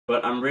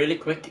But I'm really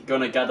quick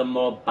gonna gather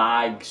more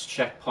bags,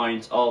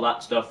 checkpoints, all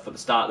that stuff for the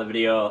start of the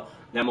video.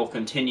 Then we'll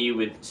continue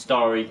with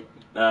story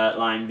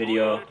line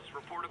video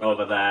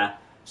over there.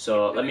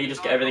 So let me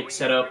just get everything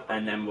set up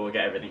and then we'll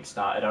get everything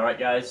started. Alright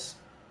guys?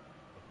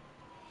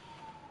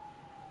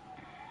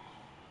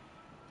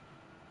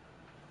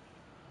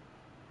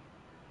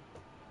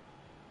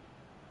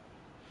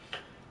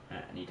 I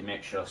need to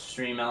make sure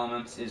Stream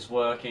Elements is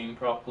working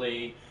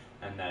properly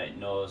and that it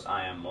knows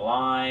I am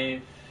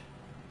live.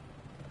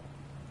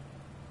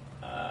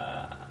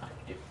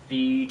 Active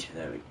feed,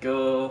 there we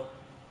go.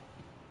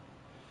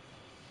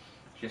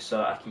 Just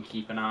so I can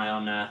keep an eye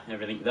on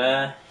everything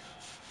there.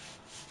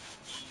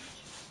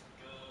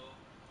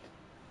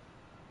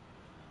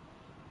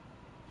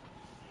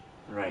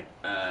 Right,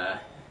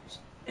 is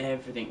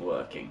everything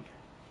working?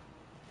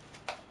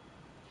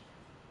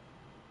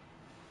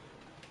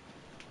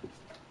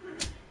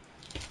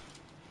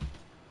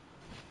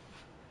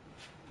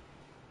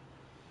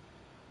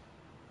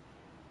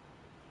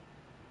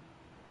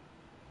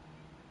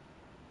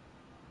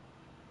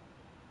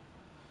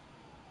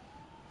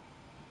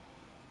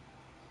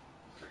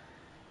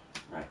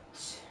 Right,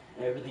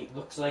 everything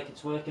looks like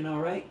it's working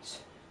alright.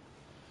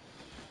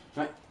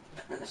 Right,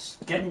 let's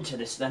get into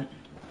this then.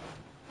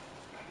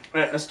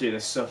 Right, let's do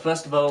this. So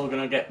first of all, we're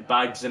going to get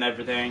bags and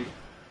everything,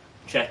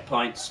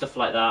 checkpoints, stuff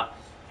like that.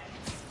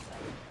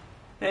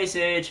 Hey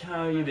Sage,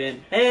 how you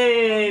been?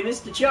 Hey,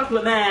 Mr.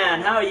 Chocolate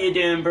Man, how are you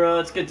doing, bro?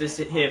 It's good to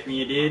hear from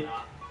you, dude.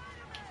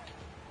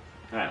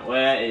 Right,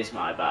 where is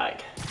my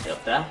bag?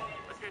 Up there.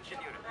 Attention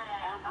unit.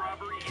 Armed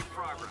robbery in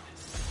progress.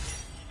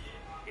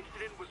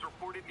 Incident was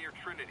reported near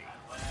Trinity.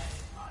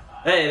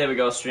 Hey, there we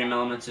go. Stream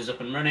Elements is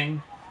up and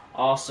running.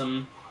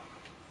 Awesome.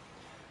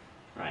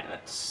 Right,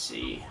 let's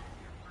see.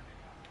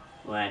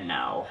 Where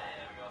now?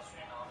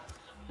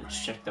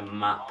 Let's check the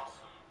map.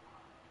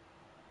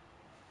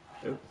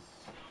 Oops.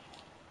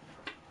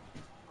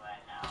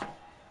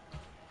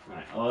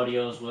 Right,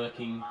 audio's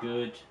working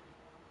good.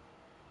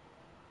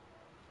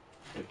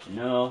 Good to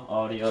know.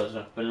 Audio's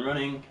up and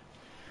running.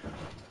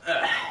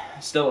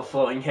 Still a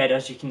floating head,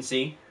 as you can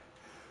see.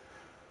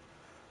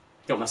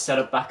 Got my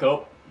setup back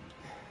up.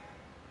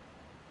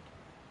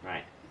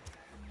 Right.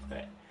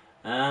 Okay.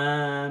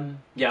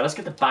 Yeah, let's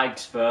get the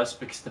bags first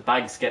because the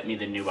bags get me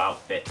the new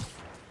outfit.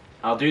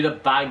 I'll do the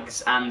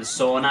bags and the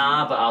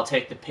sonar, but I'll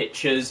take the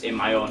pictures in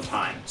my own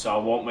time. So I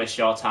won't waste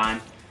your time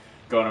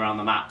going around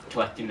the map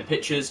collecting the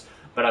pictures,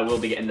 but I will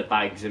be getting the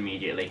bags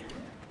immediately.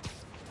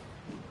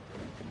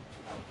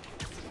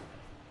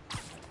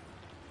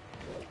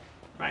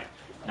 Right.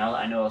 Now that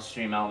I know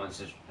Stream Elements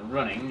is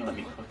running, let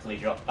me quickly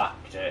drop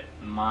back to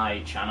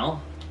my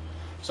channel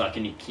so I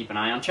can keep an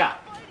eye on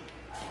chat.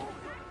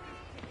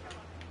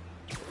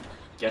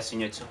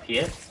 Guessing it's up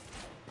here.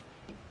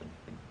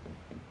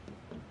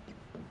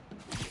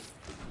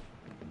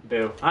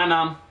 Boo. Hi,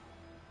 Mum.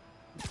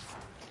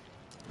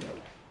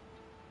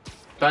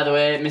 By the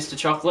way, Mr.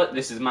 Chocolate,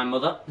 this is my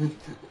mother.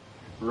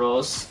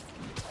 Rose.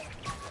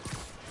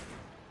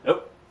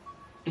 Oh.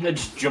 I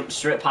just jumped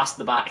straight past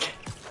the back.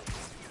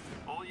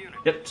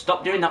 Yep,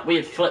 stop doing that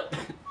weird flip.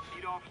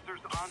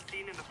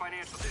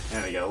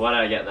 There we go, what did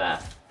I get there?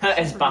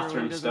 It's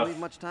bathroom stuff. Leave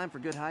much time for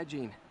good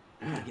hygiene.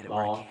 Get it Oh.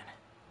 where I can.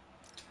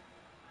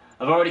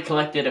 I've already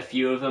collected a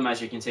few of them,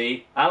 as you can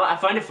see. I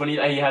find it funny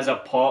that he has a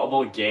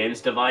portable games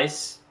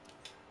device.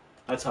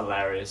 That's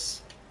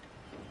hilarious.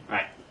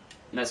 Right,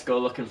 let's go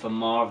looking for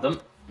more of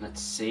them. Let's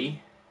see.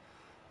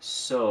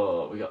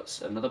 So, we got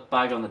another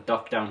bag on the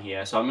dock down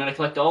here. So I'm going to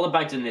collect all the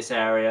bags in this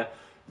area,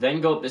 then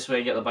go up this way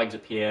and get the bags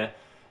up here,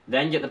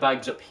 then get the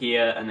bags up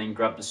here and then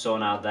grab the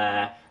sonar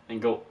there,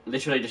 and go,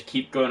 literally just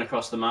keep going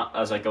across the map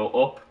as I go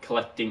up,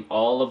 collecting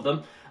all of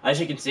them. As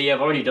you can see,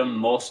 I've already done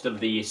most of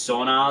the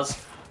sonars.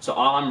 So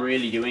all I'm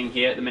really doing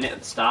here at the minute at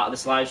the start of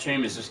this live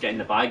stream is just getting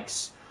the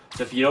bags.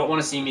 So if you don't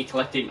want to see me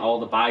collecting all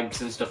the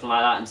bags and stuff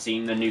like that and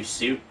seeing the new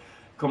suit,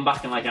 come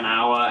back in like an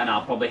hour and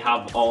I'll probably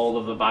have all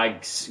of the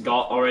bags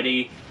got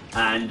already,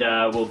 and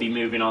we'll be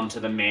moving on to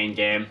the main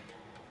game.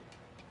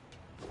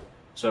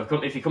 So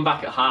if you come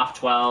back at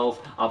 12:30,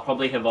 I'll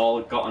probably have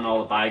gotten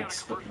all the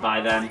bags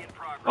by then.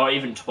 Or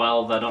even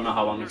 12, I don't know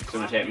how long it's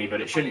going to take me, but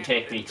it shouldn't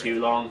take me too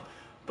long.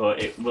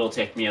 But it will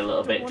take me a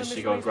little bit just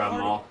to go grab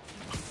more.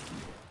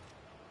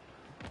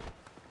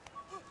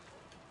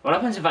 What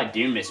happens if I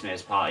do miss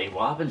May's party?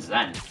 What happens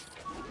then?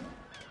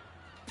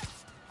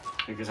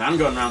 Because I'm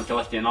going around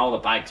collecting all the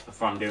bags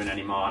before I'm doing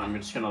any more, and I'm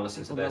just going to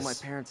listen to Although this. my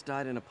parents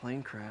died in a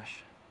plane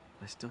crash,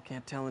 I still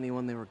can't tell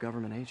anyone they were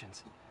government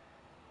agents.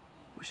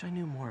 Wish I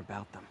knew more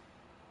about them.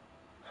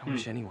 I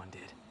wish anyone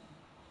did.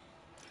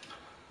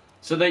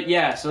 So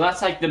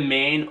that's like the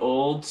main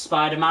old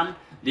Spider-Man.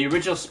 The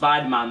original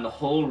Spider-Man, the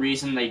whole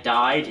reason they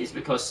died is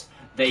because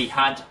they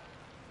had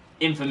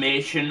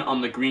information on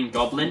the Green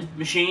Goblin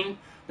machine,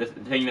 the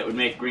thing that would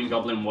make Green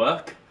Goblin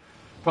work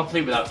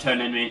properly without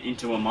turning him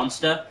into a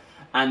monster,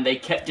 and they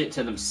kept it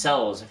to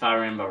themselves, if I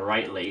remember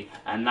rightly,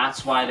 and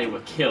that's why they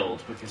were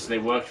killed, because they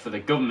worked for the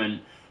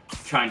government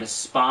trying to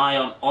spy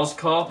on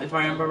Oscorp, if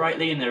I remember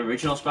rightly, in the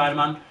original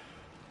Spider-Man.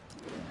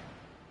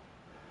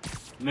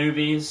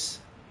 movies.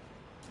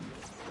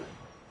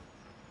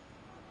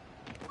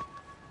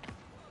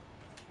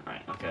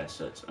 Right, okay,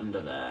 so it's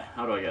under there.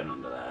 How do I get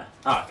under there?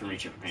 Oh, I can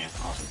reach it from here.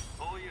 Awesome.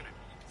 All units.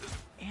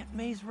 Aunt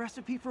May's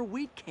recipe for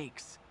wheat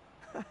cakes.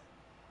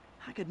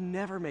 I could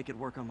never make it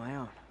work on my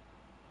own.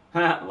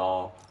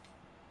 Lol.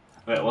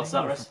 Wait, what's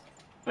that recipe?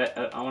 Wait,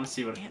 I want to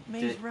see what Aunt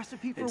May's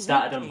recipe for it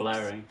started wheat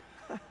unblurring.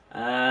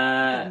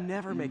 I could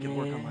never make it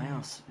work on my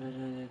own.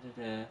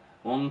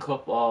 1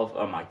 cup of...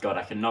 Oh my god,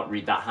 I cannot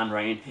read that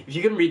handwriting. If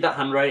you can read that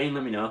handwriting,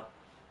 let me know.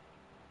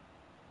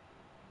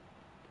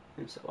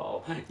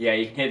 Lol. Yeah,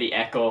 you can hear the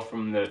echo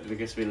from the...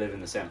 Because we live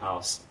in the same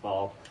house.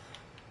 Lol.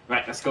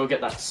 Right, let's go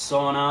get that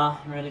sonar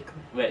really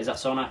quick. Wait, is that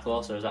sonar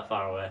close or is that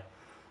far away?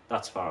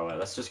 That's far away.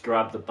 Let's just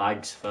grab the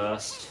bags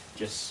first,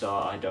 just so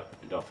I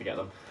don't forget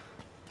them.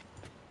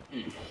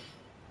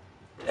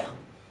 Yeah.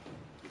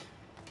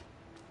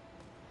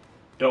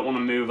 Don't want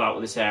to move out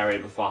of this area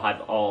before I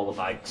have all the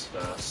bags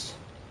first.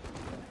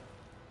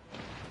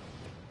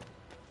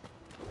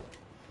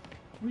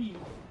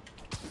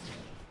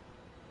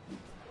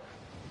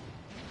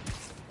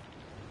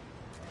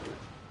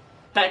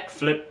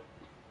 Backflip.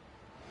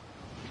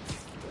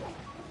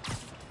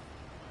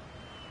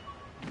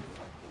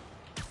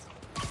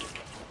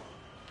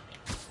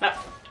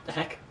 Ah, the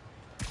heck?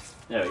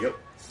 There we go.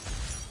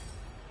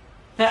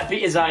 That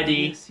beat his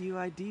ID.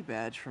 CUID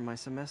badge from my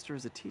semester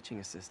as a teaching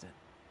assistant.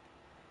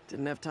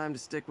 Didn't have time to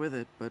stick with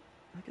it, but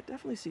I could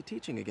definitely see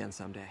teaching again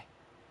someday.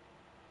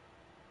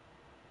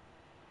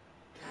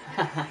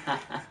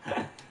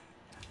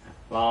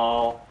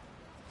 Lol.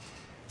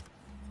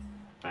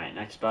 Right,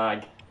 next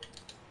bag.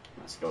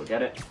 Let's go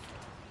get it.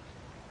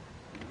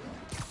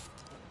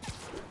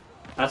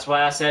 That's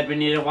why I said we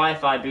need a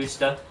Wi-Fi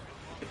booster.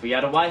 If we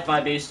had a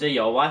Wi-Fi booster,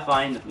 your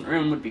Wi-Fi in the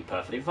room would be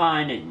perfectly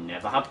fine, and you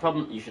never have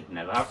problem. You should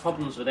never have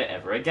problems with it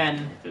ever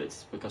again if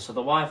it's because of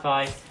the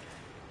Wi-Fi.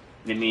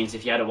 And it means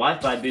if you had a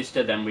Wi-Fi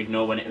booster, then we'd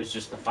know when it was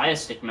just the Fire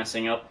Stick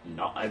messing up,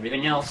 not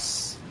everything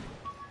else.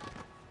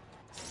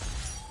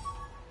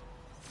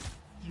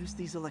 Used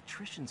these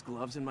electrician's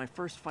gloves in my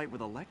first fight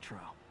with Electro.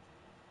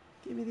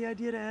 Gave me the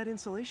idea to add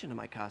insulation to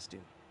my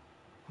costume,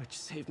 which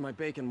saved my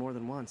bacon more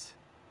than once.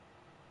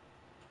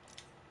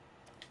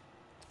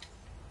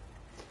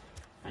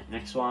 Right,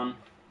 next one,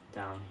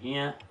 down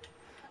here.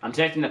 I'm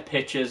taking the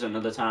pictures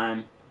another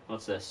time.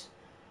 What's this?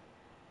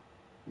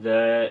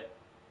 The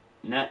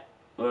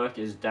network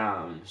is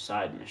down.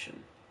 Side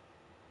mission.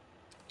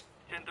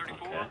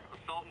 1034, Okay.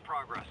 assault in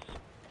progress.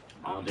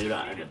 I'll do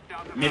that.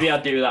 Maybe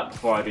I'll do that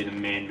before I do the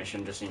main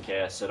mission, just in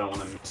case. I don't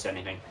want to miss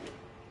anything.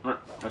 I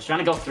was trying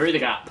to go through the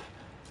gap.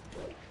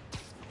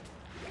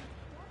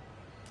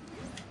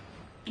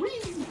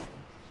 Whee!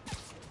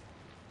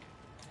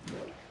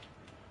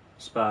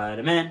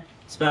 Spider-Man,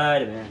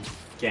 Spider-Man,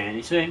 can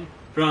he swing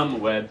from a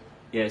web?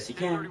 Yes, he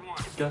can,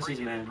 because he's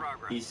a man.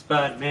 He's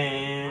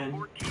Spider-Man.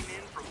 Report came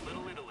in from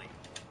Little Italy.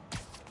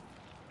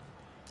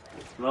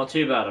 Well,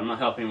 too bad. I'm not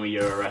helping with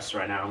your arrest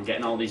right now. I'm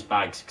getting all these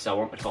bags because I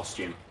want the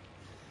costume.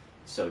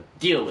 So,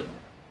 deal with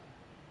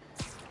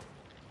it.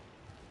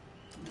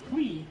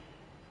 Whee!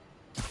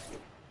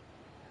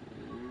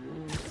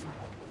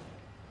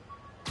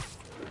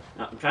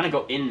 No, I'm trying to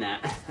go in there.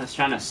 I was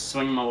trying to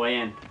swing my way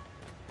in.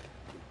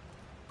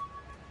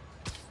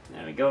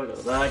 There we go, got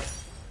the bag.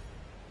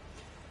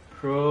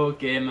 Pro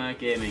Gamer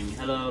Gaming.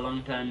 Hello,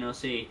 long time no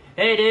see.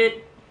 Hey,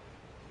 dude!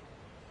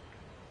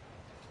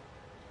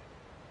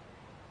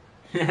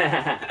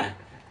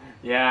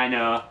 Yeah, I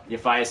know. Your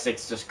Fire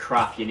Stick's just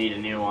crap. You need a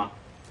new one.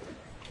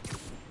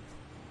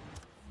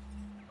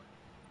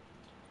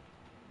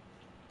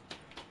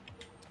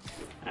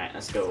 Alright,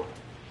 let's go.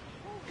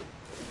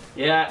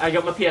 Yeah, I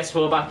got my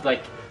PS4 back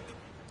like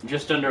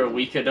just under a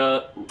week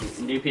ago.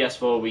 New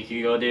PS4 a week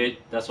ago, dude.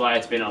 That's why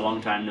it's been a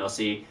long time no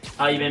see.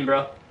 How you been,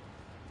 bro?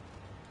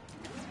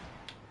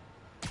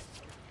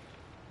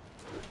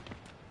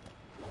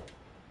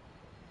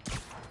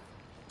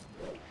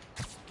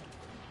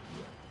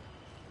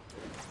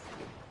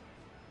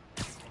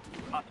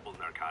 Possible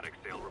narcotics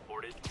sale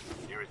reported.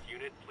 Nearest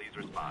unit, please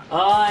respond.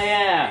 Oh,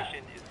 yeah.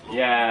 Location is local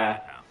Yeah.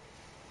 downtown.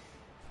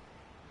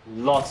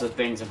 Lots of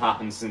things have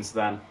happened since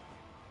then.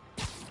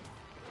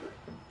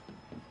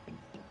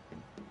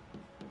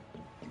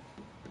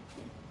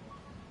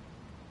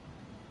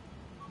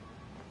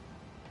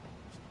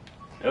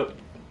 Oh.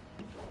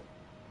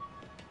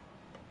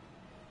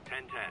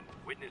 1010.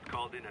 Witness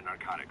called in a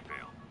narcotics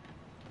sale.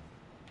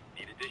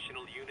 Need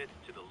additional units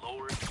to the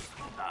lower east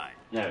side.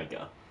 There we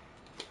go.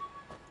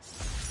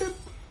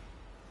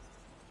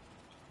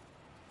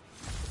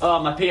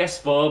 Oh, my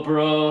PS4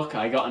 broke.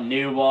 I got a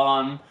new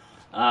one.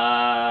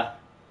 I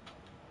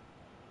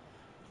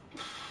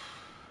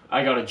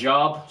got a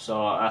job,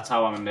 so that's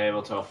how I'm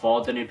able to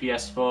afford the new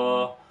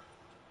PS4.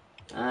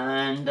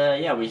 And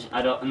yeah, we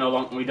don't no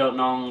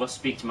longer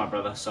speak to my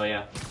brother. So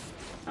yeah,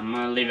 I'm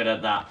gonna leave it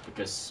at that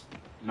because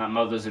my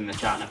mother's in the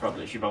chat,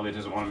 and she probably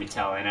doesn't want me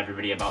telling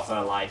everybody about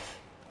her life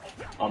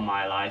or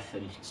my life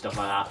and stuff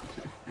like that.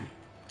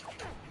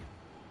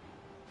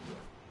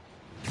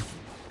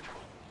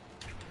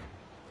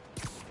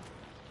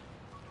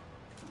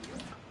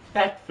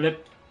 Backflip.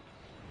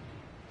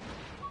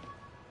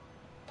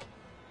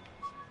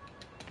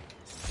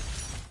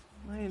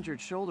 My injured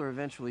shoulder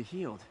eventually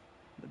healed.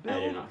 The I do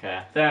bill not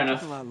care. Fair took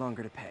enough. a lot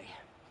longer to pay.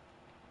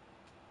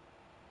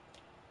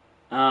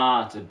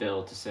 Ah, to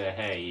build, to say,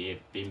 hey,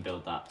 you've been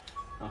billed that.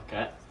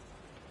 Okay.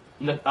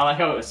 I like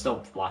how it was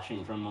still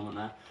flashing for a moment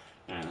there.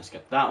 Alright, let's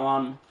get that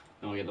one.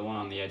 Then we'll get the one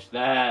on the edge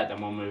there.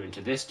 Then we'll move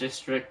into this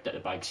district, get the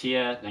bags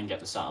here, then get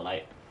the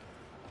satellite.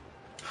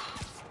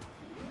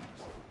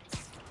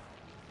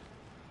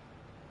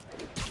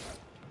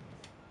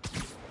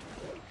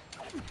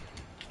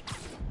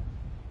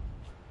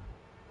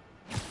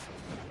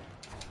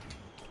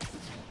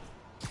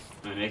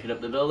 Let me make it up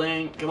the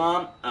building. Come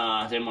on.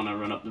 I didn't want to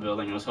run up the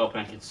building. I was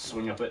hoping I could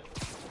swing up it.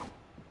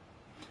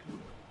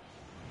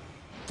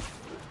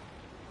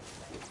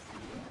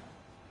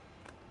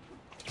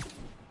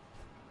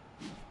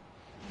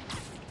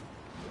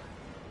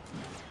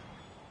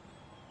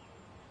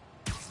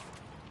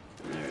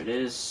 There it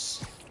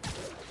is.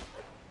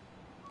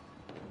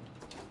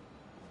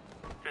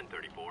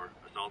 1034.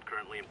 Assault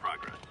currently in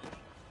progress.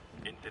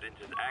 Incident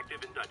is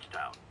active in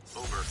Dutchtown.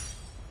 Over.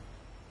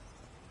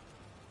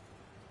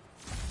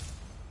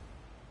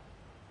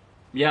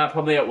 Yeah,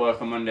 probably at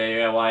work on Monday.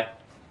 Yeah, why?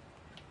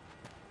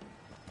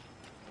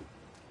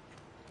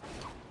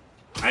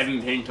 I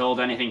haven't been told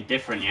anything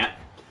different yet.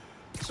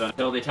 So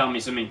until they tell me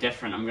something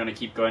different, I'm gonna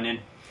keep going in.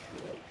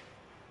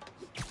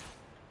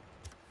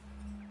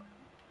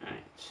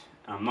 Right.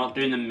 I'm not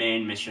doing the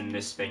main mission,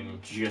 this thing,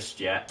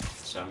 just yet.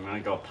 So I'm gonna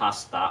go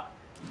past that.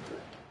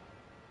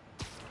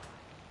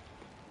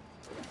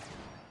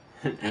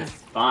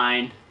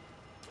 Fine.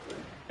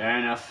 Fair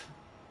enough.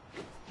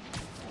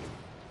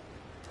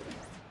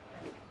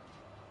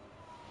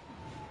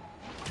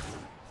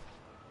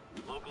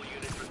 Local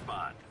units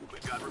respond.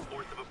 We've got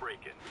reports of a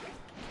break-in.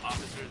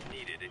 Officers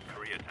needed in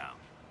Koreatown.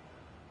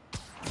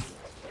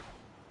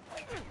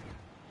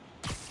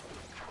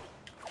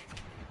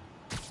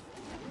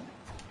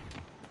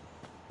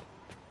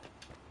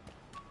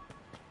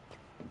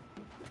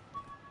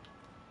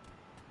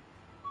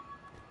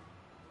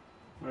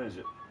 Where is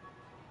it?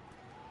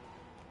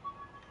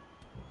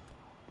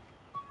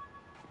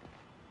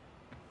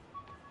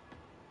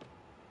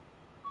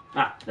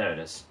 Ah, there it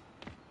is.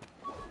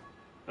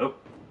 Oh.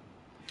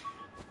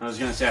 I was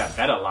gonna say I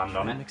better land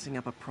on I'm it. mixing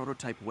up a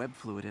prototype web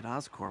fluid at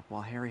Oscorp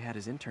while Harry had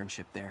his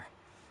internship there.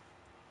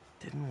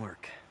 Didn't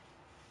work.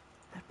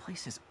 That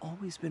place has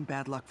always been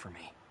bad luck for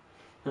me.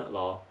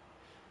 Lol.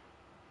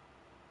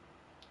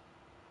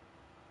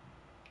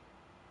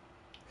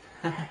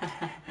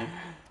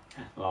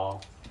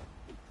 Lol.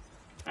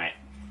 Right.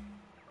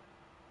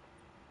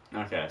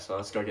 Okay, so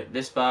let's go get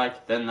this bag,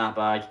 then that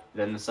bag,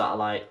 then the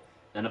satellite,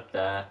 then up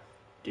there,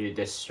 do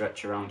this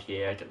stretch around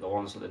here, get the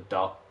ones at the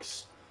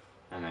docks,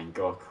 and then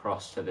go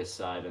across to this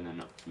side and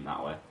then up from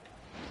that way.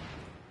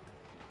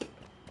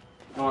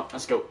 Come on,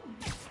 let's go.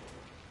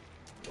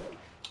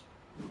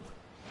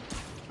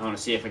 I want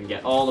to see if I can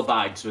get all the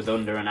bags with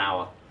under an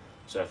hour.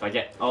 So if I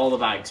get all the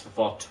bags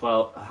before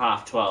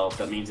half 12,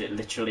 that means it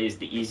literally is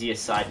the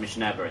easiest side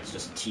mission ever. It's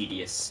just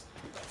tedious.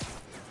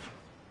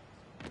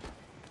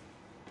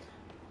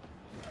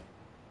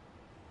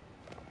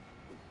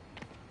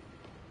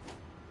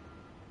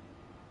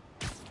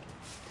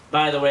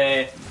 By the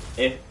way,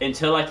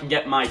 until I can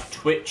get my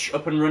Twitch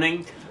up and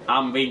running,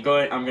 I'm going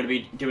to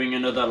be doing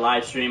another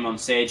live stream on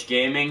Sage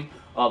Gaming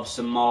of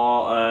some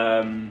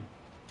more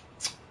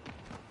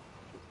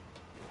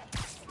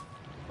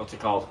what's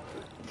it called?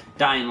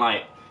 Dying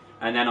Light.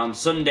 And then on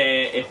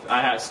Sunday, if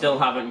I still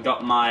haven't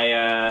got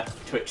my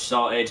Twitch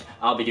sorted,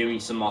 I'll be doing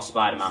some more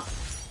Spider-Man.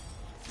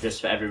 Just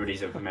for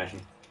everybody's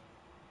information.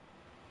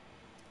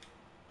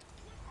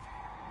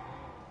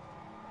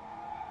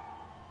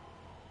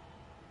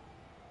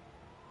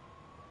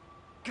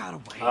 Got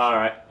away.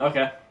 Alright,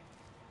 okay.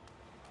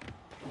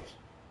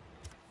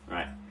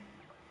 Right.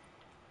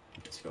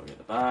 Let's go get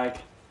the bag.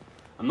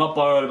 I'm not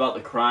bothered about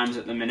the crimes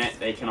at the minute.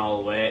 They can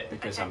all wait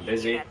because I'm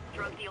busy.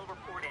 Drug deal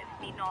reported.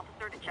 Need an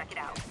officer to check it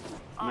out.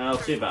 No,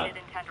 too bad.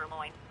 In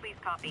Tenderloin. Please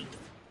copy.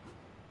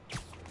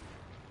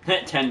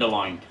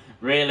 Tenderloin.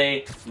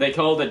 Really? They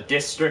call the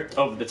district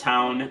of the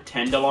town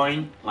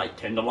Tenderloin? Like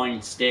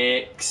tenderloin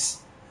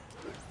steaks?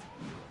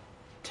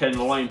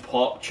 Tenderloin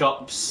pork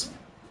chops?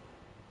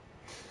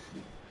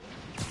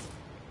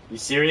 You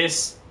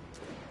serious?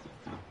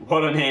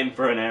 What a name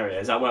for an area.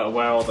 Is that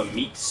where all the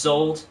meat's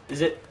sold?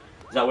 Is it?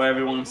 Is that where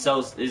everyone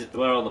sells? Is it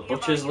where all the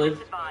butchers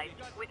live?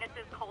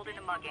 Witnesses called in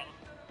a mugging.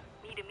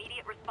 Need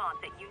immediate response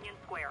at Union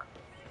Square.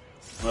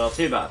 Well,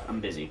 too bad. I'm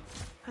busy.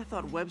 I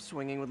thought web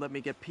swinging would let me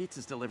get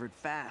pizzas delivered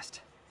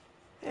fast.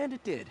 And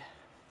it did.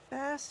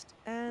 Fast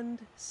and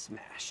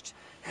smashed.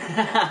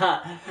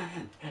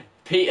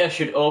 Peter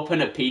should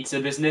open a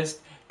pizza business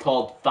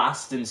called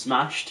Fast and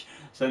Smashed.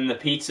 So then the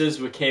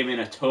pizzas came in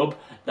a tub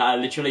that are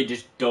literally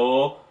just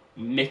dough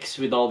mixed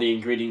with all the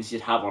ingredients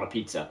you'd have on a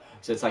pizza.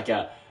 So it's like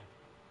a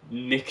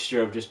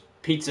mixture of just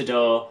pizza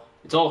dough.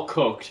 It's all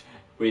cooked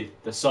with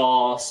the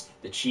sauce,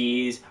 the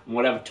cheese, and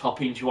whatever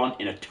toppings you want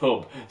in a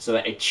tub so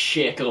that it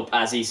shake up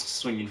as he's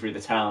swinging through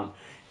the town.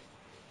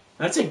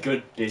 That's a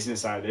good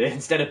business idea.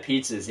 Instead of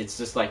pizzas, it's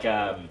just like,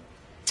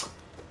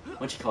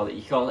 what do you call it?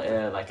 You call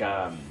it, like,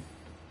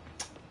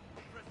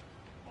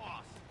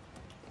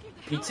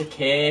 pizza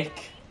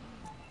cake?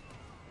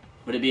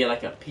 Would it be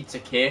like a pizza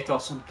cake or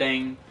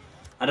something?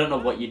 I don't know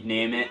what you'd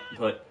name it,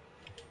 but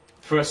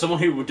for someone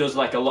who does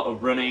like a lot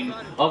of running,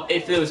 or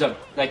if there was a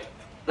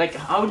like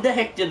how the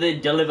heck do they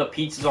deliver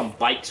pizzas on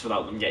bikes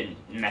without them getting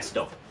messed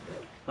up?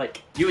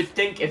 Like, you would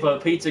think if a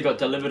pizza got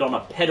delivered on a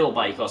pedal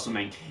bike or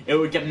something, it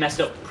would get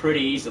messed up pretty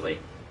easily.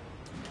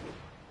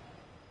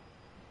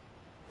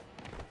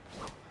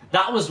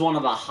 That was one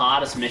of the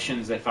hardest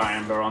missions, if I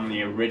remember, on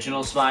the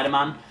original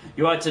Spider-Man.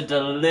 You had to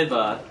deliver,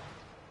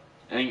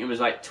 I think it was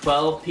like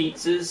 12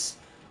 pizzas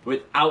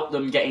without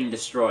them getting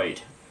destroyed.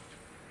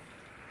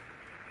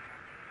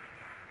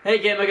 Hey,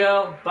 Gamer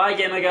Girl. Bye,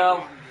 Gamer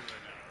Girl.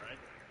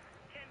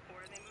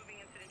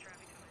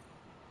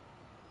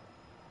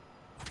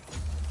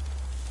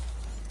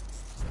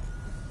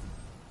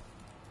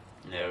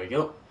 There we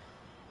go.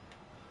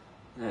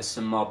 There's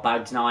some more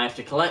bags now I have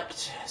to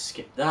collect.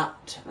 Skip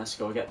that. Let's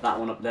go get that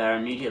one up there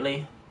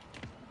immediately.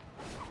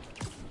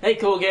 Hey,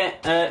 cool new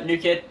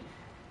kid.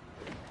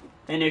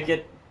 Hey, new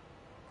kid.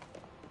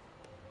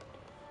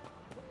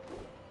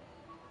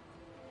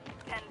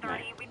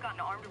 10:30. We've got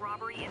an armed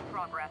robbery in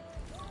progress.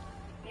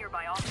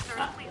 Nearby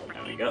officers, please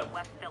proceed to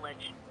West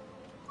Village.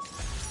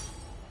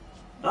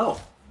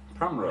 Oh,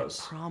 Primrose.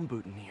 Prom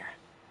boutonniere.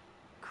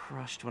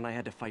 Crushed when I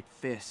had to fight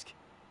Fisk.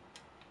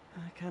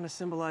 That kind of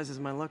symbolizes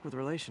my luck with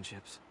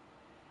relationships.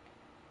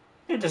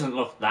 It doesn't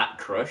look that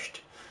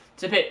crushed.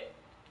 It's a bit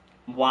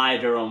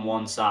wider on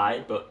one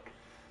side, but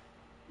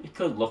it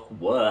could look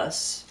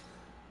worse.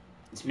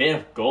 It's made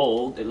of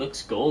gold. It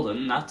looks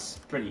golden. That's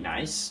pretty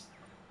nice.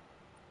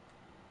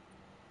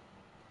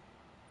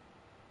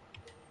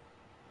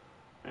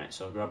 Right,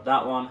 so I'll grab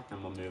that one,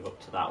 and we'll move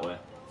up to that way.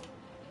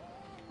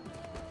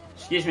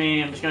 Excuse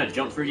me, I'm just gonna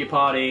jump through your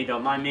party.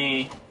 Don't mind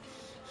me.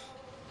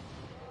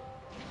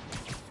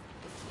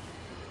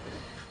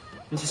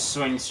 And just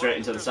swing straight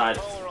into the side.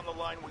 On the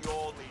line we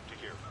all need to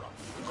hear from.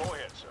 Go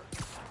ahead, sir.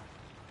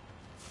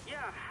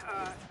 Yeah,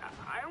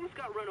 I almost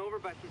got run over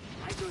by some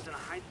psychos in a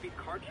high-speed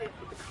car chase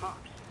with the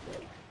cops.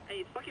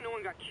 Hey, it's lucky no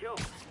one got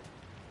killed.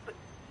 But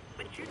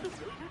here's the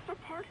really messed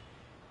up part.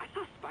 I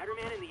saw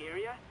Spider-Man in the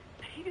area,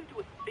 and he didn't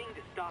do a thing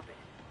to stop it.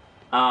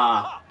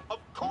 Of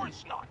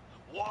course not.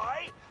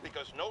 Why?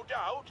 Because no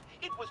doubt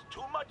it was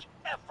too much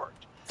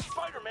effort.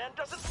 Spider-Man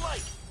doesn't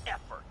like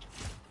effort.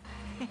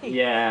 Hey,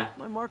 yeah.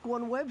 My Mark I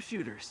web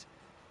shooters.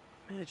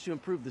 Managed to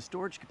improve the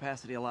storage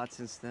capacity a lot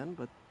since then,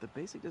 but the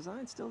basic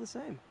design's still the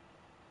same.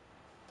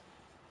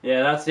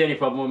 Yeah, that's the only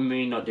problem with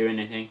me not doing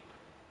anything.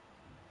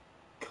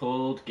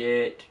 Cold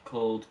Gate,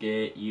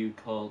 you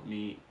called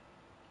me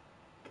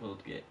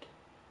Cold Gate.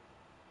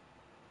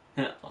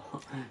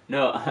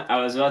 No,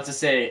 I was about to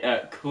say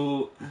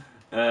cool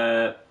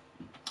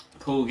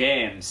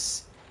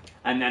games,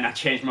 and then I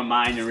changed my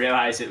mind and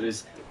realized it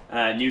was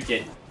New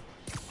Kid.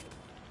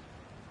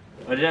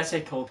 Or did I say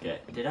Cold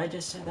Gate? Did I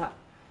just say that?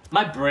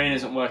 My brain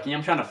isn't working.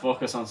 I'm trying to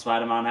focus on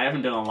Spider-Man. I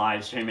haven't done a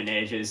live stream in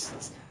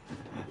ages.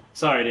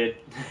 Sorry, dude.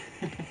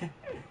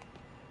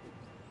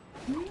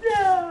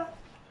 No.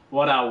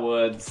 What are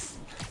words?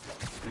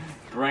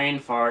 Brain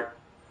fart.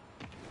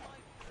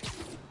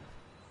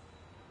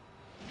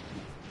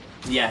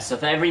 Yeah, so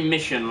for every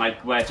mission, like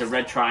where it's a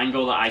red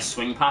triangle that I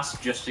swing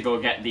past just to go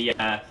get the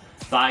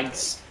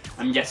bags,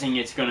 I'm guessing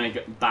it's gonna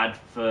get bad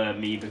for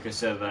me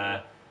because of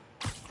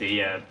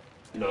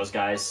those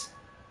guys.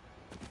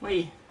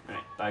 Wait.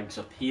 Alright, bags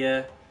up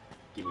here.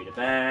 Give me the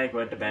bag.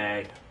 Where'd the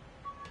bag?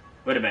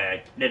 Where'd the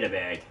bag? Did the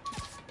bag?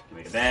 Give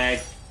me the bag.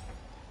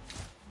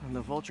 When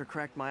the vulture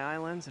cracked my eye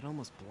lens, it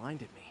almost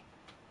blinded me.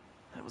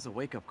 That was a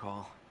wake-up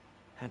call.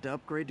 Had to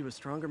upgrade to a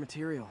stronger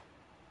material.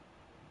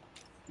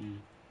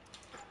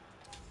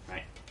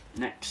 Right,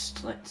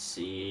 next, let's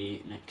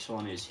see. Next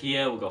one is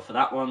here. We'll go for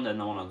that one, then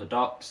the one on the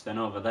docks, then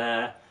over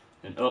there,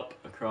 then up,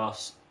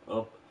 across,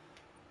 up,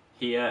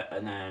 here,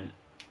 and then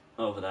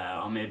over there.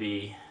 Or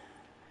maybe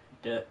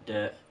and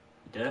then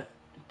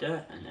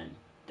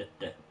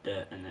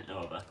and then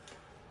over.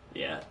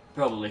 Yeah,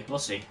 probably. We'll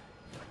see.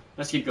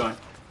 Let's keep going.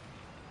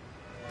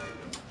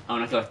 I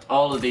want to collect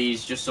all of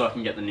these just so I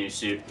can get the new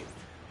suit.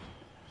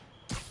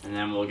 And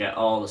then we'll get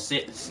all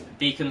the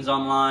beacons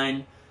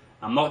online.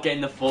 I'm not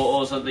getting the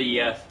photos of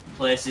the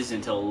places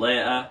until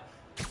later,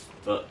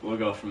 but we'll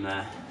go from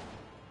there.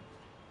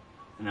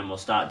 And then we'll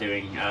start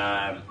doing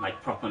like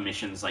proper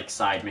missions, like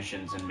side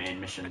missions and main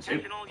missions.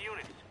 Attention all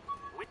units.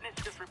 Witness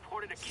just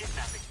reported a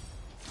kidnapping.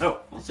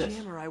 Oh, what's The this?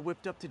 jammer I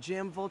whipped up to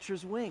jam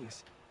Vulture's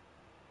wings.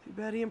 Too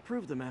bad he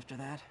improved them after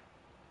that.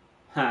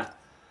 Ha.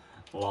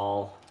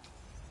 Lol.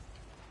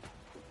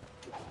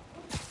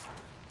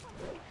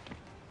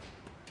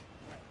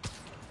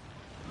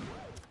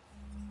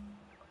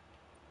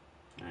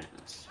 Alright,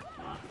 let's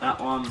mark that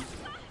one.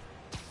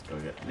 Let's go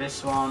get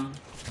this one.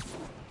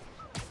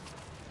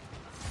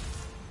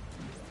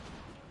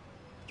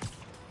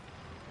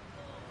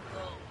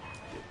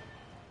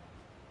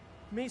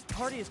 May's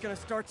party is gonna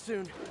start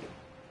soon.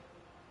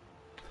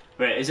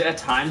 Wait, is it a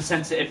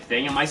time-sensitive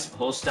thing? Am I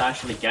supposed to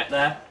actually get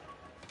there?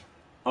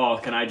 Or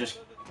can I just...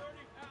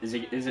 Is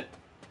it... We've got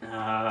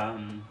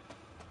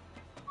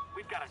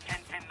a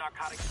 10-10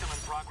 narcotic still in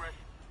progress.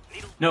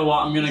 You know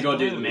what? I'm gonna go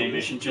do the main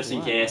mission just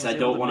in case. I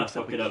don't want to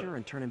fuck it up.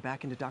 And turn him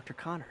back into Dr.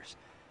 Connors.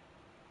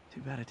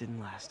 Too bad it didn't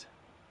last.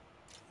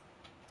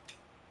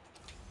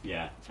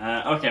 Yeah.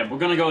 Okay, we're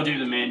gonna go do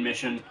the main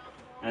mission,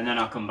 and then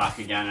I'll come back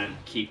again and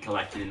keep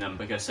collecting them,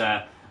 because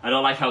I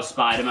don't like how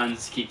Spider-Man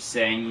keeps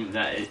saying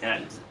that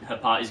her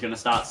party's gonna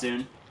start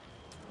soon.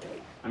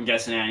 I'm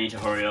guessing I need to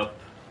hurry up.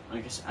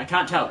 I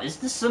can't tell. Is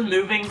the sun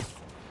moving?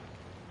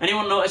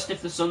 Anyone noticed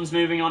if the sun's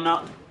moving or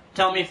not?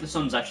 Tell me if the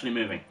sun's actually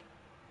moving.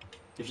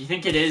 If you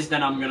think it is,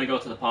 then I'm gonna go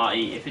to the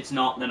party. If it's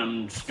not, then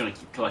I'm just gonna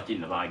keep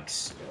collecting the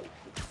bags.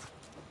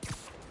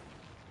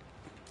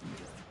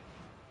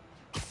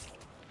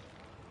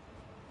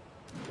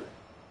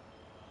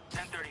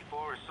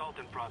 Assault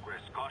in progress.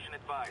 Caution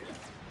advised.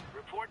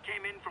 Report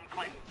came in from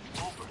Clinton.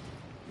 Over.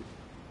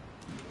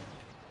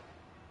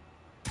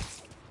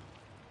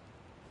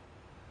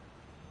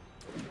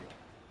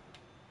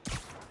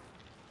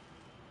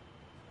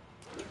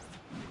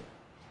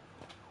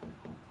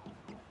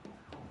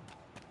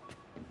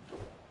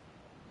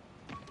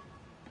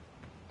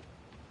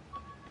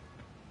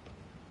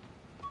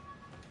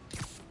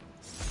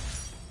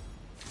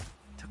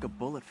 Took a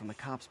bullet from the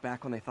cops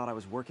back when they thought I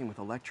was working with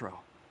Electro.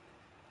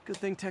 Good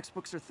thing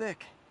textbooks are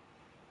thick.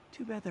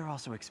 Too bad they're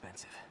also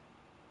expensive.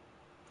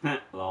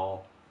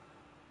 Lol.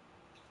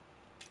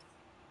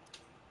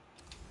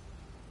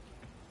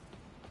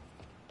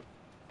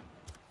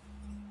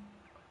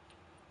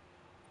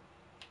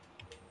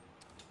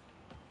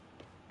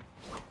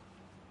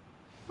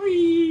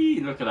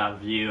 Whee! Look at that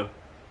view.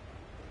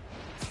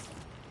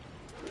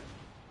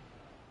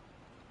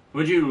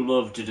 Would you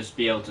love to just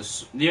be able to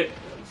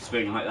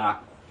swing like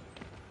that?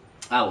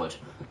 I would.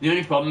 The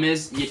only problem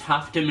is, you'd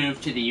have to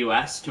move to the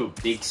US, to a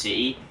big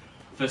city,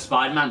 for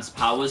Spider-Man's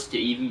powers to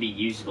even be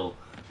usable.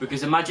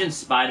 Because imagine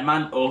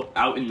Spider-Man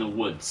out in the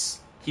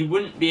woods. He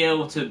wouldn't be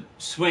able to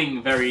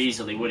swing very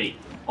easily, would he?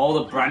 All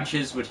the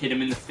branches would hit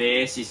him in the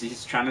face,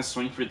 he's trying to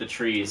swing through the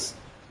trees.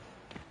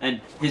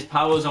 And his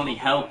powers only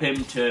help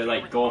him to,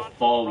 like, go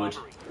forward.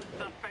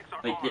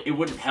 Like, it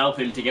wouldn't help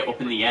him to get up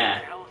in the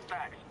air.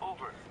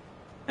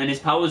 And his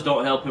powers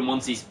don't help him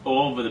once he's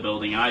over the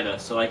building either.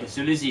 So, like, as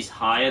soon as he's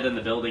higher than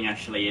the building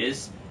actually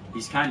is,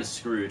 he's kind of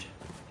screwed.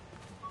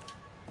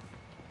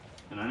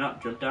 Can I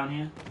not jump down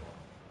here?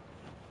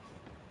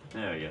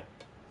 There we go.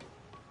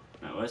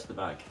 Now, where's the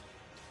bag?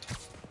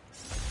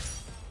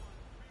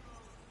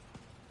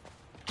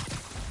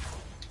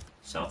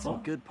 Cell phone?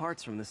 Some good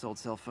parts from this old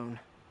cell phone.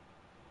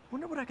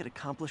 Wonder what I could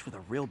accomplish with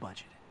a real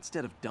budget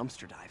instead of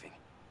dumpster diving.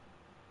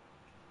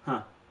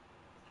 Huh.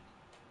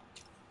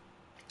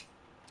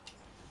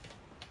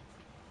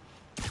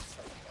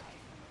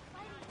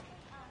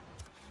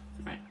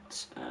 Right,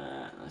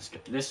 let's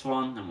get this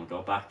one, then we'll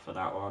go back for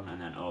that one,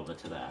 and then over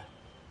to there.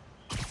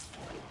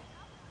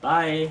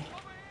 Bye!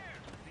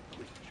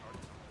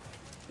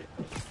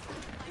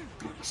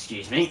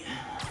 Excuse me.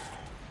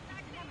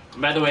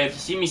 By the way, if you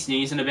see me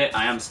sneezing a bit,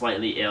 I am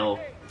slightly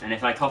ill, and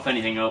if I cough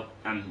anything up,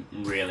 I'm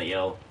really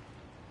ill.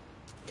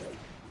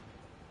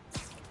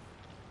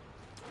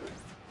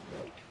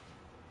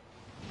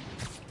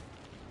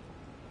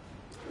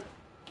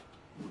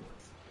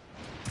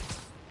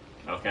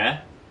 Okay.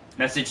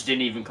 Message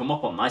didn't even come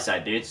up on my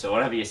side, dude, so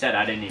whatever you said,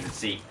 I didn't even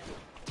see.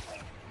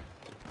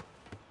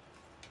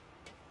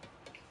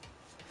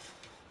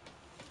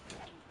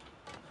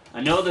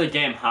 I know the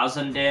game has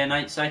a day and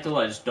night cycle,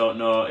 I just don't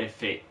know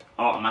if it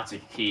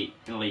automatically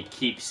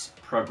keeps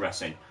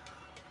progressing.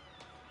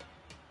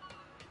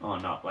 Or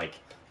not, like,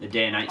 the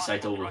day and night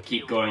cycle will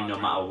keep going no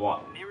matter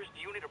what. Nearest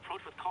unit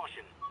approach with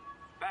caution.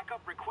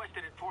 Backup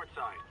requested at port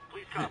side.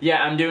 Please come.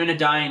 Yeah, I'm doing a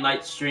Dying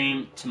Light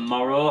stream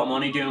tomorrow. I'm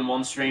only doing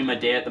one stream a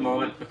day at the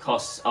moment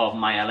because of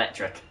my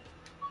electric.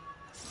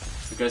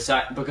 Because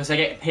I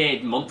get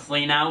paid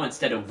monthly now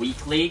instead of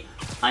weekly,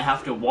 I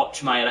have to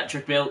watch my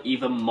electric bill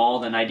even more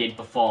than I did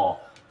before.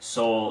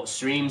 So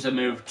streams are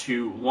moved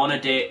to one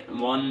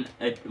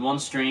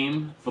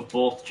stream for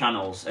both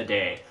channels a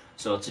day.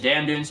 So today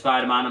I'm doing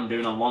Spider-Man. I'm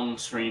doing a longer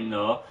stream,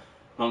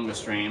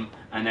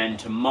 and then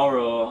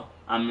tomorrow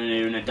I'm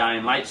doing a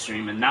Dying Light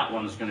stream, and that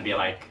one's going to be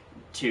like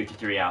 2 to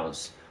 3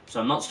 hours. So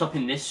I'm not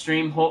stopping this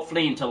stream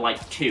hopefully until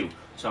like 2.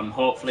 So I'm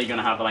hopefully going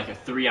to have like a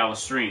 3-hour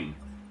stream.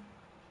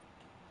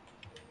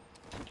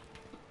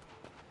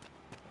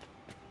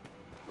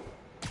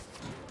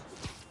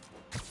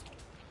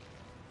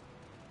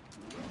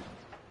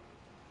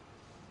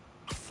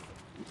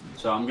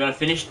 So I'm gonna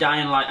finish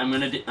Dying Light.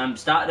 I'm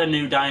starting a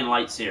new Dying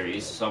Light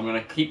series. So I'm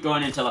gonna keep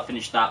going until I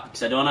finish that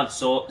because I don't have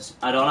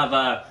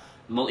a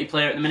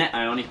multiplayer at the minute.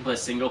 I only can play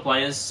single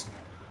players.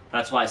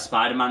 That's why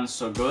Spider-Man's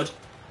so good.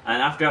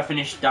 And after I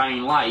finish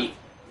Dying Light,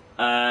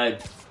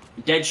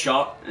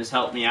 Deadshot has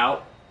helped me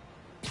out.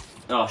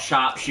 Oh,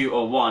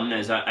 Sharpshooter 1,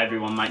 as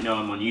everyone might know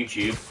him on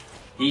YouTube.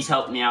 He's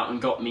helped me out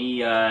and got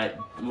me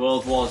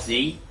World War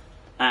Z.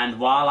 And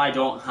while I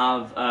don't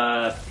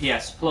have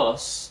PS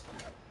Plus,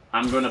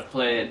 I'm gonna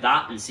play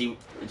that and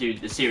do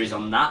the series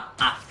on that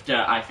after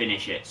I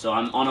finish it. So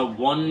I'm on a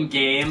 1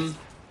 game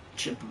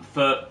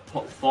for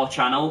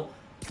channel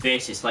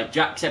basis. Like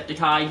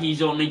Jacksepticeye,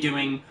 he's only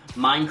doing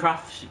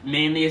Minecraft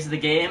mainly as the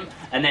game,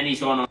 and then he's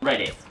going on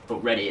Reddit.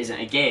 But Reddit isn't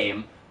a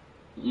game,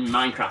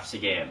 Minecraft's a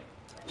game.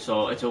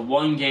 So it's a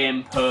 1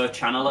 game per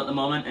channel at the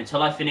moment.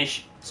 Until I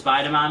finish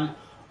Spider-Man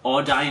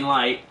or Dying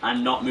Light,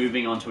 I'm not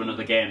moving on to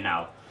another game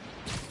now.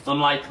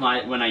 Unlike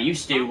when I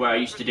used to, where I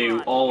used to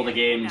do all the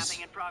games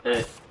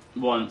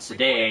once a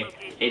day,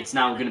 it's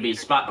now going to be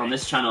on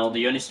this channel.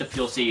 The only stuff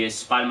you'll see is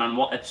Spider-Man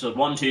episode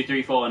 1, 2,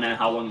 3, 4, and then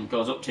how long it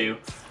goes up to,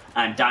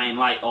 and Dying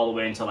Light all the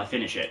way until I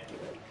finish it.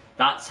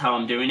 That's how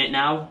I'm doing it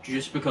now,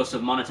 just because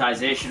of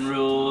monetization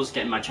rules,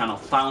 getting my channel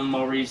found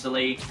more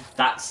easily.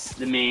 That's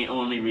the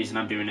only reason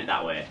I'm doing it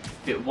that way.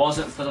 If it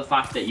wasn't for the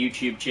fact that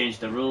YouTube changed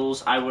the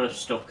rules, I would have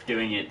stuck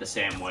doing it the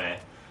same way.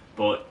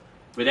 But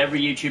with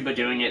every YouTuber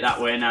doing it that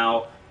way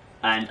now,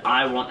 and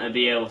I want to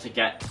be able to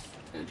get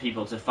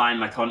people to find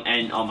my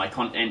content, or my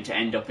content to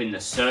end up in the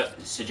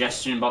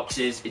suggestion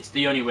boxes, it's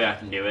the only way I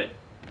can do it.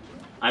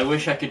 I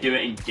wish I could do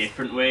it in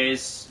different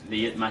ways,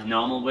 my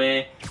normal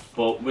way,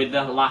 but with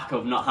the lack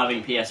of not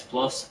having PS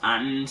Plus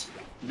and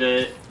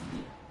they're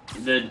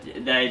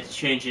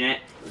changing it,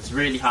 it's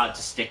really hard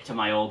to stick to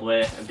my old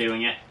way of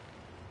doing it.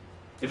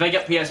 If I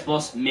get PS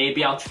Plus,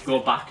 maybe I'll go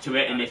back to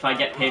it, and if I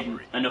get paid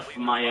enough for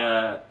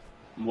my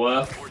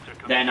work,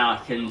 then I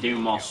can do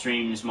more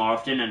streams more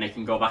often, and I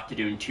can go back to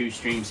doing 2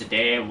 streams a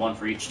day, 1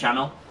 for each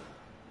channel.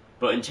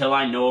 But until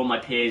I know my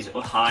pay is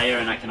higher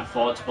and I can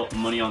afford to put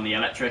money on the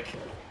electric,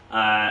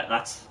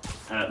 that's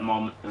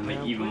more,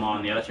 even more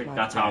on the electric,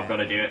 that's how I've got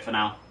to do it for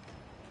now.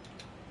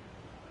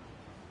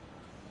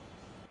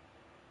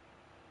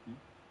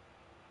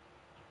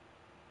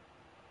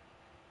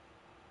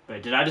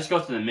 Wait, did I just go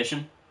to the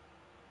mission?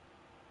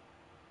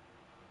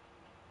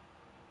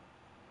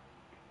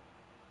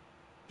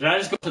 Did I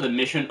just go to the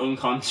mission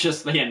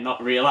unconsciously and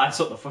not realize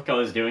what the fuck I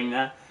was doing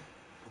there?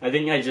 I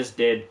think I just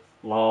did.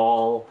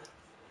 Lol.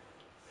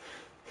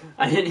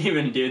 I didn't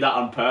even do that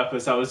on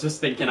purpose. I was just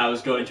thinking I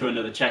was going to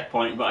another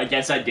checkpoint, but I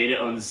guess I did it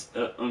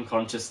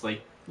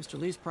unconsciously. Mr.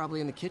 Lee's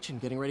probably in the kitchen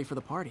getting ready for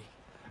the party.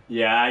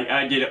 Yeah,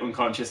 I did it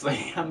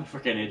unconsciously. I'm a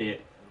freaking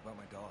idiot. What about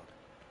my dog?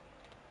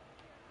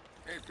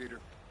 Hey,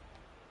 Peter.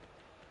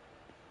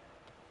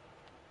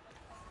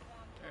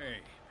 Hey,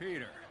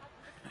 Peter.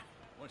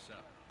 What's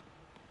up?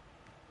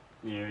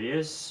 Here he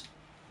is.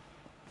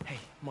 Hey,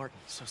 Martin,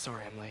 so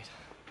sorry I'm late.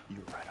 You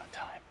were right on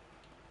time.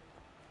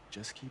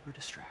 Just keep her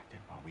distracted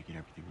while we get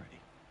everything ready.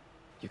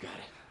 You got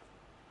it.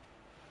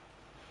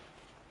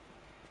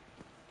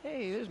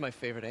 Hey, there's my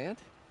favorite aunt.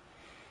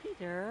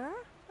 Peter,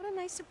 what a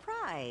nice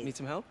surprise. Need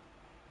some help?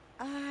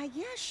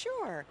 Yeah,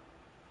 sure.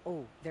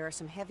 Oh, there are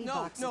some heavy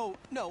boxes.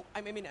 No.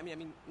 I mean,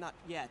 not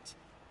yet.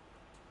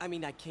 I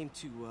mean, I came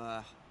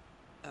to,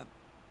 I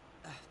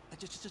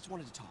just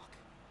wanted to talk.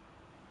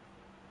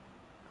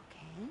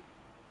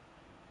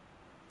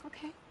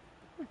 Okay.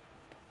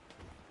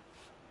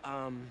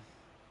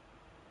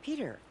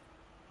 Peter,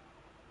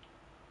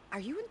 are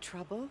you in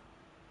trouble?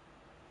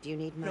 Do you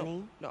need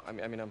money? No, I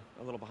mean, I'm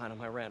a little behind on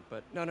my rent,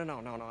 but no,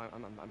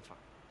 I'm fine.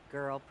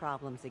 Girl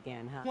problems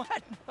again, huh?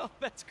 What? No,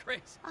 that's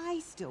crazy. I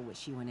still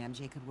wish you and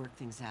MJ could work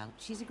things out.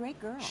 She's a great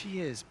girl.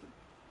 She is.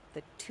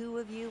 The 2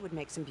 of you would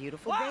make some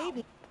beautiful Wow.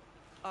 baby.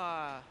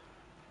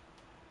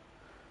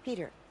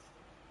 Peter,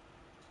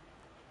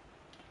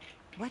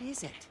 what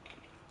is it?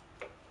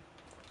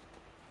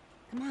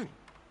 Come on,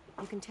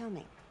 you can tell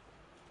me.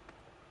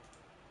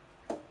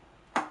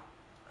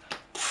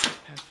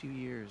 Past few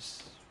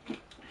years,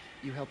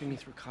 you helping me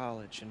through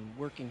college and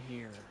working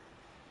here,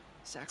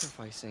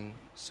 sacrificing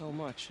so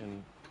much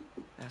and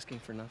asking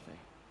for nothing.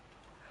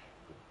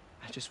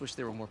 I just wish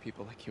there were more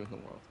people like you in the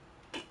world.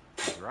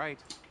 He's right.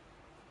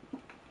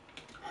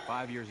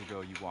 5 years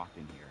ago, you walked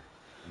in here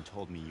and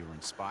told me you were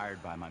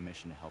inspired by my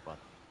mission to help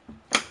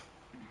others.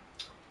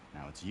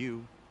 Now it's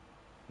you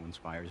who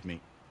inspires me.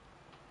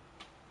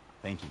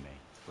 Thank you, May,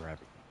 for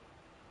everything.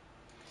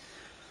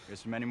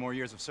 Here's for many more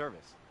years of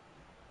service.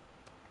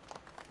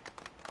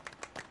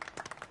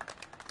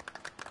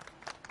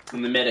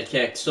 And they made a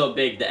cake so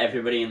big that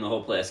everybody in the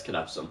whole place could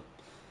have some.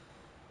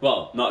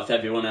 Well, not if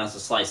everyone has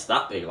a slice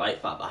that big,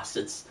 like fat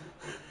bastards.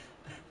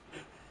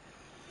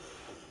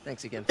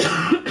 Thanks again.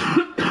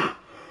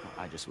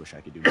 I just wish I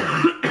could do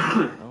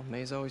more. Well,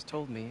 May's always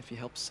told me if you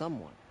help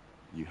someone,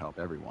 You help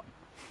everyone.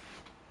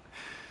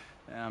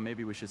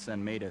 Maybe we should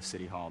send May to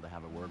City Hall to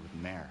have a word with the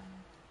mayor.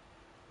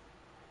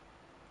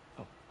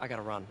 Oh, I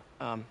gotta run.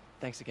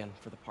 Thanks again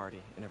for the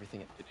party and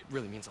everything. It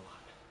really means a lot.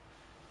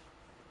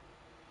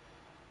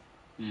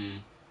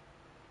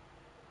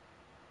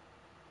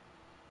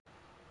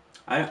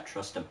 I don't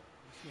trust him.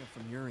 Yeah,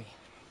 from Yuri.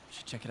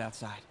 Should check it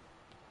outside.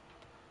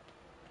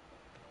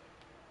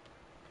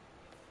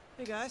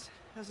 Hey guys,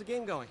 how's the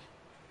game going?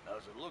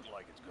 How's it look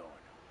like it's going?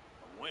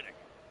 I'm winning.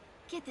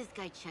 Get this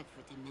guy checked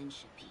for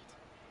dementia, Pete.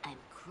 I'm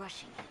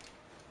crushing it.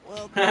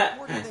 Well, the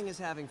important thing is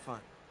having fun.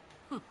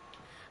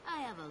 I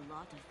have a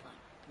lot of fun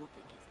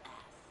whooping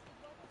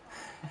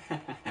his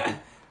ass.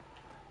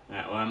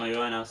 Alright, where am I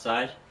going?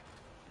 Outside?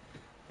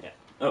 Yeah.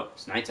 Oh,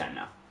 it's nighttime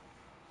now.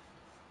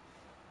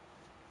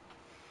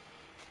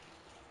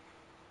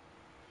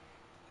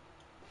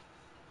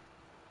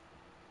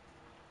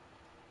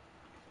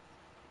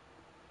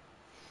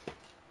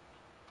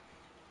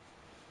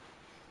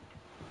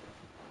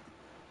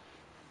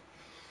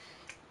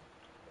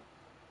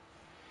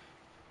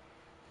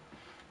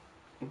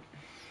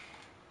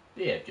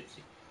 Yeah,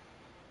 Gypsy.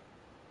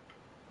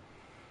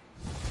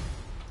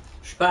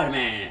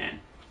 Spider-Man.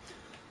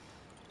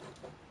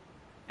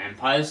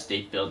 Empire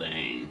State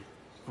Building.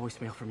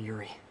 Voicemail from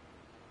Yuri.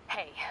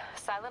 Hey,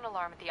 silent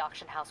alarm at the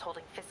auction house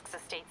holding Fisk's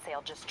estate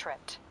sale just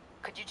tripped.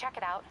 Could you check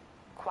it out?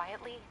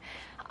 Quietly?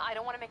 I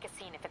don't want to make a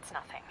scene if it's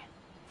nothing.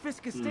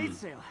 Fisk estate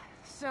sale.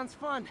 Sounds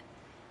fun.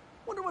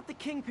 Wonder what the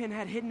Kingpin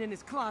had hidden in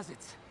his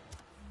closets.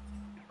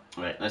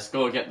 Wait, let's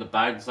go get the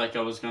bags like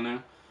I was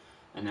gonna,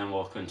 and then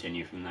we'll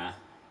continue from there.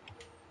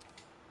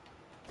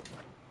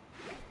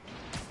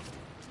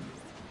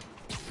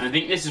 I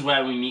think this is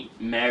where we meet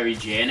Mary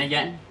Jane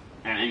again.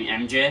 I mean,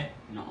 MJ.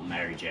 Not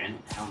Mary Jane.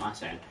 What the hell am I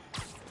saying?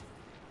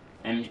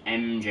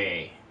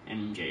 MJ.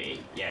 MJ.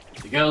 Yeah.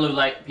 The girl who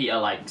Peter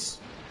likes.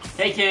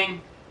 Hey, King.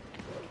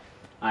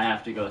 I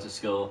have to go to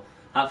school.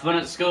 Have fun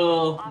at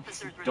school.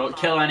 Don't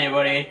kill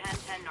anybody.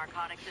 10-10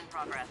 narcotics in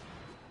progress.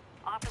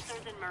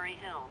 Officers in Murray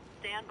Hill.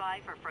 Stand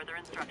by for further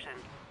instruction.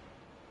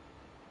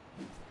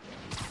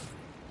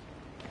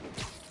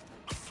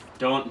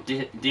 Don't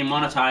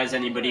demonetize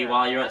anybody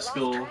while you're at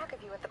school. I lost track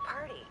of you at the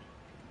party.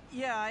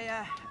 Yeah,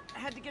 I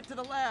had to get to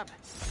the lab.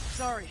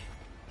 Sorry.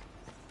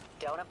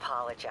 Don't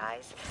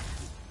apologize.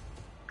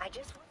 I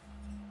just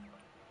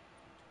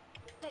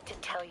wanted to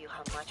tell you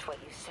how much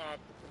what you said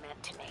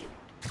meant to me.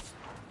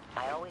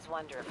 I always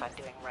wonder if I'm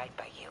doing right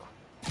by you.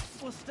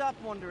 Well, stop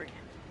wondering.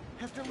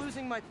 After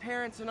losing my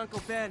parents and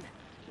Uncle Ben,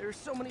 there are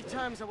so many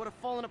times I would have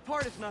fallen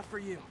apart if not for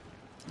you.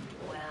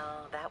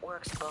 Well, that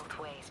works both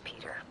ways,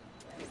 Peter.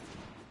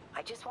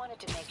 I just wanted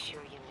to make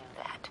sure you knew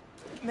that.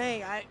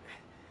 May, I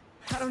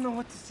don't know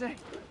what to say.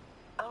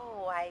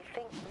 Oh, I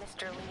think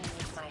Mr. Lee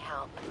needs my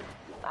help.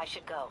 I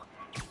should go.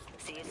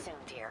 See you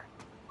soon, dear.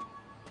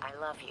 I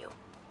love you.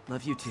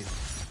 Love you too.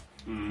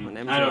 When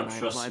MJ I don't and I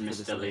trust applied for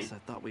this Mr. Lee. place, I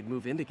thought we'd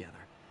move in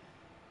together.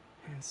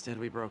 Instead,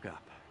 we broke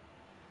up.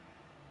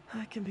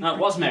 I can be That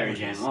was Mary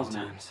pretty Jane, wasn't it?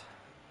 sometimes.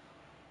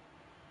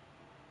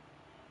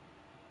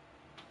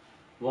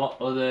 What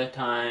other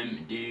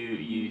time do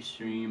you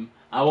stream?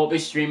 I won't be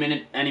streaming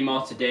it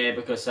anymore today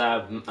because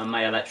on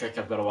my electric,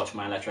 I've got to watch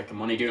my electric.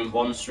 I'm only doing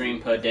one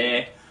stream per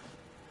day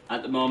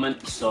at the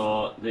moment,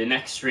 so the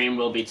next stream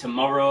will be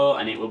tomorrow,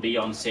 and it will be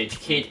on Sage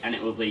Kid, and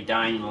it will be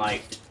Dying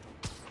Light.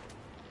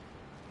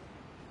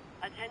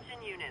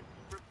 Attention units.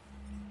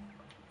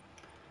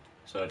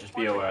 So just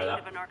be aware of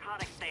that. Of a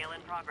narcotics sale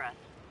in progress.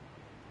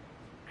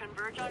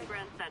 Converge on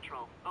Grand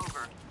Central.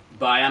 Over.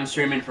 But I am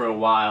streaming for a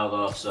while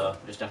though, so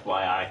just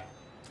FYI.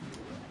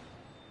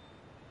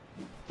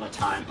 What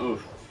time?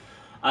 Oof.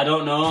 I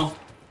don't know.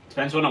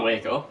 Depends when I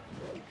wake up.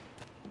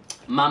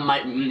 Mum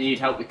might need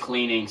help with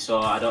cleaning,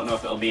 so I don't know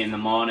if it'll be in the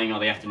morning or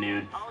the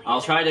afternoon.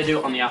 I'll try to do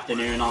it on the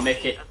afternoon. I'll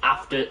make it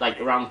after, like,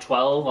 around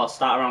 12. I'll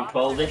start around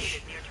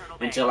 12-ish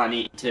until I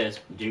need to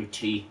do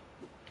tea.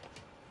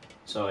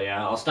 So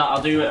yeah,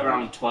 I'll do it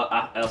around 12.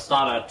 I'll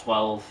start at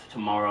 12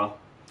 tomorrow.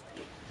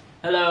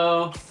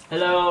 Hello,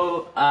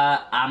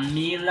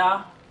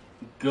 Amila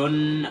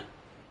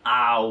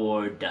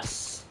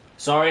Gunaudas.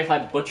 Sorry if I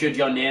butchered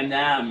your name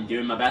there. I'm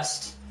doing my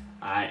best.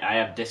 I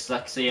have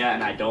dyslexia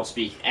and I don't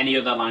speak any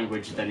other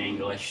language than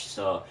English.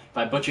 So if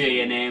I butcher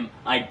your name,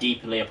 I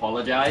deeply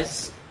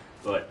apologize.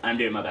 But I'm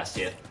doing my best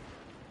here.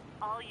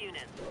 All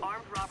units,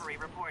 armed robbery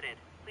reported.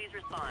 Please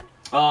respond.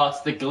 Oh,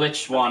 it's the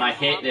glitched one. I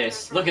hate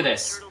this. Look at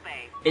this.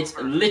 It's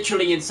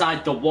literally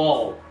inside the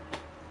wall.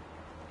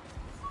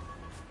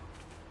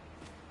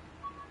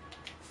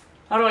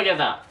 How do I get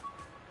that?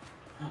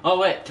 Oh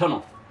wait,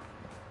 tunnel.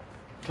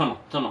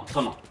 Tunnel.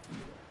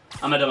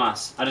 I'm a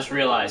dumbass. I just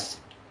realized.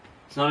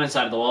 It's not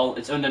inside the wall,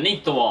 it's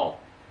underneath the wall.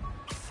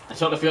 I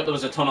totally forgot there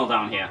was a tunnel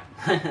down here.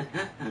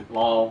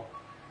 Lol.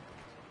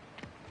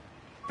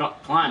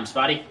 Got climb,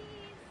 Spotty.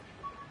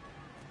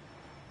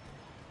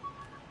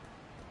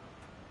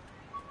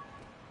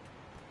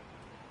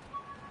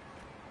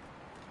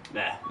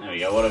 There we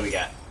go. What do we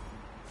got?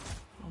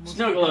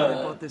 Snow globe.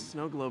 I bought this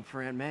snow globe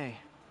for Aunt May.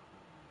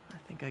 I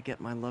think I get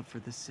my love for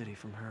this city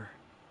from her.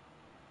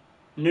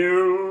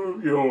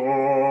 New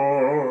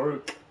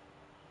York.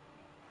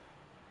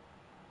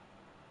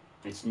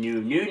 It's New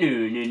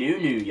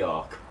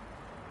York.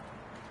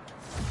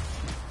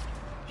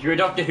 If you're a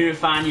Doctor Who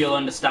fan, you'll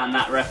understand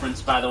that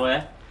reference, by the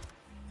way.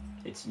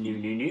 It's New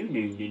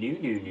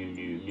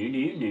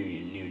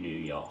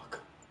York.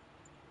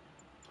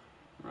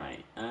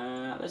 Right,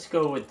 let's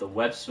go with the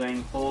web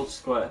swing. Hold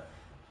square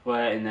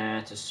in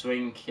there to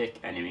swing kick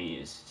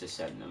enemies to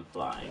send them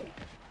flying.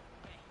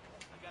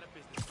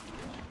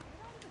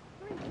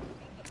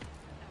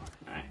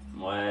 Alright.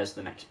 Where's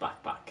the next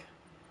backpack?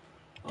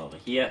 Over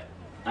here.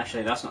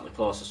 Actually, that's not the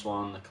closest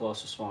one. The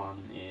closest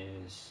one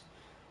is...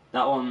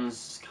 That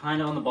one's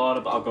kind of on the border,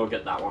 but I'll go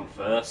get that one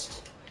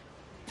first.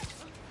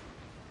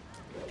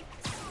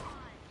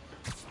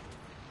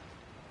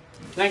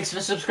 Thanks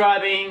for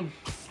subscribing.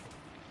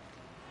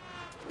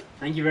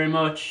 Thank you very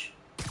much.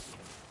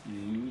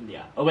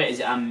 Amelia. Oh wait, is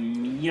it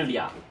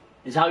Amelia?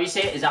 Is that how you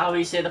say it? Is that how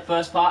you say the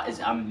first part? Is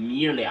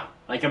Amelia.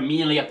 Like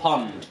Amelia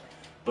Pond.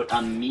 But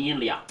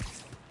Amelia.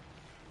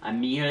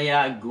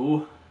 Amelia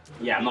Go.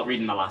 Yeah, I'm not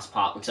reading the last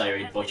part because I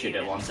already butchered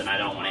it once and I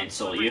don't want to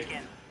insult you.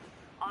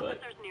 But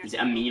is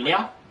it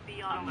Amelia?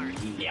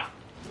 Amelia.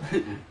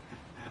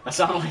 I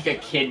sound like a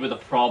kid with a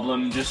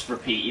problem just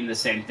repeating the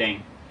same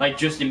thing. Like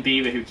Justin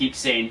Bieber who keeps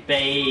saying,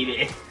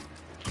 baby.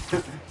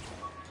 The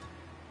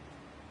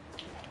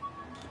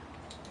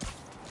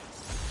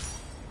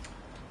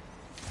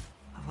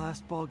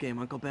last ball game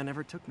Uncle Ben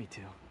ever took me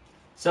to.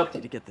 Sup?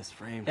 Need to get this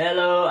framed.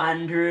 Hello,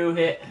 Andrew.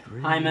 Hey,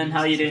 really hi, man.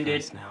 How you doing,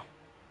 dude? Now.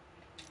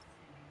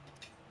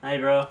 Hi,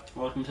 bro.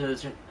 Welcome to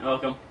the...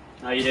 Welcome.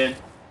 How you doing?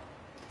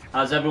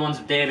 How's everyone's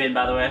day been,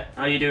 by the way?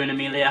 How you doing,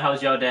 Amelia?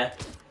 How's your day?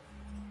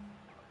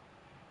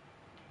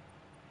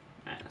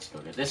 Alright, let's go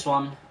get this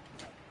one.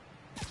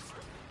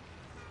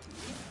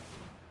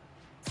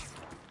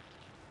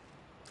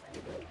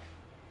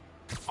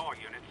 All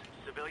units,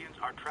 civilians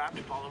are trapped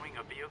following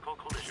a vehicle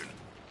collision.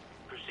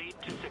 Proceed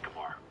to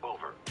Sycamore.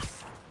 Over.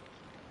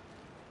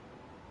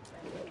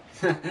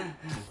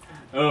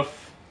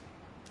 Oof.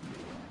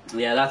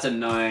 Yeah, that's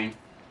annoying.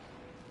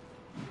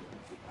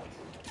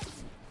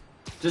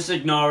 Just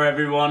ignore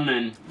everyone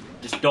and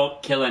just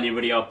don't kill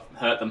anybody or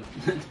hurt them.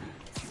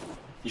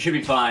 You should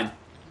be fine.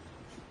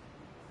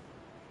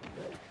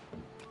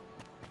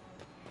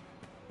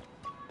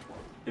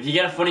 If you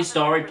get a funny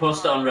story,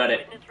 post it on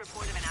Reddit.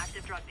 Report of an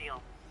active drug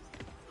deal.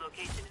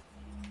 Location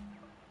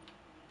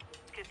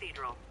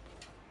Cathedral.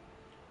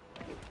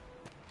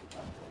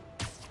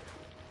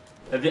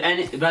 Have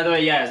any, by the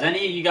way, yeah, has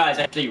any of you guys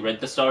actually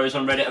read the stories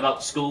on Reddit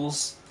about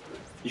schools?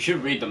 You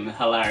should read them, they're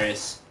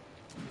hilarious.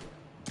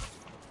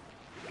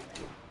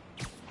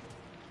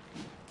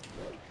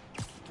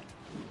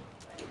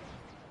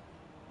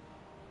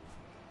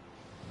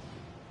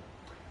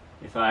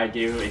 If I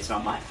do, it's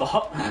not my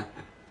fault.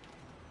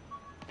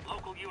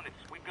 Local units,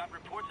 we've got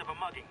reports of a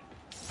mugging.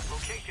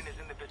 Location is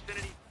in the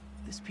vicinity.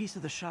 This piece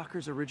of the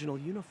Shocker's original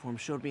uniform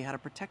showed me how to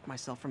protect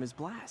myself from his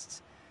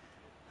blasts.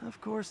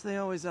 Of course, they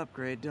always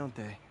upgrade, don't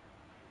they?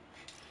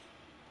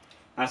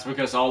 That's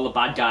because all the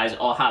bad guys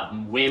all have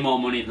way more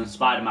money than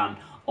Spider-Man,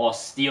 or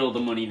steal the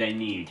money they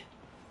need.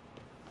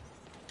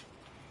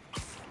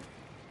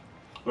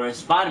 Whereas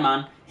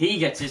Spider-Man, he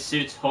gets his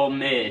suits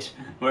homemade,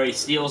 where he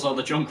steals all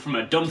the junk from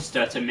a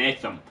dumpster to make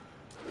them.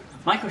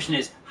 My question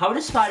is, how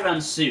does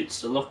Spider-Man's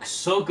suits look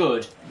so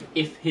good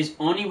if his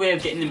only way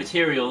of getting the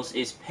materials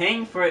is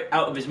paying for it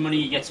out of his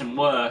money he gets from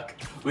work,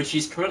 which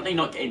he's currently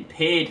not getting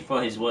paid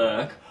for his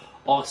work,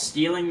 or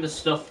stealing the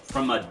stuff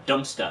from a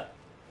dumpster?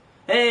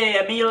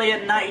 Hey,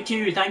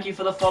 Amelia92, thank you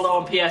for the follow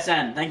on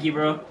PSN. Thank you,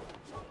 bro.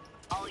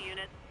 All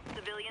units,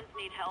 civilians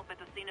need help at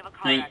the scene of a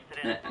car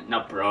accident.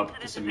 Not bro,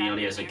 because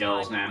Amelia's a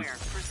girl's name.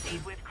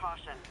 Proceed with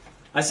caution.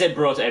 I said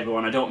bro to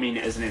everyone, I don't mean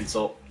it as an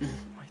insult.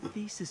 My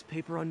thesis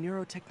paper on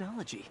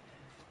neurotechnology.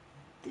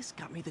 This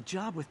got me the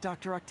job with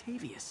Dr.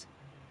 Octavius.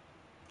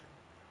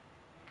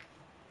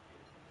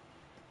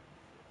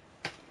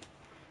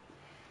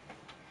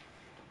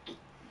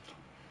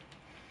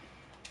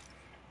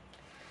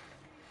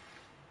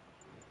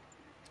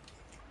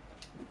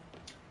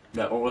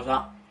 Yeah, what was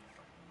that?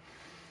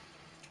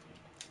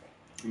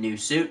 New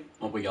suit,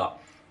 what we got?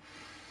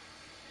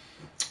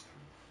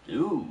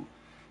 Ooh,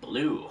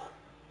 blue.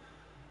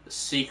 The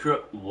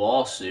secret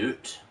war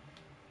suit.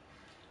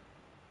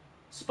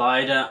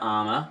 Spider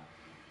armor.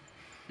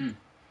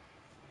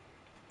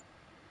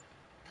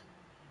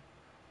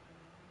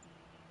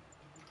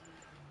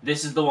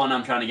 This is the one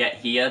I'm trying to get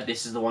here.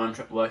 This is the one I'm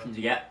working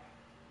to get.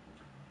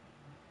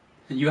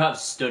 You have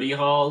study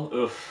hall.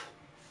 Oof.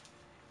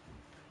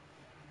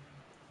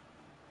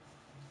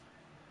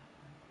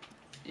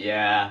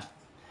 Yeah.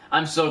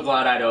 I'm so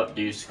glad I don't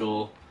do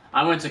school.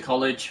 I went to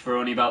college for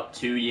only about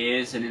 2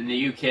 years, and in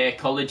the UK,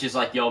 college is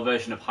like your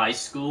version of high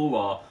school,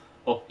 or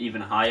up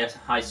even higher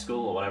high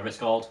school, or whatever it's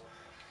called.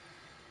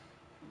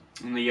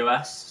 In the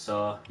US,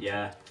 so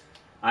yeah.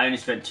 I only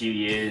spent 2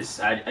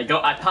 years.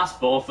 I passed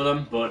both of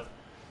them, but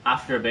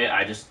after a bit,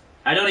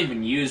 I don't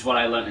even use what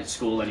I learned in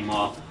school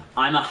anymore.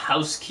 I'm a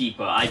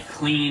housekeeper. I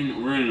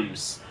clean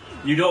rooms.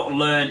 You don't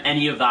learn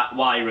any of that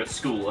while you're at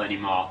school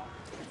anymore.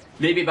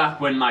 Maybe back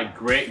when my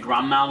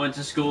great-grandma went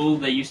to school,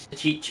 they used to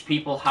teach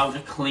people how to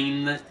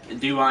clean,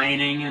 do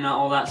ironing and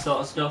all that sort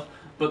of stuff,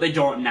 but they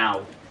don't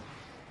now.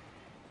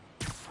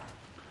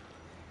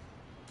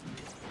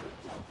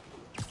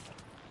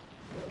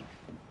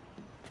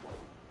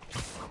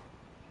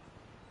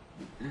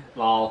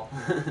 Lol.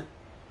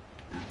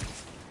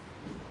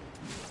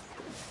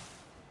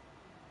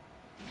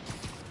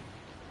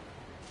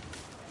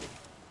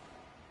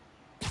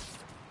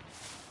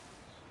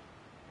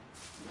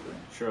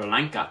 Sure,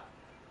 Lanka.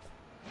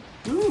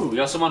 Ooh, we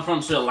got someone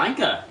from Sri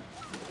Lanka.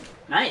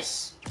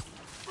 Nice.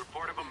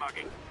 Report of a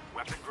mugging.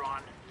 Weapon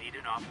drawn. Need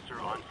an officer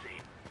on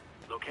scene.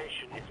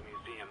 Location is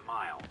Museum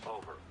Mile.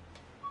 Over.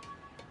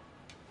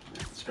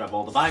 Let's grab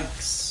all the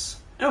bags.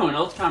 Oh, an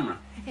old camera.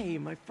 Hey,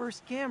 my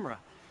first camera.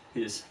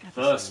 His Got this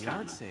first at a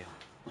yard camera. sale.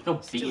 Look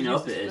how Still beaten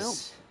up uses it film.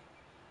 is.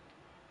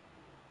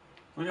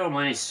 Look how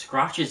many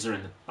scratches are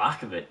in the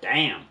back of it.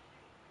 Damn.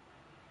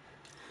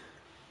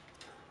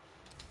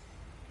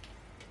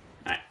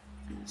 Alright,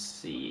 let's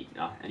see.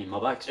 Oh, any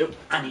more bags? Oh,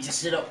 I need to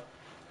sit up.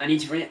 I need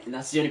to bring it. And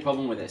that's the only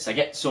problem with this. I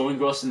get so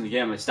engrossed in the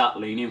game, I start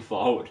leaning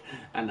forward,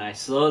 and I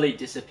slowly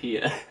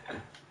disappear.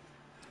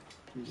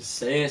 Just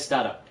say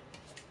stand up.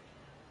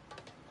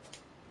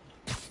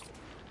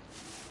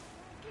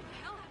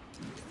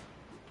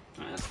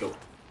 Alright, let's go.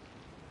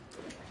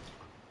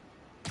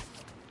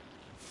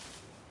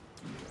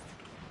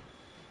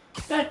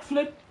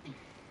 Backflip.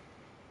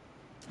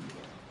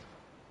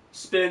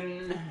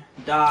 Spin,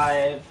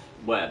 dive,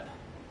 web.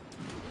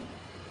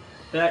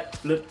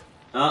 Backflip.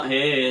 Oh,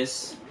 here he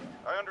is.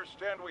 I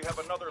understand we have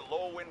another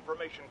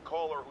low-information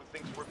caller who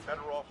thinks we're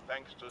better off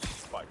thanks to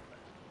Spider-Man.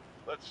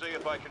 Let's see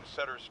if I can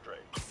set her straight.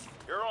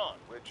 You're on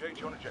with J.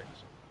 Jonah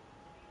Jameson.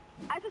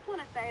 I just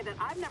want to say that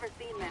I've never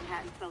seen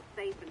Manhattan so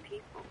safe and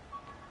peaceful.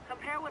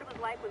 Compare what it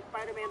was like when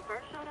Spider-Man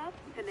first showed up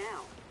to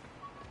now.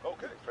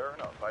 Okay, fair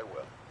enough, I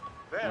will.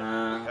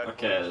 Then we had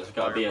okay, police there's and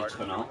gotta be a firefighters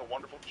tunnel. doing a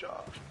wonderful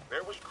job.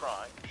 There was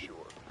crime, sure,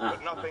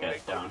 but nothing okay,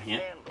 they down couldn't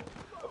here. handle.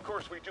 Of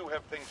course, we do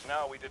have things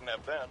now we didn't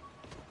have then.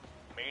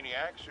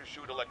 Maniacs who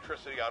shoot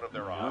electricity out of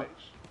their eyes.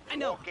 I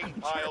know. Walking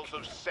piles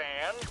of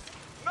sand.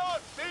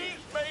 Nazis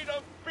made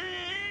of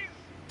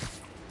bees!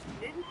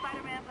 Didn't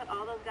Spider-Man put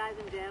all those guys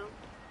in jail?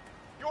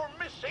 You're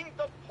missing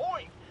the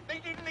point. They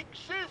didn't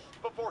exist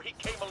before he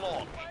came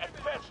along. At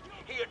best,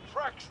 he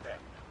attracts them.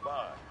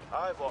 But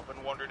I've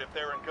often wondered if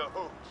they're in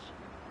cahoots.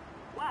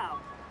 Wow,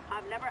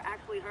 I've never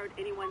actually heard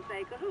anyone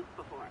say cahoots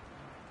before.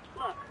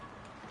 Look,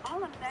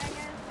 all I'm saying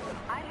is,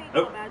 I hate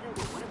to imagine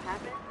what would have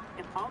happened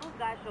if all those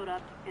guys showed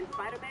up and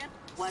Spider-Man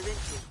wasn't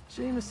here.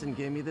 Jameson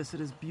gave me this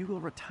at his Bugle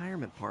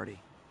retirement party.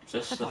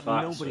 Just I the thought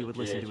fact nobody that would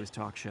listen did. to his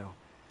talk show.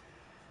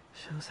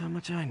 Shows how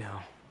much I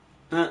know.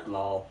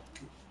 Lol.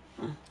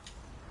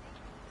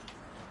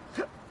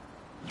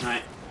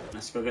 Alright,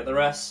 let's go get the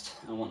rest.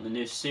 I want the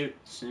new suit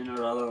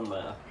sooner rather than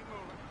later.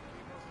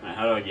 Alright,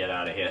 how do I get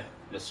out of here?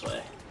 This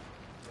way.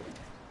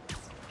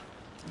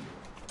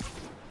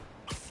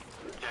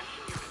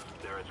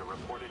 There is a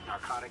reported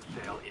narcotic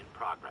sale in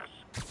progress.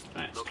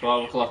 Right, it's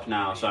 12 o'clock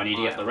now, so I need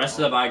to get the rest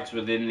of the bags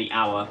within the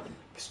hour.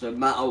 Because no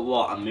matter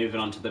what, I'm moving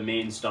on to the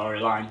main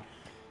storyline.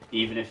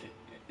 Even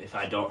if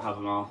I don't have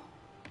them all.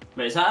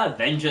 But is that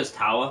Avengers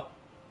Tower?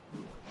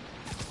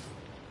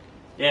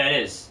 Yeah,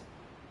 it is.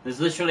 There's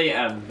literally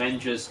an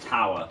Avengers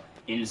Tower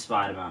in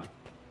Spider-Man.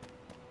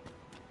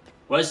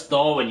 Where's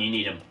Thor when you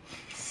need him?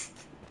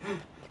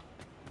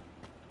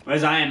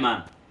 Where's Iron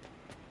Man?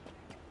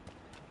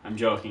 I'm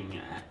joking.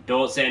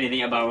 Don't say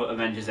anything about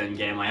Avengers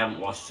Endgame. I haven't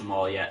watched them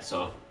all yet,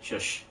 so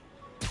shush.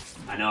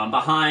 I know I'm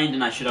behind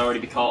and I should already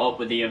be caught up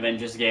with the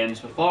Avengers games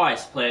before I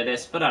play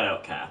this, but I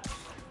don't care.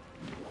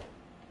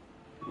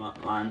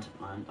 Land.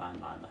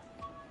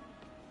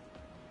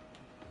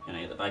 Can I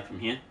get the bag from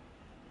here?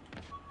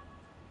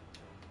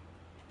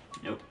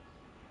 Nope.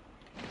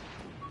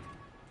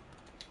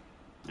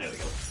 There we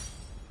go.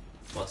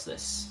 What's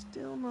this?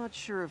 Still not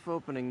sure if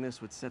opening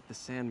this would set the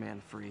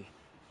Sandman free,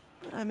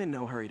 but I'm in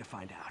no hurry to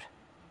find out.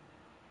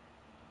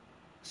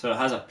 So it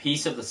has a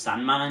piece of the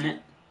Sandman in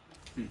it?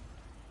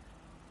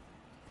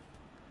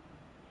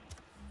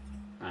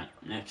 Right,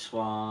 next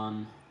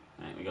one.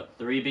 Right, we got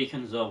 3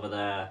 beacons over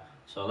there.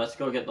 So let's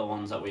go get the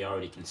ones that we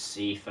already can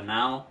see for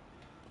now.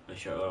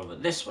 Which are over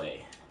this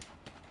way.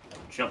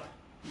 Jump.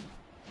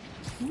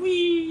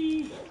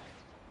 Whee!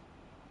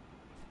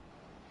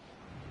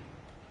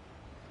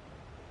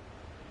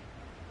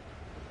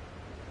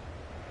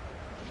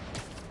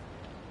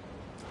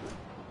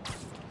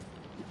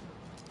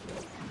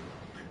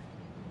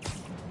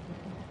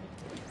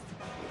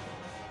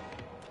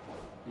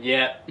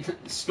 Yeah,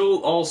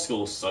 all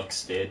school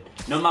sucks, dude.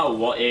 No matter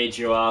what age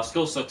you are,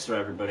 school sucks for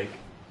everybody.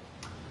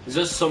 There's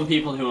just some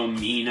people who are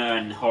meaner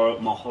and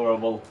more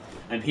horrible,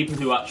 and people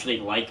who actually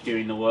like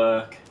doing the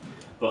work,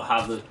 but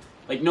have the...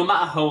 Like, no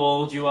matter how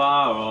old you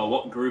are or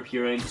what group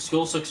you're in,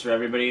 school sucks for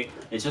everybody.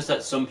 It's just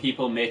that some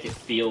people make it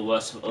feel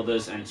worse for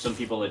others, and some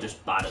people are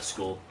just bad at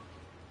school.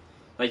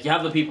 Like, you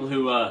have the people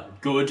who are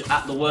good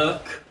at the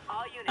work,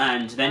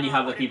 and then you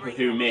have the people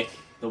who make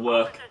the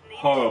work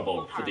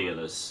horrible for the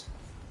others.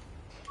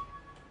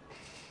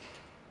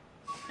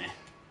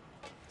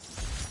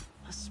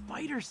 A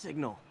spider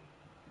signal.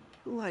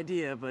 Cool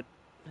idea, but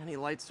any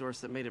light source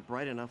that made it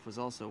bright enough was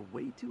also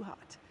way too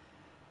hot.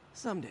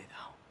 Someday,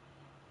 though.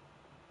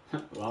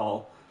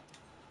 Lol.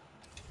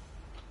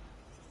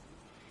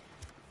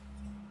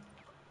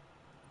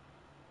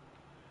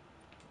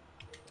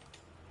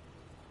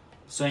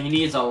 So he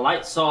needs a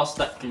light source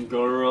that can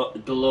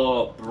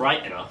glow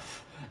bright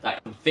enough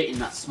that can fit in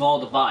that small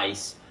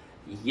device,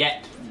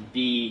 yet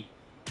be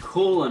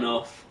cool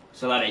enough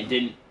so that it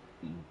didn't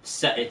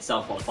set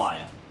itself on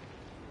fire.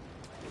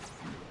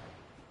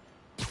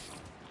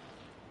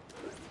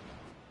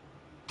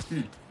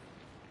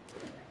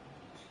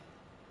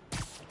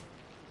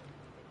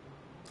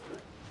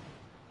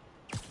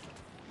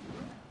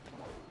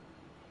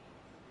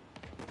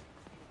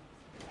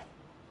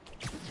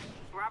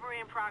 Robbery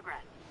in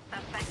progress.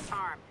 Suspect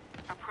armed.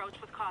 Approach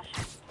with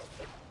caution.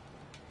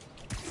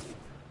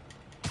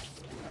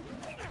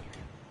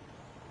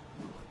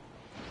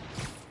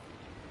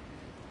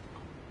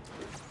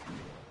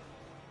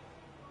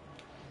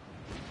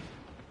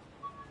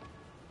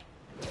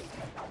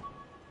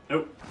 Oh.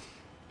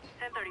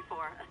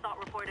 1034. Assault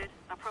reported.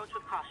 Approach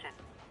with caution.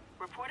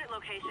 Reported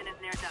location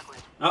is near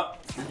Douglas. Oh,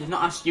 I did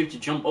not ask you to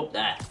jump up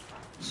there.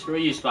 Screw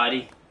you,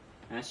 Spidey.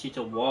 I asked you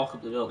to walk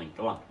up the building.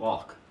 Go on,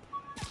 walk.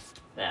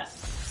 There.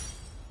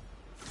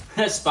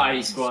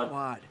 Spidey Squad.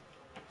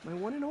 My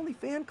one and only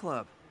fan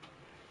club.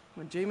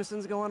 When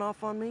Jameson's going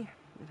off on me,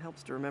 it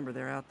helps to remember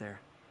they're out there.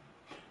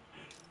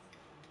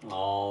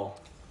 Oh.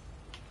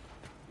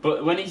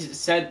 But when he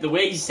said, the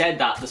way he said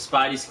that, the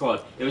Spidey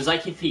Squad, it was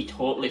like if he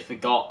totally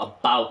forgot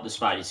about the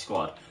Spidey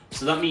Squad.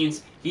 So that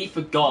means he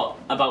forgot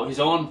about his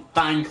own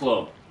fan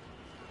club.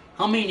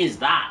 How mean is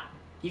that?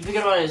 He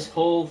forgot about his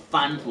whole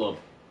fan club.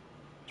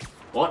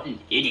 What an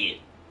idiot.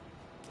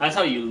 That's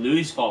how you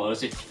lose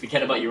followers, if you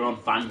forget about your own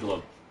fan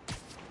club.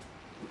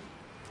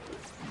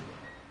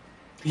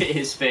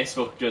 His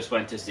Facebook just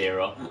went to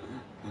 0.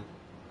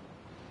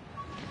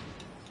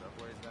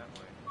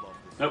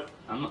 Nope,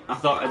 I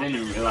thought I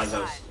didn't even realize I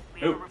was.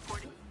 Oh.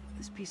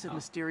 This piece of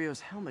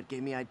Mysterio's helmet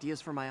gave me ideas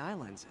for my eye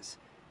lenses.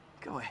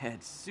 Go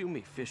ahead, sue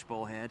me,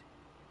 fishbowl head.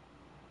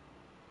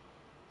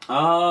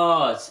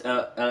 Oh, it's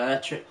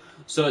electric.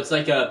 So it's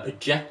like a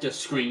projector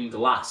screen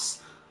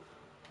glass,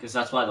 because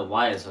that's why the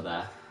wires are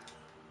there.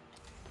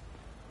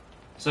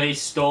 So he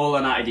stole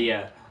an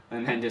idea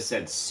and then just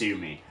said, "Sue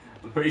me."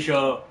 I'm pretty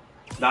sure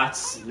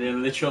that's the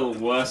literal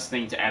worst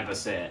thing to ever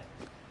say.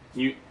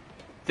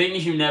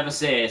 Things you never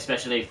say,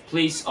 especially if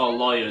police or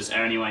lawyers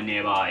are anywhere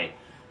nearby.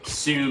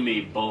 Sue me,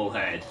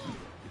 bullhead.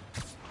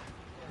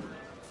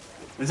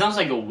 It sounds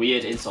like a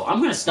weird insult. I'm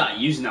gonna start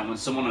using that when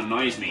someone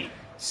annoys me.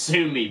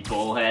 Sue me,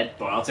 bullhead.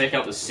 But I'll take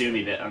out the sue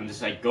me bit and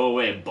just like, go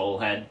away,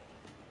 bullhead.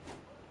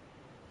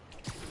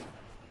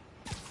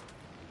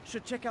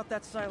 Should check out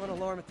that silent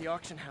alarm at the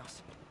auction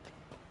house.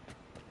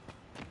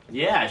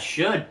 Yeah, I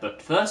should,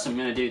 but first I'm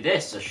gonna do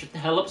this, so shut the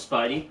hell up,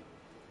 Spidey.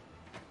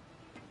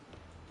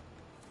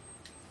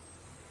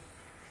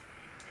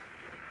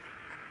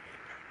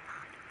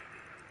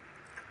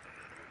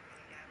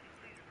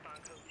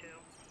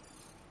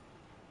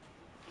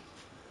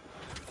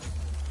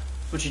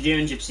 What you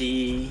doing,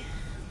 Gypsy?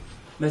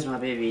 Where's my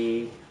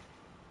baby?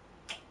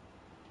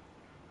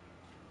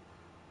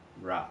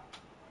 Rah.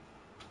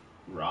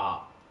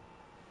 Rah.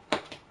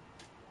 What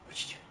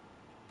you doing?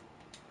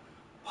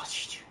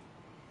 What you doing?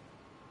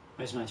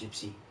 Where's my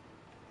Gypsy?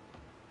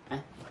 Huh?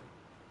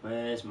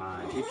 Where's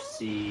my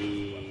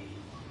Gypsy?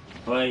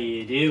 What are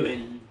you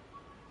doing?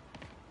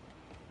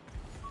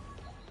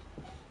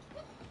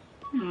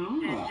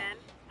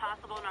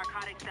 Possible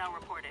narcotic cell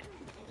reported.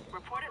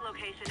 Reported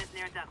location is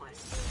near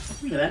Douglas.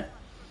 Come here, then.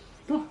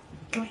 Come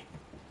here.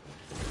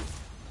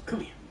 Come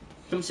here.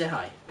 Come say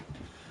hi.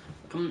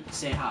 Come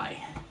say hi.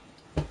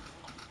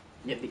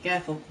 Yeah, be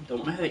careful. Don't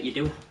want to hurt you,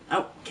 do it.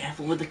 Oh,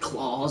 careful with the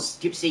claws.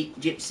 Gypsy,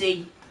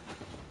 Gypsy.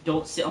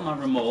 Don't sit on my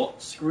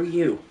remote. Screw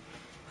you.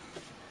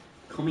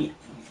 Come here.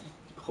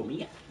 Come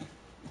here.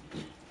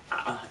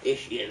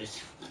 Issues.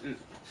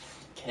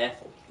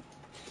 Careful.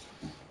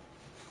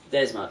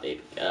 There's my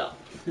baby girl.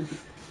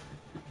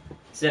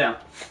 Sit down.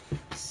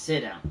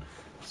 Sit down.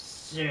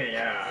 Sit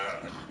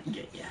down.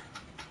 Get ya.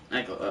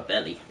 I got a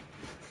belly.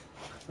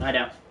 Lie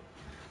down.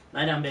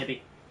 Lie down,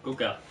 baby. Good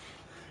girl.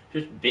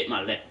 Just bit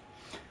my lip.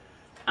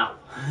 Ow.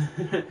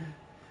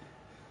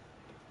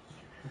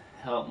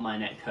 Help, my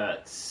neck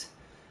hurts.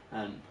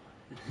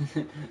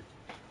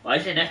 Why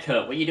does your neck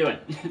hurt? What are you doing?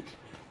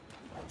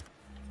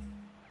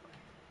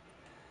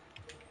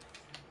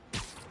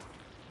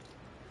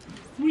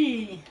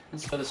 Whee!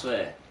 Let's go this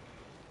way.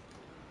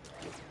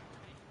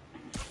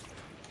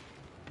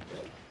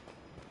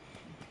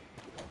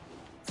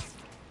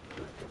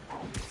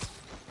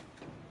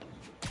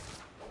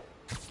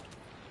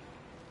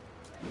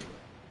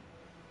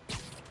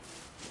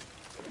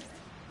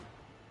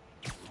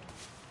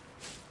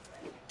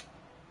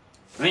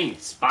 I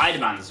think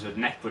Spider-Man's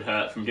neck would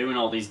hurt from doing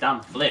all these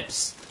damn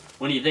flips.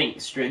 What do you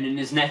think? Straining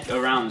his neck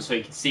around so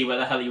he could see where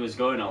the hell he was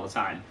going all the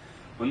time.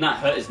 Wouldn't that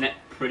hurt his neck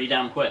pretty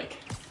damn quick?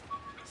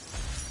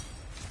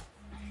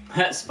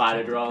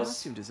 Spider draws.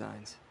 Costume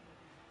designs.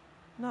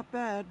 Not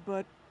bad,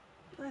 but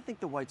I think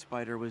the White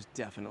Spider was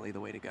definitely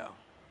the way to go.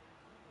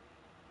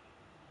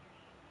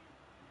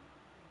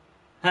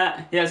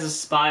 He has a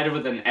spider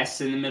with an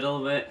S in the middle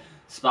of it.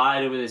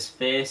 Spider with his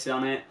face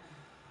on it.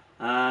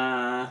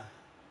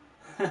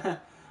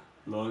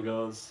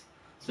 Logos.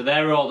 So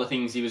there are all the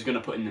things he was going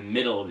to put in the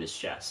middle of his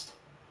chest.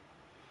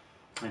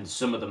 And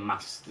some of the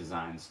mask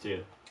designs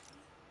too.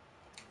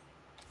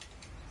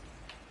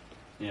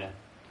 Yeah.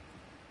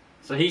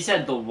 So he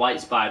said the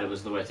white spider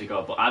was the way to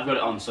go, but I've got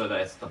it on so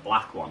that it's the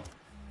black one.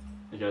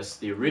 Because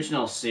the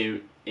original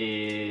suit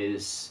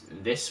is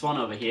this one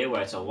over here,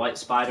 where it's a white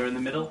spider in the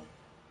middle.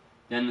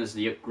 Then there's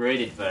the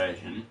upgraded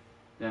version.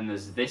 Then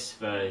there's this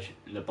version,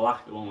 the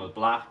black one with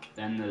black.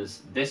 Then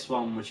there's this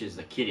one, which is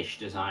the kiddish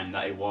design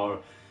that he wore.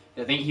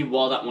 I think he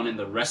wore that one in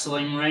the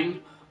wrestling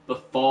ring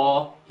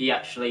before he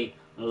actually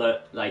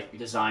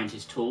designed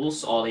his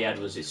tools. All he had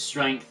was his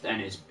strength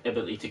and his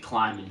ability to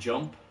climb and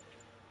jump.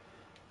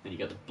 Then you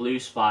got the blue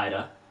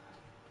spider.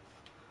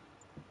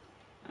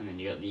 And then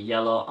you got the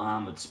yellow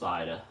armored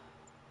spider.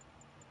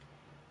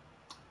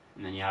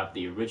 And then you have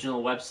the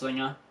original web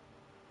slinger,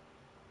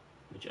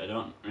 which I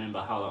don't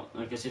remember how long.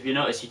 Because if you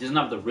notice, he doesn't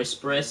have the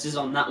wrist braces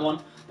on that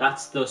one.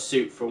 That's the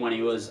suit for when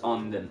he was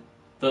on the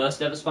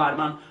first ever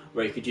Spider-Man,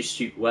 where he could just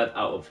shoot web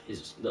out of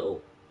his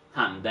little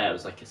hand. There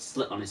was like a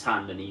slit on his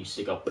hand, and he used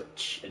to go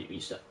and he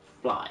used to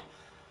fly.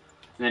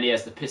 And then he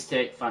has the piss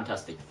take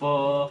Fantastic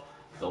Four,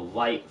 the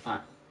white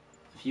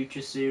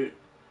future suit,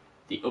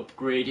 the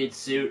upgraded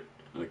suit,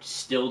 which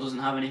still doesn't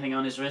have anything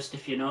on his wrist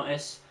if you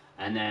notice,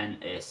 and then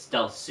a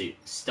stealth suit,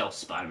 Stealth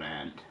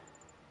Spider-Man.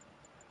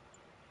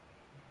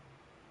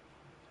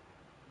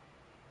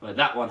 Well,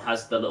 that one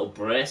has the little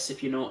brace,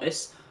 if you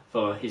notice,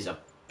 for his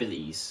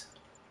abilities.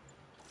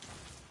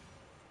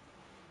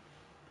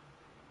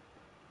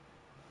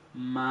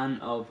 Man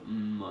of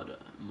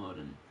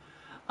Modern.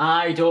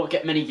 I don't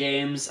get many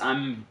games.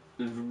 I'm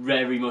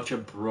very much a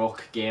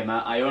broke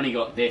gamer. I only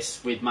got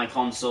this with my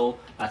console.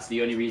 That's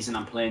the only reason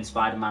I'm playing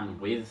Spider-Man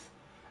with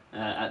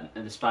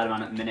the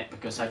Spider-Man at the minute,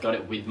 because I got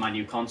it with my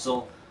new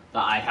console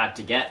that I had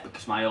to get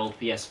because my old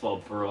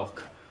PS4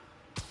 broke.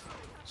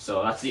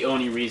 So that's the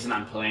only reason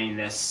I'm playing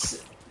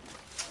this.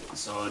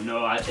 So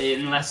no,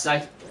 unless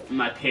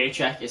my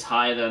paycheck is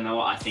higher than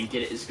what I think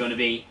it is going to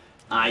be,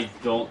 I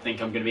don't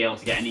think I'm going to be able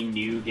to get any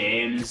new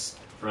games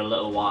for a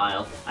little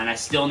while. And I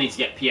still need to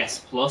get PS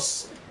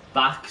Plus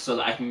back so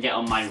that I can get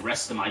on my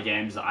rest of my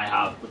games that I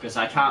have, because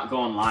I can't go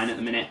online at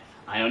the minute.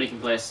 I only can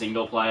play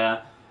single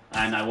player,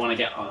 and I want to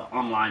get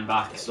online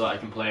back so that I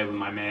can play with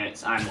my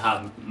mates and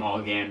have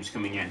more games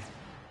coming in.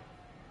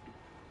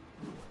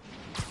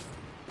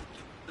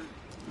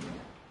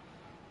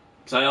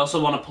 So I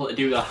also want to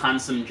do the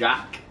Handsome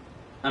Jack.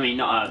 I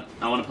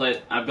want to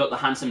play. I've got the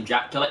Handsome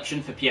Jack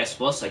collection for PS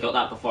Plus. I got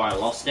that before I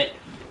lost it,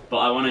 but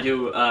I want to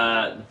do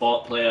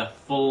play a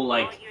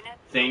full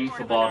thing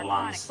for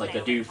Borderlands. Like I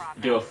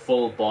do a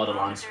full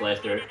Borderlands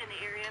playthrough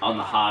on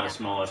the hardest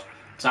mode.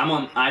 So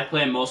I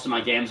play most of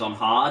my games on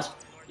hard,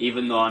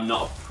 even though I'm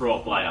not a pro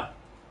player.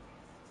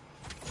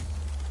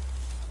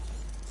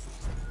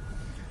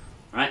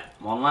 Right,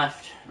 one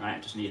left.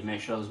 Right, just need to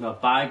make sure there's no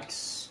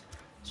bags.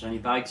 Is there any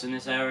bags in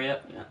this area?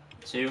 Yeah,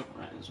 2.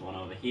 Right, there's one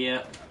over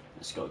here.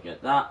 Let's go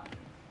get that.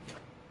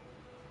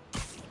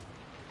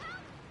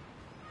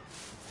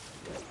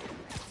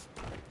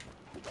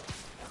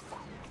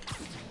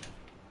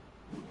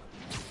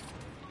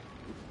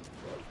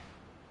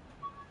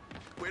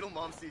 Wait till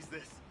Mom sees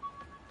this.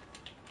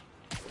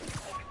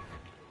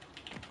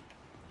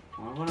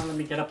 Why won't it let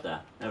me get up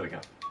there? There we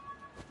go.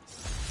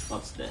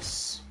 What's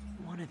this?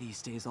 One of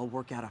these days I'll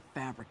work out a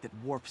fabric that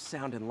warps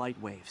sound and light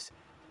waves.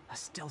 A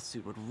stealth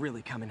suit would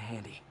really come in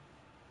handy.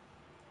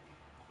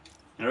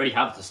 I already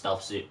have the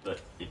stealth suit,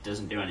 but it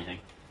doesn't do anything.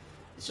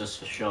 It's just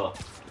for show.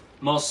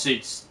 Most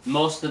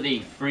of the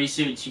free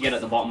suits you get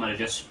at the bottom are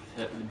just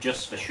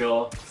for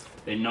show,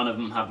 but none of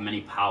them have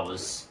many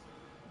powers.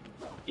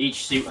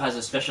 Each suit has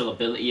a special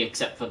ability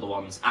except for the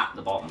ones at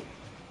the bottom.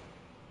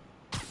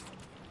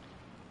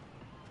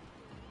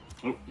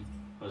 Oop,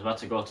 I was about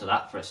to go to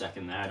that for a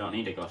second there. I don't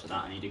need to go to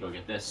that. I need to go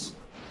get this.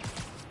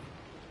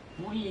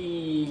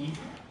 Whee!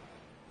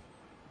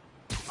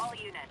 All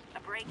units, a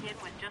break-in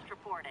was just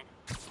reported.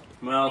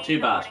 Well,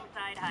 too bad.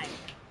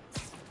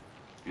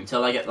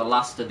 Until I get the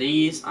last of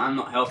these, I'm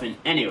not helping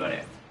anybody.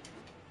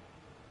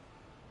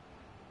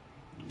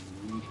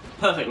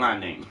 Perfect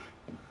landing.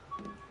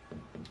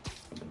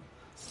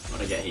 What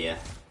do I get here?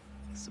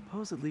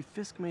 Supposedly,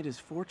 Fisk made his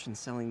fortune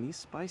selling these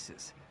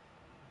spices.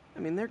 I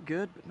mean, they're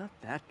good, but not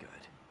that good.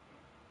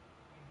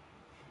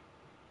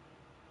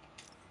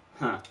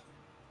 Huh.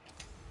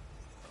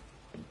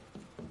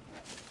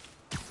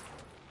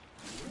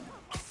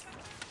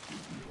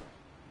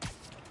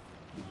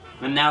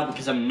 And now,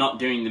 because I'm not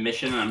doing the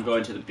mission and I'm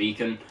going to the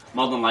beacon,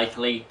 more than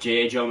likely,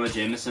 J. Jonah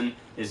Jameson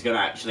is going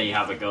to actually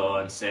have a go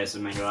and say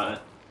something about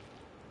it.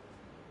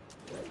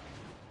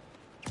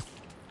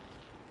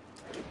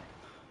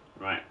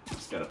 Right,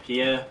 let's get up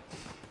here,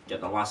 get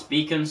the last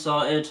beacon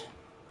sorted.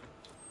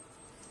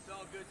 It's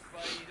all good,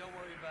 Spidey. Don't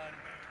worry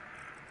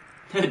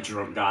about it.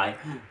 Drunk guy.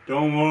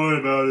 Don't worry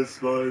about it,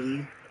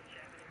 Spidey.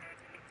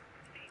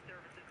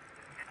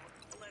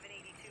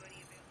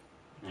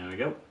 There we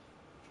go.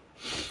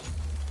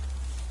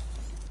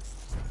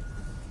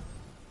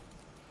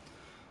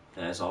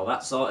 There's all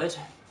that sorted.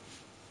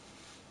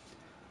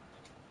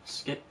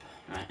 Skip.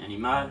 Right, any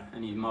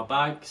more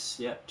bags?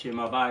 Yep, 2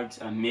 more bags.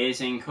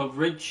 Amazing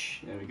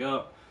coverage. There we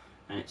go.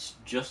 And it's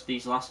just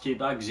these last 2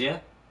 bags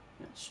here.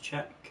 Let's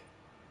check.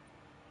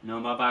 No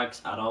more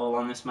bags at all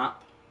on this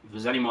map. If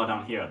there's any more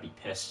down here, I'd be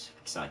pissed.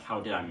 It's like, how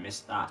did I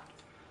miss that?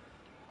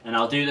 And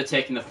I'll do the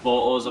taking the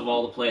photos of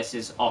all the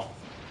places off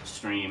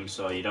stream,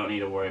 so you don't need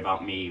to worry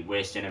about me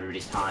wasting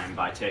everybody's time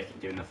by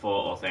doing the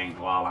photo thing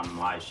while I'm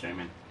live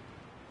streaming.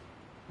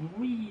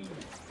 Whee!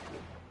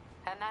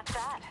 And that's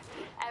that.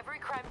 Every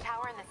crime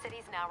tower in the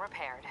city's now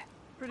repaired.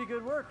 Pretty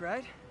good work,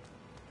 right?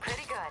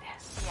 Pretty good,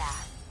 yeah.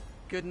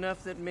 Good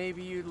enough that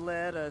maybe you'd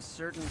let a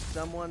certain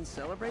someone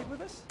celebrate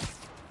with us?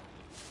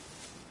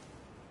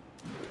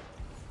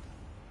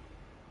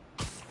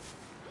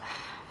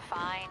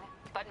 Fine,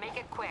 but make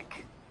it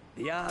quick.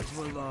 The odds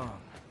were long,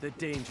 the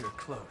danger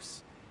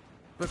close.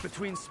 But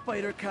between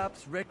Spider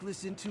Cop's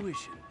reckless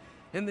intuition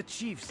and the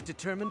Chief's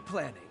determined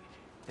planning,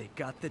 they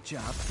got the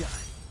job done.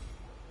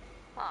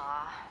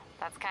 Aw,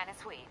 that's kinda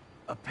sweet.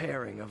 A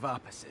pairing of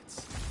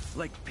opposites,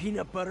 like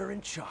peanut butter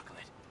and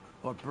chocolate,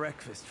 or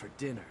breakfast for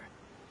dinner.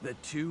 The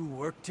two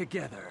work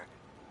together.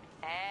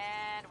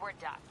 And we're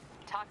done.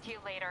 Talk to you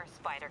later,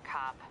 Spider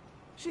Cop.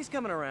 She's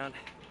coming around.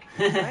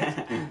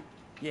 Right?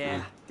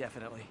 Yeah,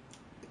 definitely.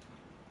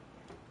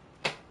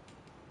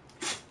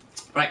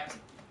 Right.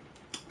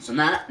 So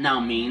that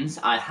now means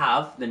I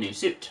have the new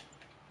suit.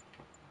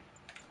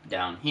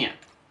 Down here.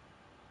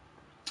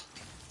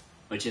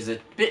 Which is a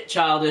bit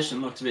childish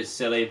and looks a bit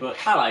silly, but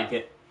I like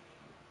it.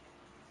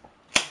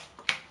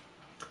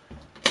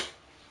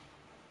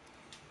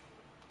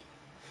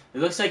 It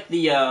looks like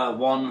the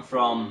one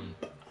from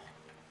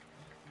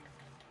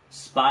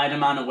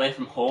Spider-Man Away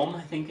From Home,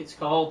 I think it's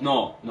called.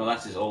 No,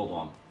 that's his old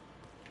one.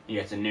 He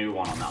gets a new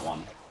one on that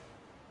one.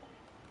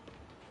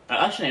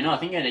 Actually, no, I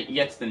think he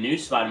gets the new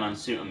Spider-Man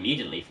suit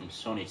immediately from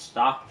Tony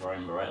Stark, if I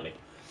remember rightly.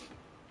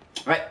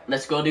 Right,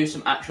 let's go do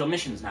some actual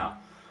missions now.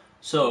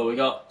 So, we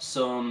got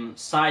some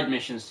side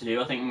missions to do.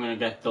 I think I'm going to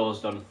get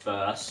those done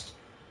first.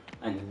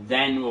 And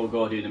then we'll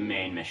go do the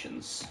main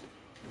missions.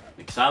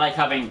 Because I like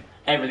having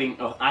everything,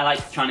 I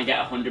like trying to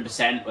get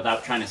 100%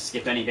 without trying to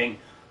skip anything.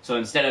 So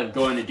instead of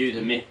going to do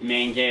the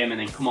main game and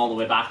then come all the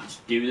way back to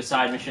do the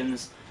side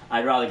missions,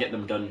 I'd rather get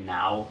them done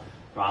now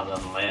rather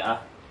than later.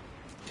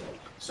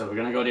 So we're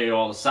going to go do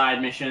all the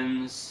side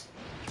missions,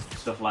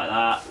 stuff like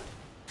that.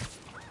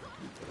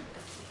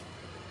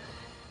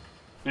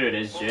 Here it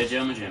is, J.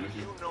 Jonah Jameson.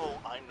 You know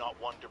I'm not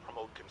one to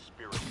promote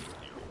conspiracy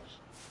theories.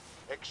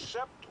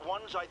 Except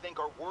ones I think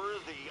are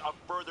worthy of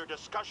further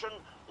discussion,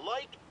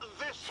 like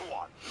this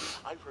one.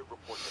 I've heard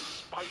reports of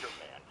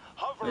Spider-Man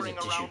hovering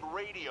around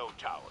radio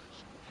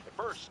towers. At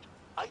first,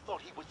 I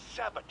thought he was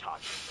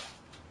sabotaging them.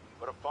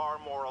 But a far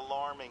more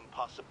alarming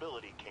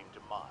possibility came to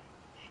mind.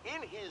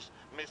 In his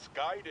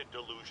misguided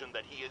delusion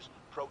that he is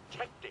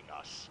protecting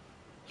us,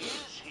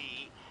 is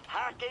he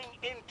hacking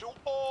into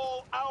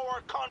all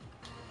our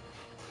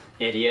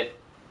Idiot.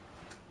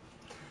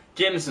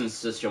 Jameson's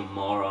such a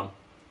moron.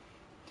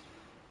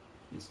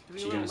 Do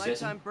we want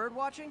nighttime bird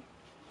watching?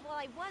 Well,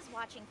 I was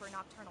watching for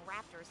nocturnal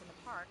raptors in the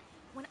park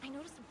when I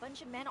noticed a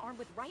bunch of men armed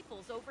with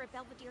rifles over at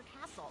Belvedere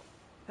Castle.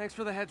 Thanks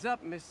for the heads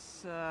up, Miss,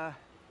 Stephanie,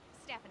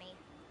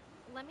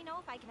 let me know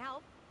if I can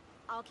help.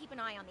 I'll keep an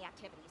eye on the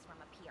activities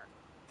from up here.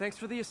 Thanks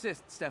for the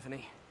assist,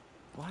 Stephanie.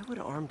 Why would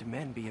armed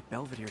men be at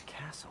Belvedere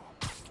Castle?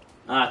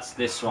 That's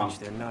this one.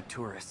 They're not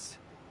tourists.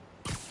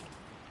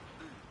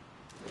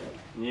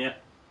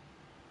 Yep.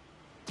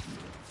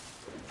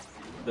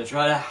 They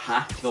try to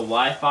hack the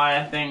Wi-Fi,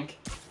 I think,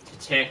 to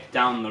take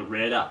down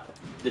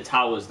the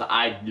towers that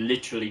I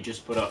literally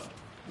just put up.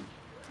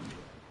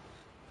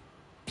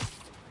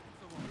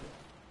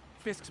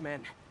 Fisk's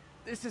men,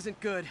 this isn't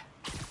good.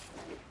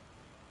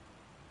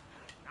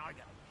 Now I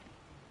got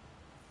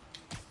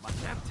it. My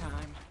nap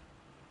time.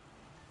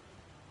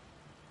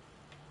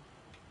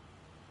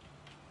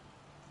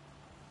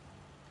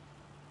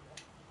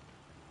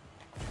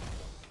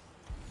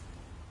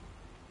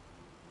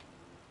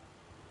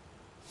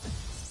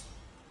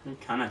 Who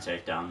can I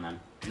take down then?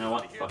 You know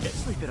what? Fuck it.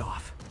 Sleep it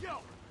off. Yo,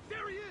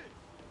 there he is.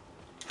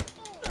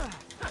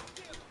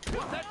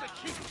 That's a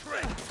cheap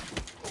trick.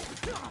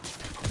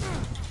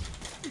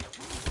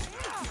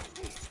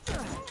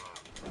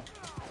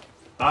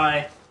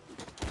 Bye.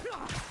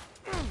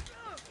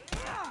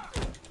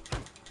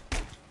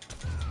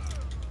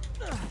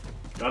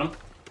 Got them?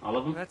 All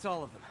of them? That's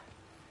all of them.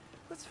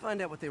 Let's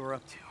find out what they were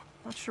up to.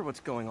 Not sure what's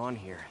going on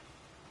here.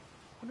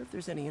 Wonder if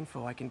there's any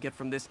info I can get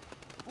from this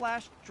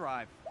flash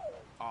drive.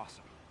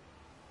 Awesome.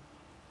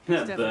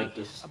 Stephanie,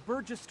 a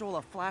bird just stole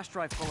a flash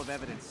drive full of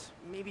evidence.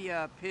 Maybe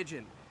a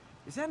pigeon.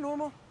 Is that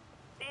normal?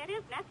 It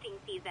is nesting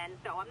season,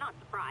 so I'm not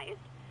surprised.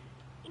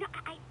 You know,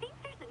 I think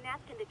there's a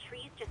nest in the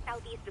trees just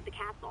southeast of the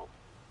castle.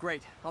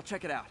 Great. I'll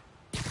check it out.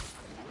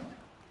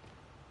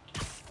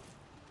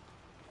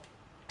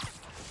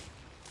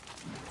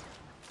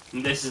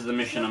 This is the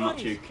mission I'm not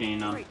too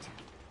keen on. Great.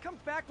 Come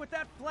back with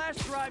that flash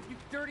drive, you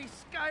dirty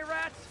sky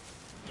rats!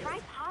 Try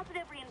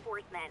positive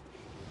reinforcement.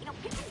 You know,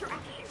 pigeons are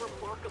actually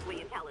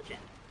remarkably intelligent.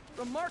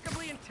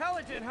 Remarkably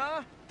intelligent,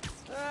 huh?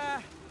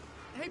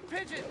 Hey,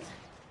 pigeons!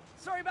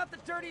 Sorry about the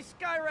dirty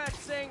sky rat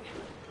thing.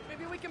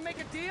 Maybe we can make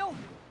a deal?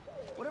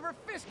 Whatever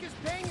Fisk is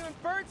paying you in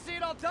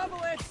birdseed, I'll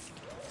double it.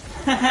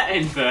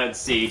 In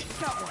birdseed.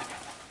 Got one.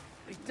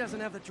 He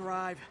doesn't have the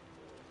drive.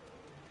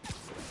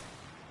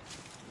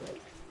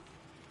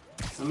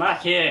 I'm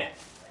back here.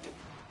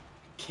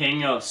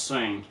 King of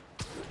Swing.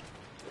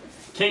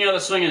 King of the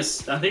Swing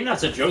is... I think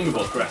that's a Jungle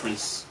Book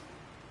reference.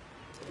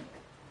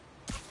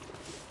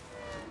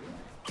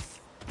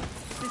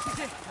 This is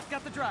it. I've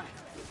got the drive.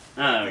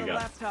 Ah, there we go.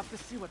 Laptop to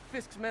see what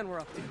Fisk's men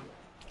were up to.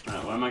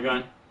 Alright, where am I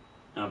going?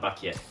 Oh, back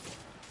here.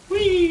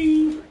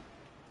 Whee!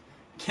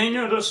 King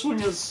of the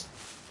Swingers.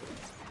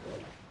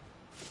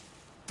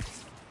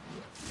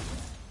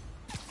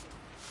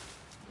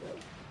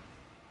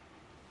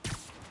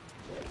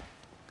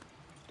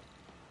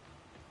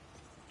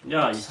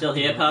 Yo, you still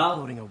here, pal?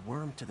 Uploading a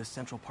worm to the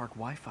Central Park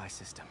Wi-Fi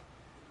system.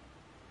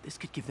 This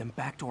could give them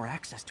backdoor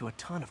access to a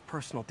ton of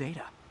personal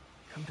data.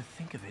 Come to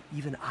think of it,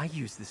 even I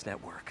use this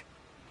network.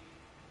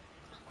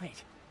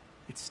 Wait,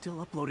 it's still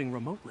uploading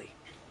remotely.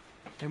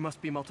 There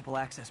must be multiple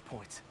access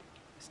points.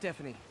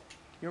 Stephanie,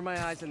 you're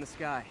my eyes in the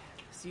sky.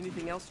 See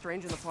anything else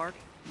strange in the park?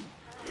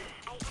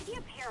 I see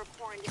a pair of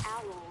horned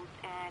owls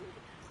and...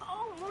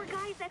 oh, more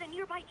guys at a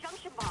nearby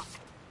junction box.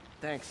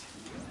 Thanks.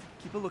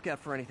 Keep a lookout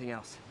for anything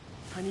else.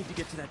 I need to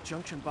get to that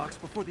junction box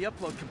before the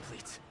upload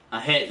completes. I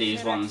hate these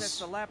Can't ones. access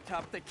the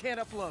laptop, they can't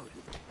upload.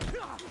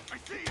 I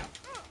see ya!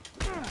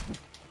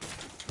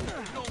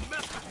 Don't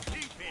mess with the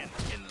Kingpin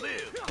and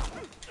live.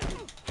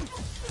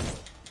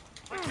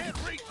 I can't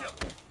reach him.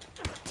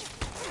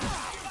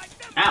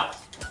 Ow!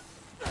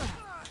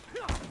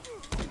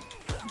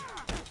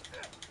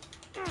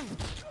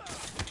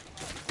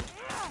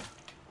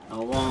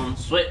 L1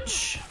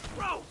 switch.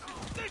 Bro,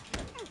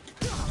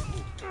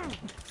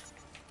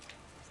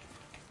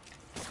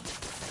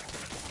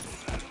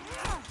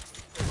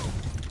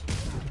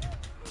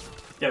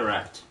 Get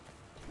wrecked.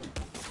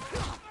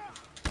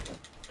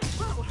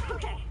 Whoa,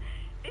 okay.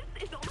 This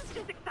is almost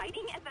as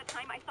exciting as the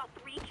time I saw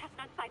 3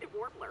 chestnut-sided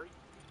warblers.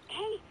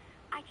 Hey,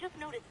 I just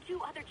noticed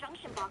 2 other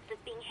junction boxes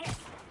being hit.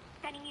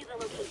 Sending you the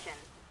location.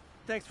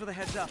 Thanks for the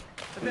heads up.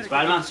 I better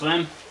Spider-Man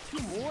swim.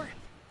 2 more?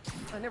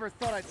 I never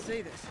thought I'd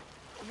say this.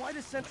 Why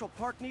does Central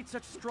Park need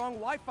such strong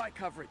Wi-Fi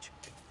coverage?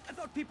 I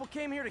thought people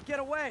came here to get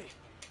away.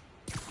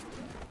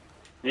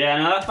 Yeah,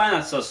 no, I find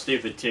that so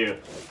stupid too.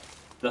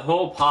 The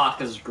whole park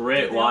has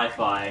great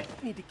Wi-Fi.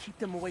 Need to keep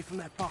them away from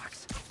that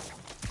box.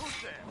 who's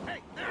there?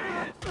 Hey, there he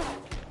is.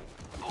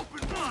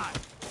 Open wide.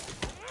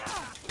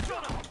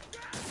 Shut up.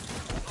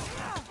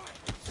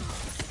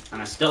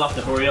 And I still have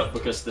to hurry up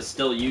because they're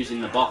still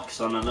using the box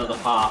on another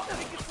part.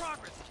 Making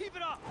progress. Keep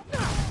it up.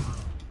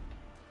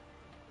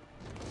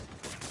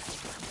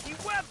 He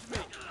webbed me.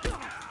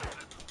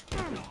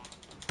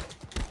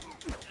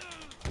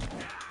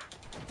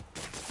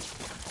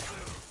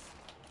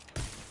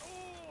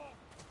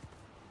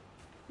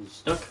 You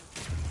stuck?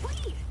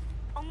 Please!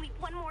 Only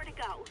 1 more to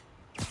go.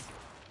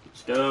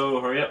 Let's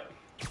go, hurry up.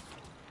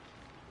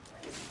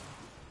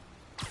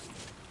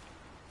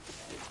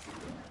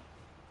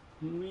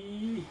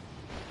 Whee.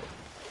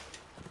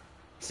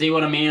 See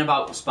what I mean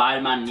about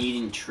Spider-Man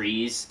needing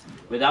trees?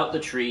 Without the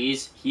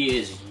trees, he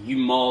is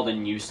more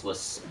than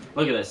useless.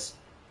 Look at this.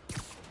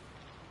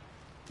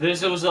 If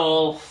this was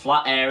all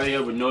flat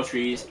area with no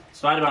trees,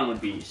 Spider-Man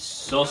would be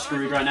so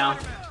screwed right now.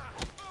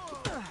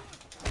 Don't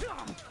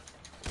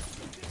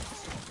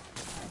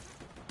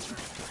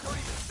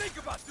even think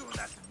about doing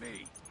that to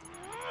me.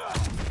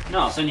 No,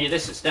 I'll send you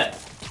this instead.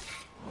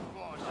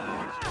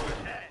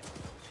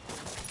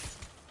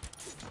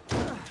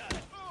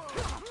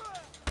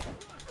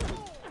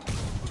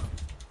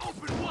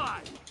 Open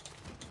wide.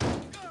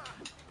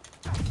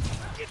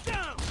 Get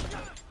down.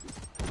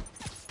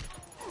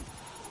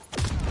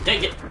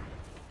 Take it.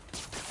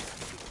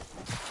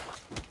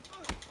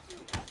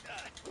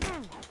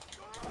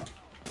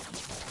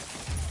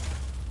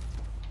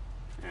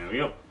 There we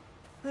go.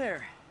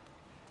 There.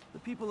 The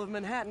people of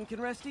Manhattan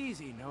can rest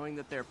easy knowing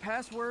that their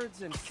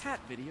passwords and cat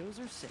videos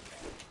are safe.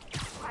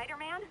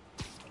 Spider-Man?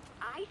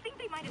 I think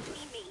they might have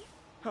seen me.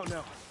 Oh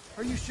no.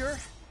 Are you sure?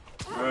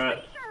 Alright.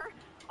 Pretty sure.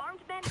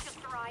 Armed men just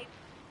arrived.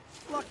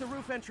 Block the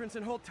roof entrance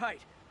and hold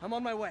tight. I'm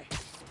on my way.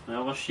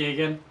 Now, what's she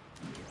again?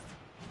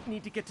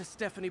 Need to get to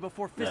Stephanie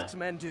before Fisk's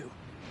men do.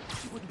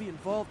 She wouldn't be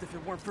involved if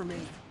it weren't for me.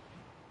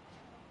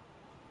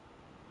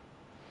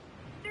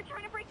 They're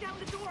trying to break down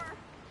the door.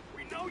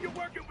 We know you're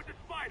working with the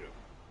spider.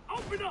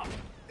 Open up.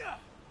 Yeah.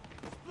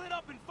 Split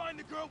up and find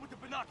the girl with the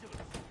binoculars.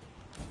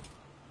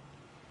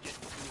 Get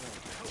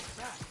so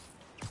fast.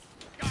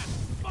 Got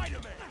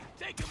Spider-Man.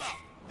 Take him out.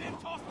 Then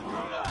toss the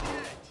girl off the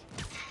edge.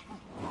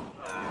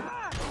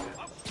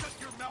 I'll shut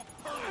your mouth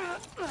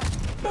permanently.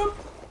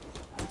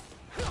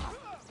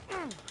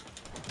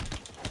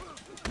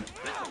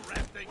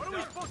 What are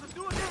we supposed to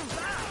do against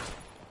that?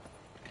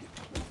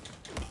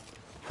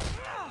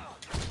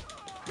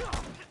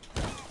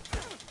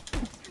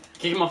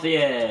 Kick him off the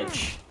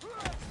edge.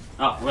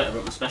 Oh, wait, I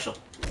wrote my special.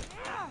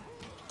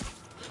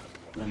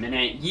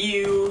 Eliminate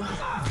you.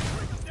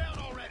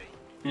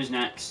 Who's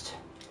next?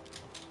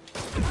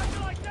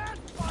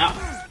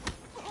 Ow.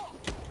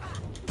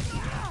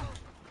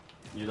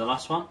 You the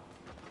last one?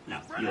 No,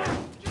 you are.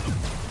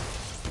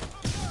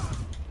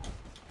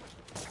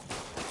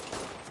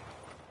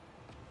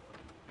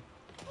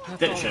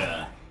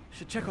 Finisher.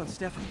 Should check on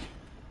Stephanie.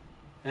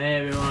 Hey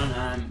everyone,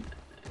 I'm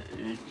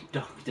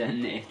Dr.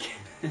 Nick.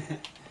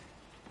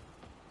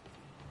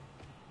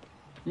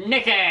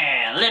 Nicky!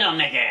 Little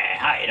Nicky!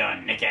 How you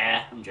doing, Nicky?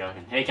 I'm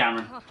joking. Hey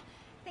Cameron. Oh,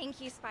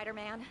 thank you,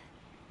 Spider-Man.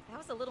 That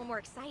was a little more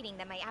exciting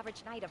than my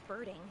average night of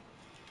birding.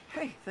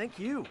 Hey, thank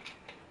you.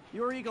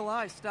 Your eagle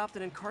eye stopped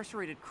an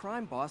incarcerated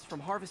crime boss from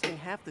harvesting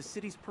half the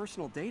city's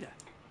personal data.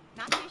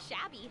 Not too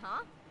shabby,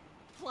 huh?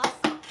 Plus,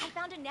 I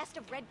found a nest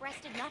of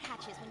red-breasted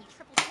nuthatches when you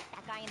triple hit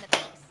that guy in the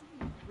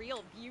face.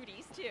 Real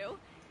beauties, too.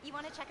 You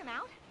want to check them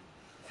out?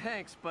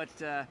 Thanks, but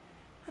I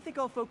think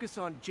I'll focus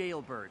on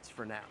jailbirds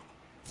for now.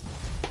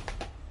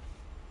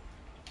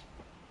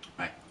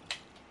 Right.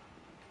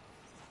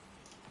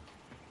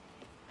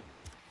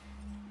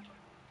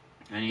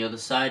 Any other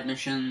side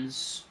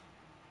missions?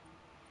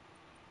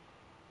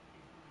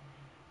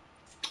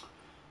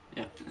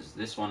 Yep, there's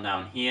this one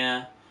down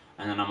here.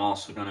 And then I'm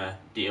also going to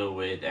deal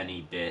with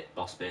any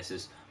boss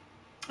bases.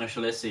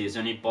 Actually, let's see, is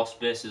there any boss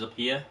bases up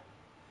here?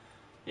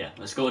 Yeah,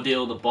 let's go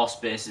deal with the boss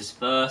bases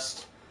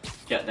first.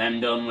 Get them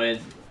done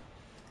with.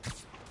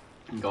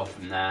 And go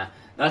from there.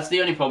 That's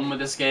the only problem with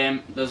this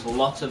game. There's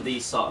lots of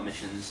these sort of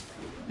missions.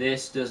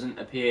 This doesn't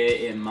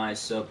appear in my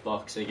sub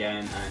box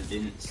again. And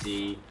didn't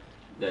see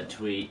the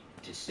tweet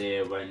to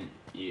say when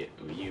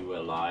you were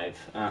live.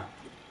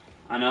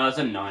 I know, it's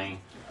annoying.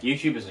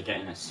 YouTubers are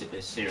getting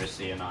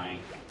seriously annoying.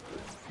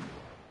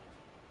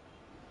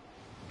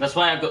 That's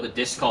why I've got the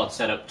Discord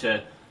set up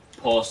to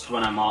post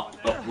when I'm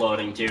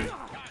uploading to.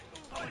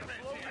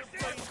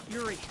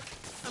 Yuri,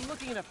 I'm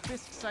looking at a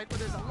Fisk site where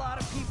there's a lot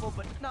of people,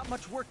 but not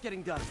much work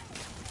getting done.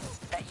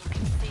 That you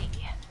can see.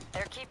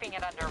 They're keeping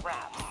it under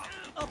wraps.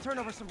 I'll turn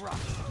over some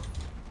rocks.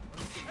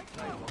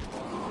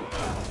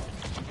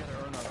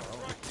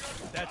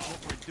 That's what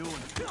we're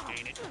doing,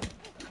 ain't it?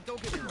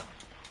 Don't get me wrong.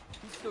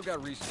 He's still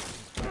got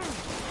resources.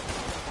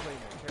 Play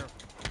more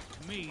careful.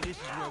 To me, this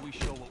is where we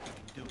show what we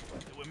can do.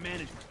 That we're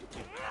management.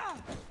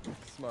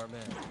 Smart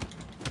man.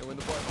 And when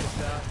the boss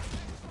gets out,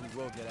 he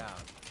will get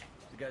out.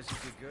 The guys who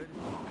did good,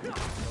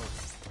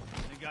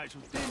 the guys who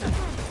didn't,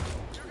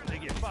 they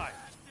get fired.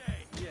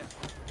 Yeah,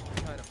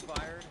 kind of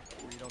fired,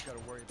 where you don't got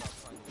to worry about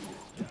finding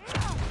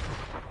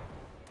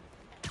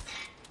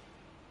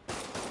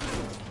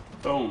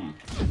a Boom.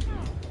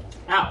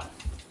 Ow.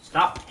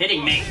 Stop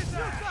hitting me. Stay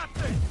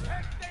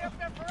up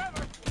there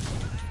forever.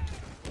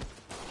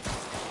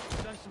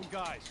 Send some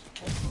guys.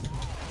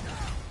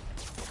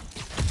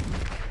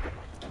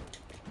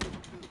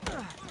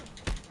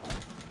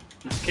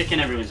 I'm kicking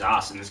everyone's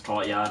ass in this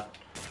courtyard.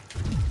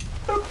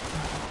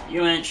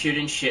 You ain't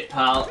shooting shit,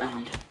 pal,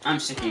 and I'm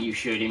sick of you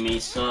shooting me,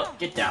 so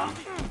get down.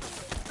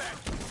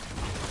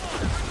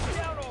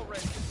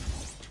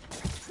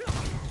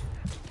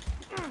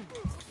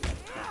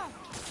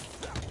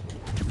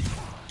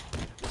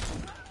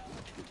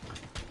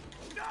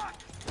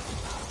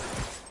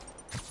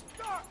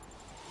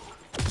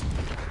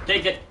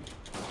 Take it.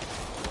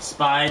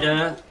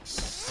 Spider.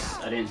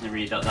 I didn't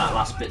read what that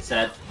last bit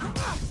said.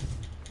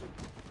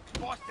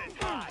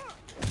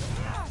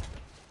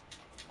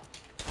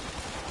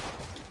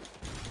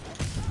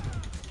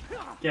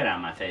 Get out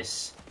of my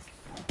face.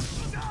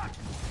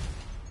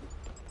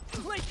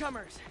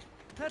 Latecomers!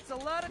 That's a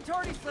lot of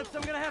tardy slips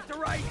I'm gonna have to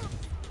write!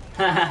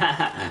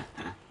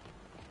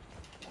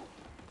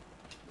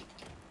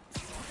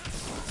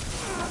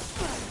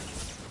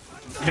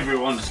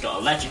 Everyone just got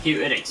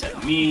electrocuted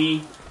except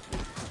me.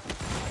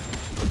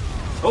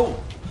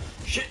 Oh!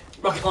 Shit!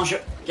 Rocket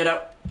launcher! Get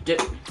out! Get...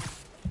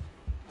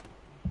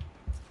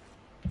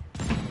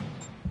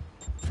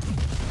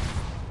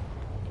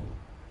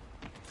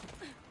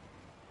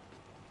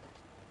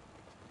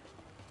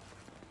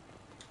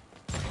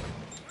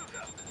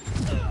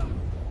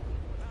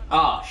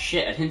 Oh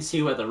shit, I didn't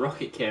see where the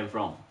rocket came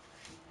from.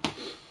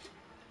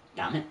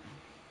 Damn it.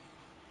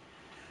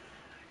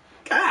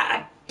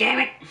 God damn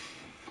it!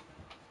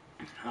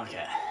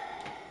 Okay.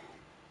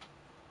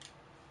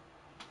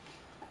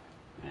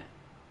 Right.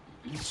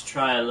 Let's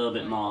try a little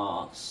bit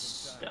more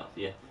stealth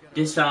here.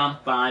 Disarm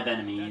 5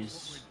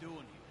 enemies.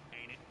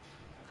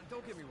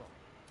 Don't get me wrong.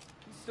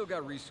 He's still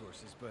got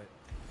resources, but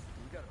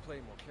we gotta play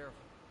more careful.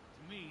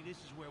 To me, this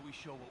is where we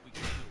show what we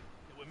can do.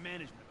 That we're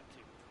management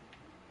material.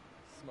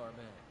 Smart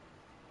man.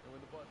 And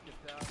when the boss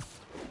gets out,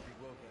 he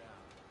will get out.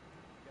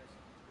 You guys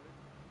think he's good?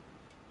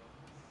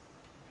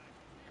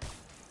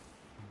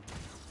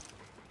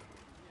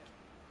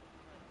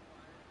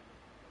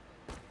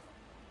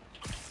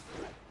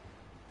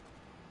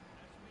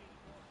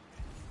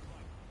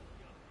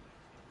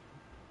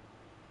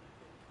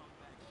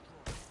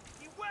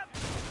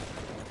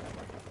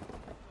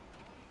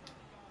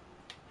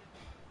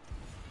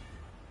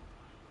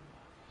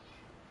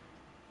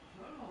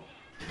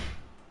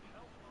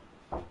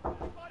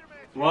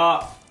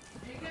 What?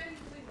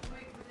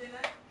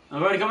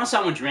 I've already got my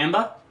sandwich,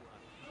 remember?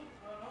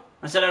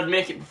 I said I'd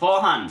make it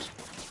beforehand.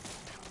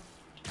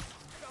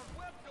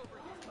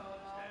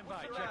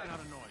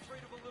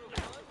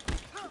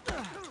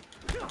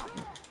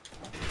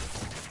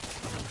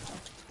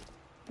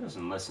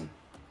 Doesn't listen.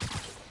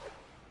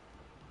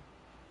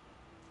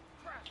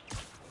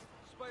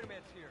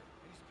 Spider-Man's here,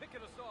 and he's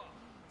picking us off.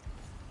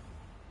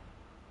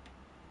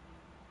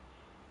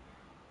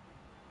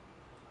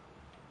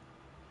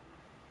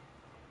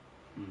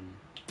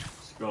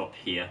 Let's go up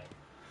here.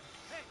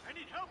 Hey, I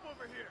need help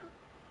over here.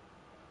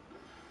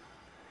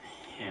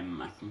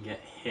 Him, I can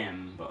get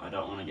him, but I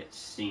don't want to get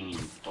seen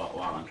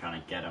while I'm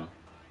trying to get him.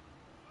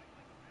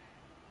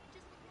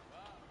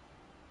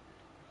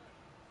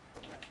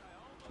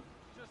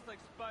 Just like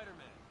Spider-Man.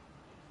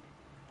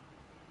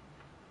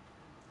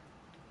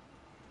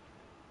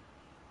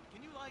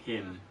 Can you like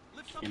Him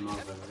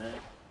over there.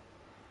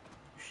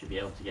 Should be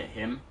able to get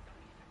him.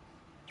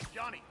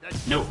 Johnny,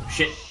 that's No,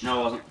 shit, no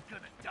I wasn't.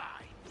 gonna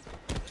die.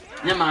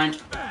 Never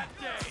mind. Bad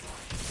day.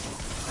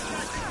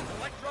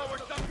 Electro or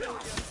something.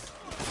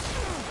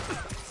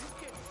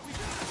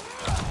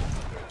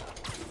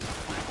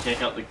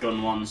 Take out the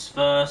gun ones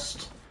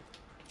first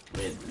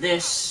with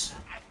this,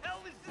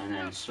 and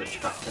then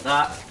switch back to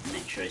that.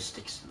 Make sure it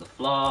sticks to the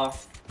floor.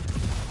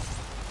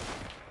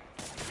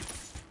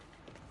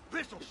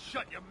 This'll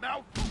shut your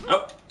mouth.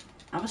 Oh,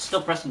 I was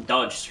still pressing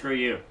dodge. Screw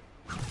you.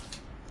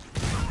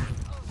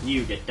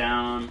 You get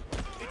down.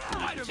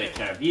 And I can take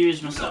care of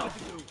yous myself.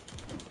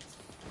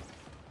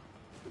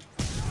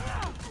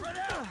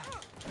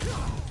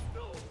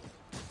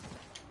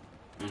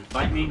 You wanna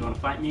fight me? You wanna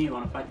fight me? You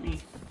wanna fight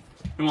me?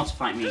 Who wants to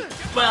fight me?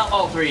 Well,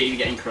 all three of you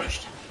getting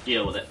crushed.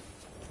 Deal with it.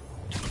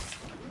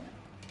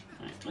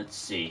 Right, let's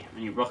see.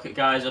 Any rocket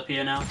guys up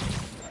here now?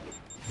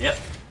 Yep.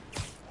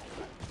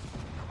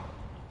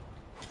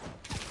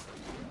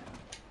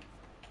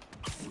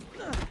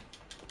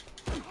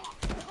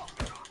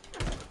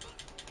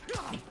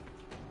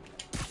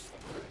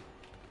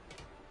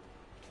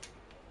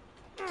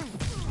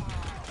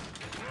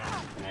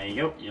 There you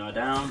go. You're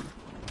down.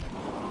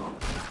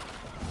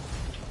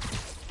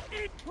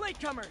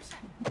 Latecomers!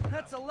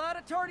 That's a lot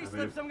of tardy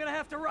slips I'm gonna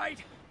have to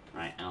write.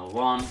 Right,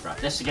 L1, grab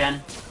this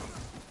again.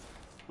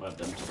 Web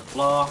them to the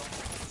floor.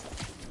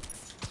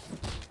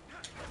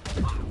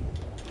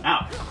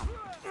 Ow!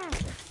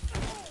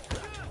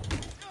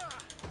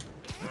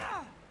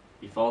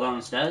 You fall down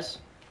the stairs?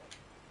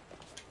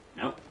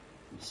 Nope.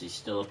 Is he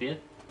still up here?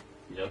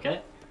 He's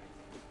okay?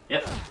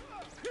 Yep.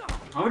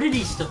 How did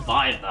he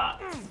survive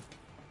that?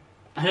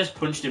 I just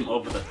punched him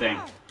over the thing.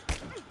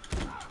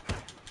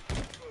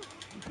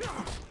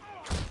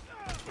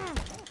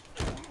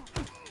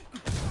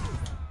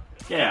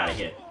 Get out of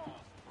here.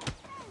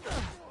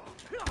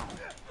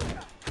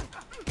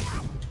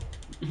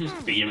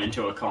 Just beat him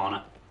into a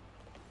corner.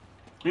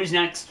 Who's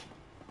next?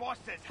 Boss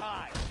says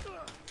hi.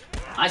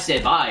 I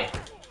say bye.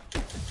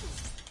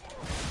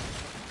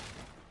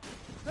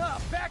 Ah,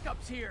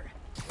 backup's here.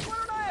 Why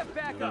don't I have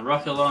backup? The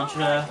rocket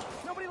launcher.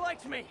 Nobody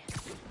likes me.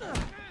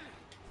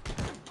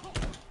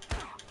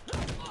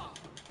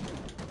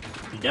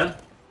 You done?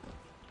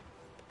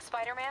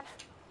 Spider-Man,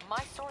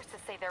 my sources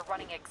say they're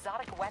running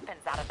exotic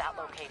weapons out of that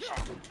location.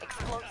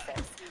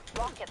 Explosives,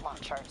 rocket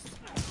launchers.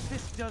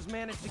 This does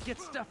manage to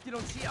get stuff you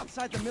don't see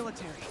outside the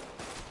military.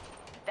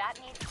 That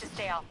needs to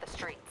stay off the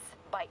streets,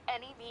 by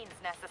any means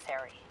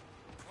necessary.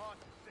 Boss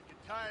is sick and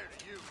tired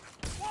of you.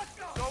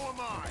 So am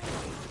I.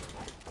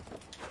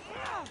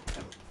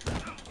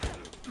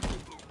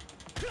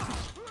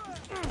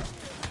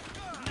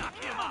 Knock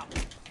him up.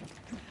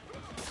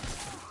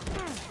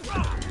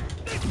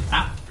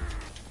 Ah.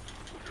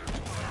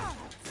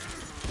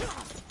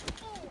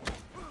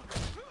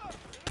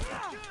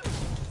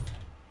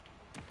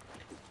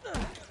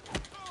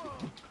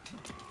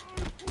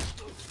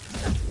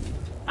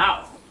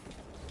 Ow!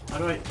 How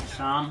do I...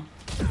 Sam?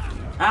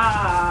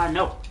 Ah!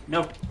 No!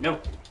 No! No!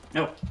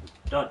 No!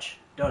 Dodge!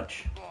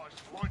 Dodge! Boss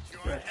wants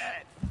your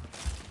head.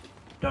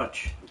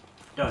 Dodge!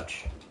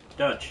 Dodge!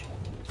 Dodge!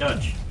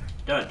 Dodge!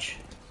 Dodge!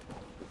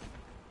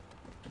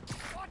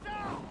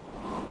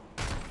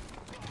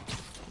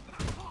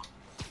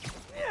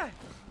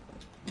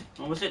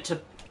 What was it to...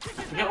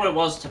 I forget what it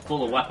was to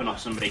pull a weapon off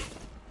somebody.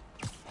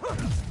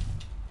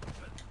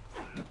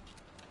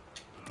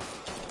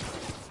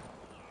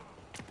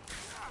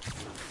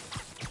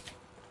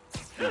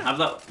 Can I have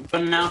that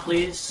gun now,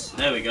 please?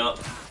 There we go.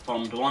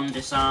 Bombed one,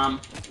 disarm.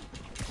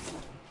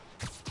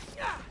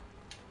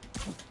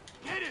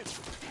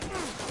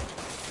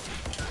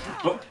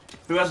 Oh,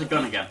 who has a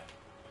gun again?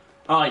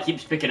 Oh, he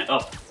keeps picking it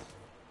up.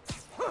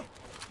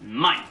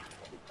 Mine.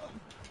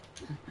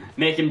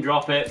 Make him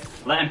drop it,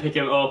 let him pick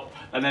it up,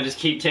 and then just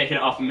keep taking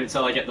it off him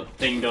until I get the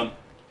thing done.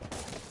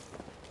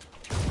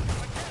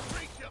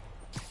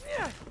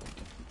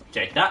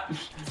 Take that.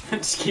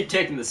 Just keep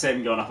taking the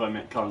same gun off him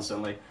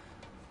constantly.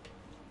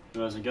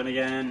 Who has a gun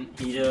again?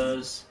 He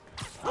does.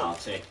 I'll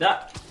take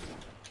that.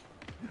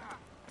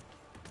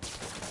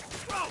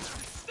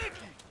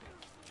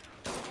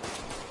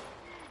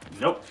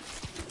 Nope.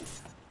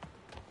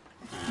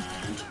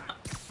 And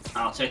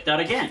I'll take that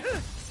again.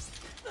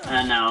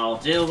 And now I'll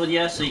deal with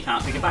you so you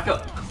can't pick it back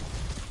up.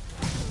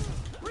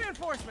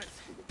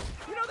 Reinforcements!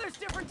 You know there's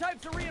different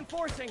types of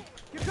reinforcing.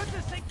 You could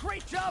just say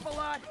great job a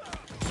lot.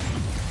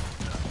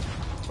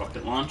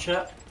 rocket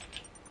launcher.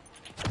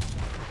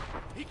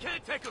 He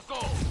can't take us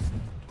all.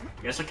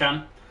 Yes, I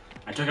can.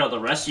 I took out the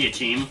rest of your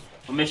team.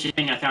 What makes you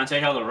think I can't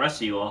take out the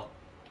rest of you all?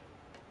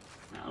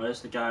 Now,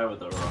 where's the guy with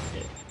the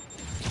rocket?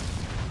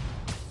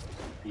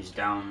 He's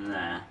down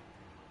there.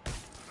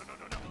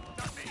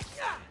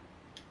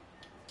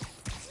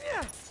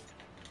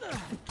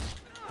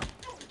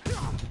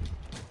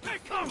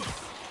 Take cover.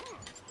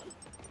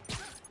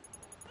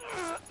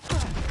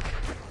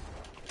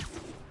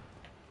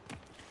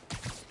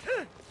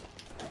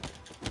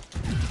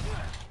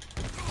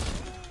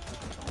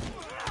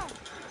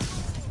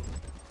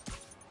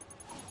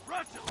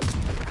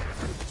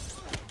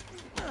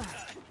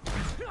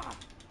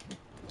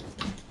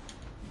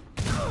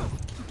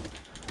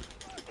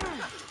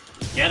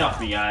 Get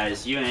off me,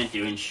 guys. You ain't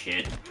doing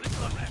shit.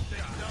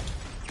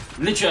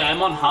 Literally,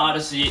 I'm on the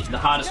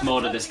hardest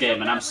mode of this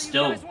game, and I'm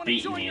still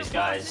beating these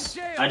guys.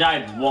 I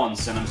died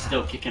once, and I'm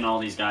still kicking all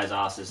these guys'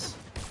 asses.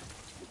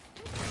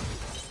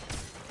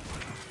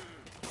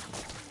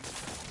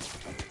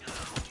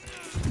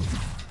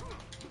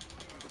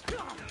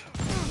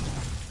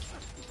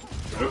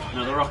 Oh,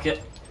 another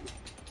rocket.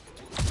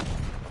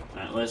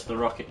 Right, where's the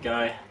rocket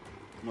guy?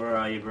 Where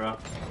are you, bro?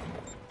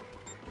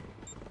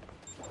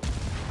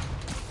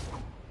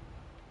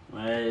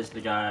 Where's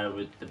the guy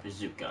with the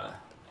bazooka?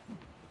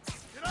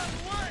 Get out of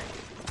the way!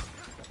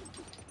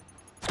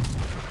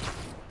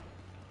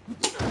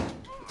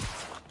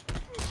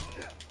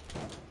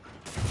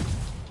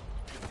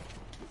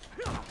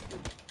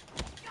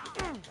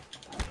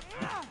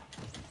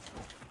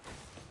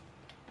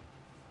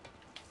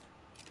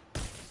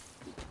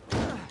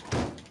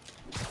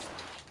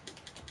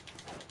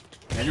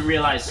 I didn't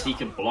realize he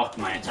could block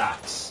my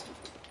attacks.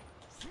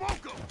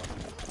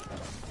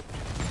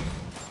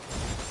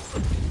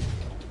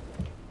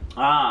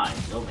 Ah,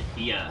 he's over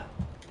here.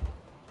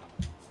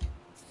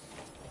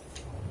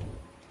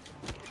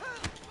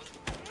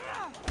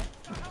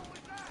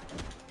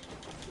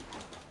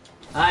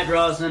 Hi,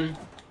 Brosnan.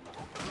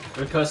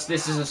 Because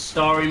this is a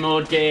story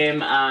mode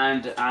game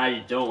and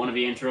I don't want to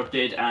be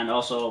interrupted, and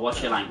also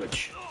watch your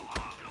language.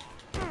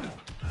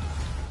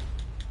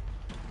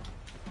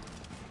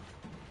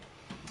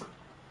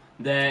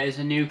 There is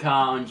a new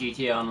car on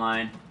GTA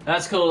Online.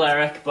 That's cool,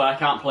 Eric, but I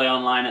can't play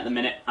online at the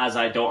minute as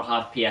I don't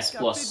have PS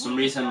Plus. For some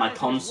reason my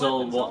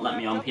console won't let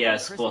me on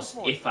PS Plus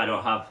if I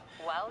don't have...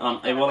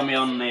 it won't let me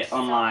on the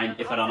online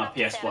if I don't have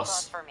PS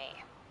Plus.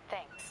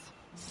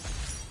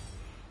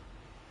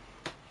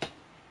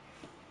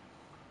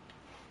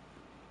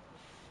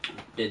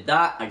 Did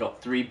that, I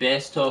got 3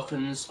 base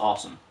tokens,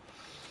 awesome.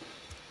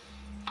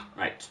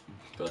 Right,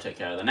 go take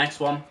care of the next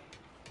one.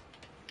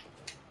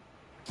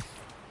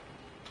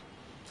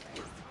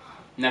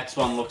 Next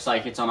one looks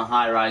like it's on a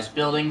high-rise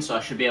building, so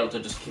I should be able to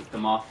just kick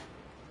them off.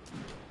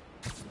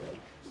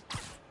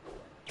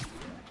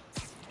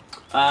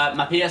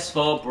 My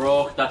PS4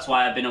 broke, that's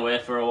why I've been away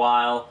for a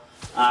while.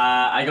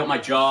 I got my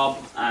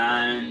job,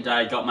 and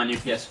I got my new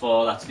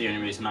PS4, that's the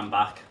only reason I'm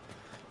back.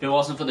 If it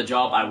wasn't for the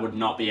job, I would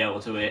not be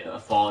able to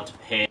afford to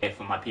pay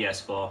for my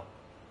PS4.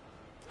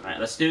 Alright,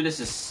 let's do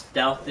this as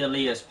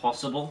stealthily as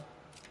possible.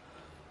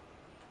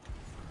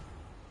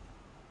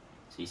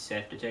 Is he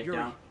safe to take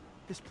down?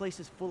 This place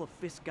is full of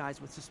Fisk guys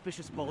with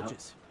suspicious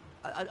bulges.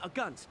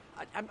 Guns.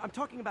 I'm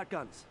talking about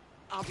guns,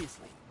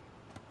 obviously.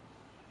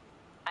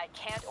 I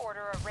can't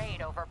order a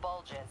raid over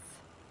bulges.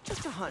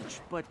 Just a hunch,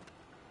 but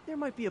there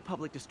might be a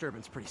public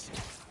disturbance pretty soon.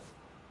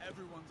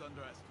 Everyone's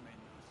underestimating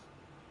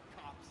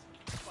us.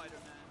 Cops, Spider-Man,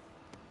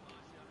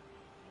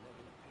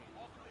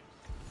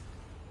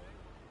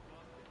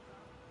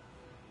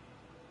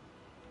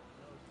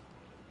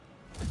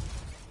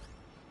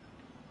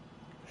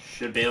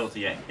 Should be able to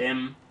get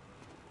him.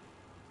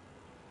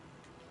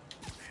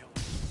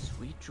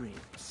 Sweet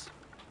dreams.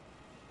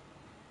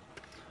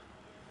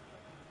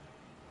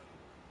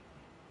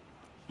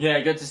 Yeah,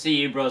 good to see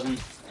you, Brosnan.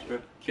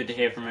 Good to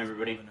hear from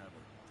everybody.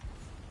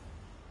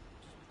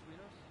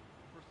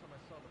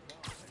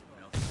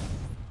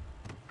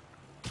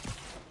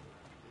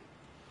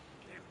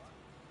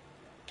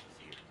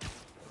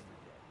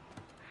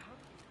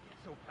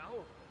 So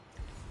powerful.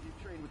 You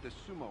trained with the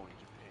sumo in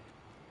Japan.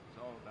 It's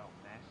all about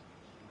mastery.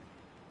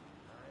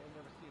 I ain't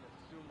never seen a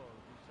sumo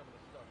do some of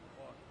the stuff the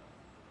boss does.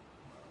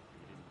 Well,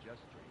 you didn't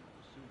just train with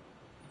the sumo.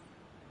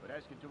 But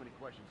asking too many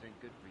questions ain't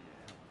good for you,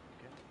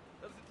 okay?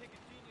 doesn't take a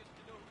genius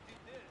to know who did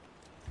this.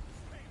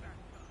 Payback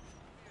time.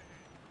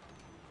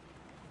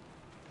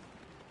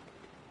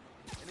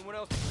 Anyone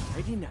else?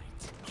 Friday night.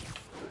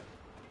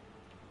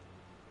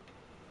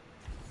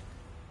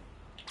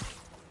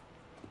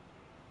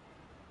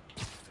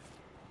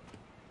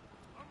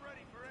 I'm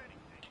ready for anything.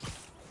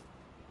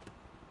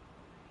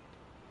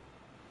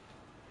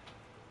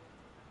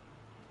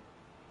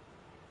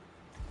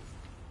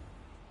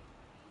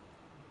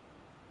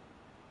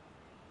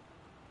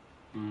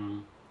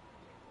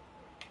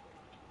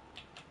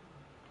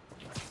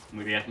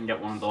 Maybe I can get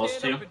one of those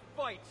Stand two. up and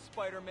fight,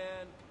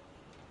 Spider-Man.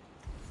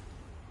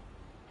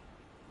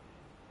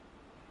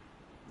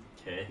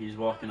 Okay, he's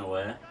walking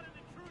away.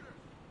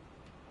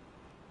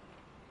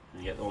 Can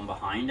I get the one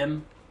behind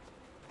him?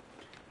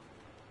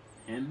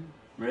 Him?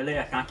 Really?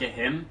 I can't get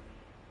him?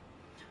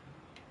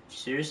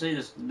 Seriously?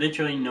 There's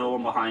literally no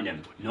one behind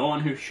him. No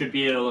one who should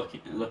be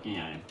looking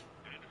at him.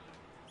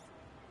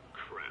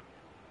 Crap.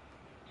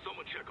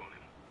 Someone check on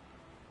him.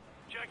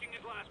 Checking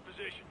his last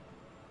position.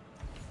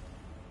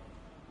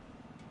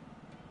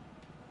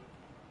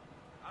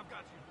 I've got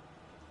you.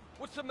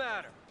 What's the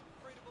matter?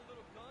 Afraid of a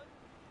little gun?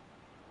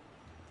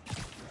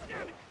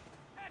 Damn it!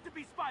 Had to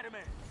be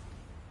Spider-Man!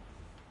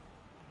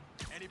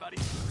 Anybody?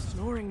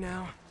 Snoring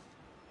now.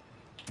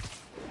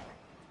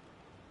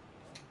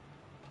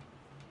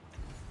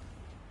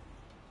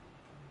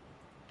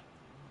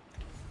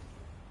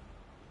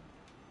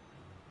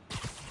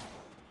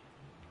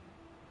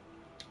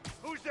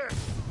 Who's there?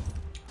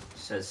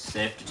 Says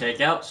safe to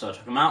take out, so I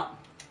took him out.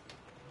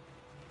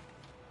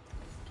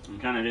 I'm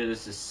trying to do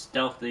this as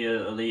stealthily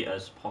elite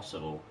as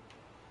possible.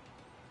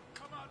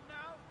 Come out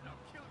now, and I'll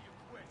kill you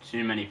quick.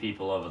 Too many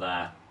people over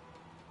there.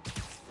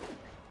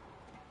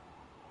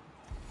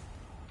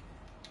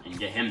 I can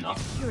get him though.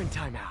 You're in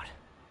timeout.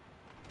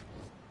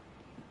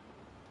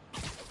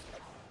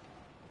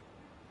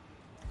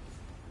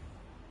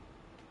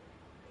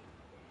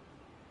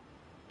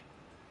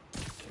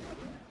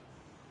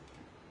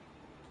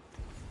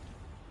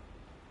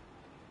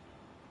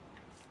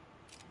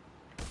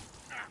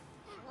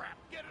 Crap,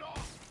 get it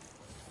off!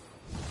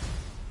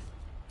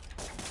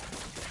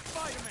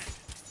 Spider-Man!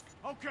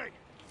 Okay,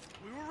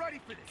 we were ready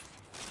for this.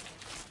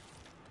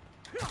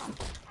 Who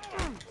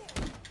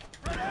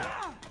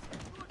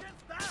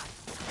against that?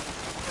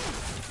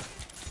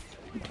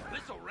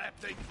 This'll wrap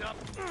things up.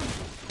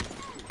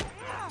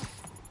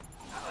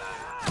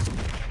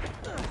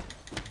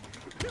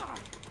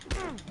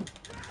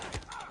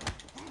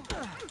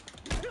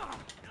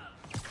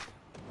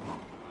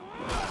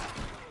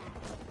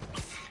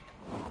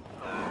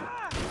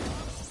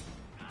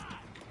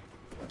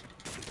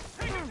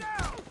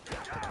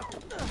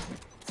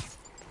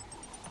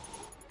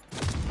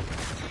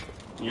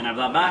 You can have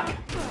that back.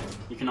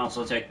 You can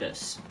also take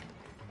this.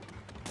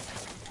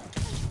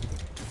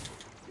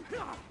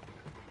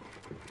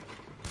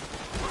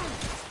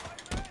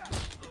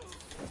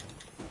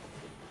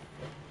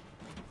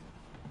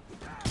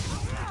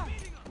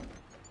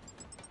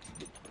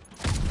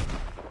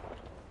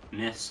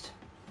 Missed.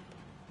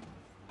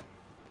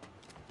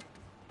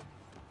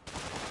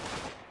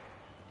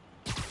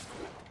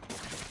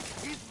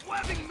 He's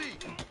webbing me!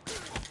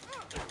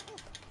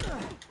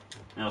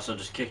 I also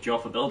just kicked you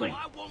off a building.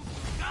 I won't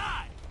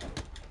die!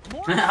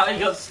 How he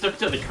got stuck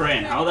to the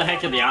crane? How the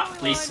heck are the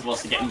police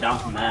supposed to get him down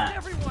from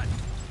there?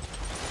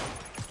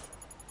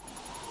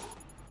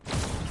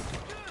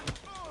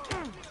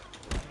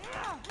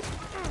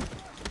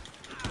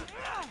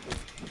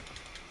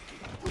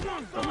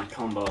 Got my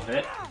combo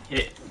hit.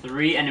 Hit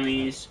 3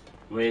 enemies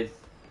with...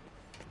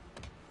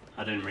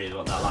 I didn't read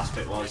what that last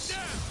bit was.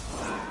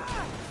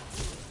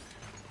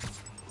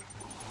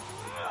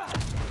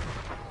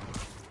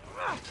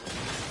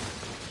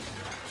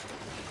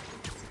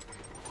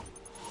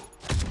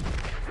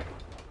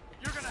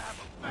 You're gonna have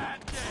a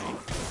bad day!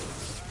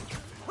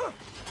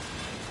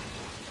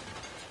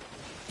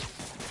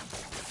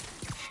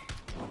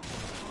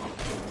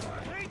 I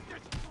hate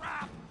this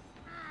crap!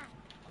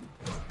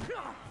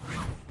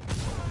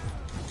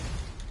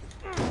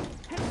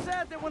 It's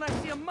sad that when I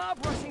see a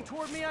mob rushing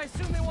toward me, I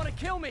assume they want to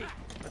kill me.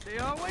 But they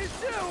always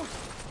do.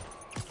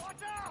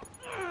 Watch out!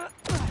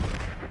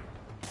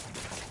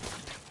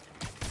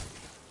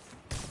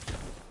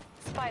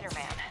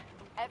 Spider-Man.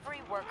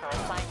 Every worker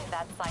assigned to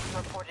that site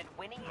reported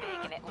winning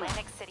big in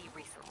Atlantic City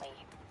recently.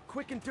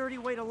 Quick and dirty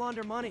way to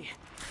launder money.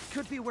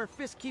 Could be where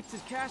Fisk keeps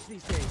his cash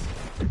these days.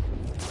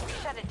 If we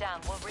shut it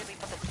down, we'll really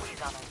put the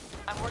squeeze on him.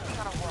 I'm working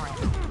on a warrant.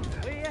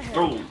 Way ahead.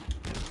 Boom.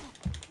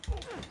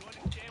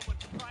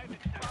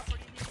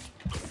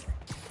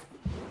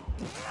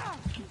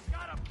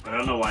 I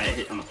don't know why it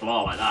hit on the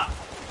floor like that.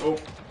 Oh.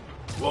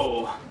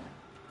 Whoa.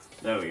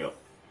 There we go.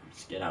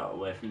 Let's get out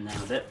away from there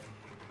a bit.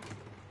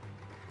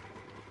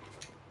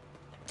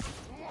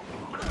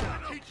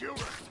 Teach you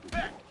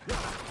respect!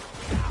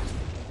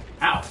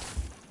 Ow.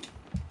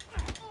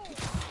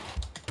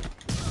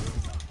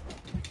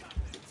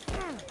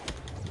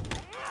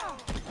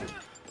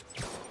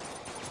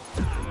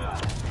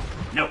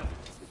 No.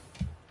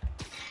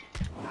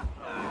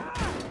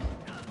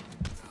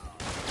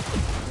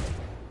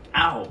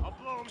 Ow.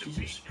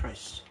 Jesus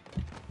Christ.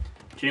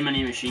 Too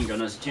many machine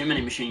gunners. Too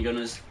many machine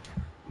gunners.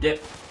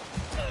 Dip.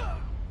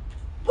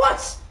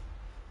 What?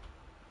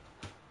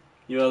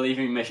 You're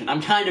leaving mission.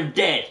 I'm kind of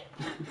dead.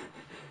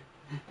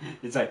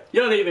 It's like,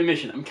 you're leaving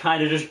mission. I'm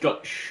kind of just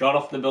got shot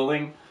off the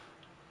building.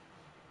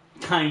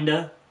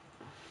 Kinda.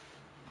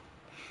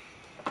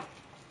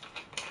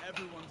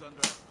 Everyone's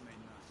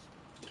underestimating us.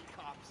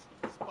 Cops,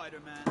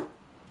 Spider-Man,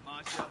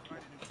 Masha. And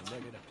they're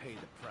gonna pay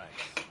the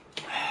price.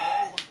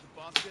 Once the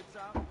boss gets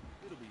out,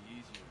 it'll be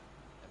easier.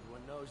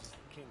 Everyone knows he's the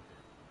kingpin.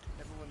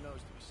 Everyone knows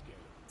to be scared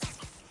of him.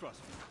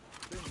 Trust me.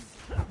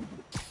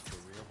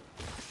 For real?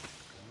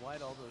 And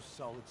why'd all those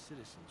solid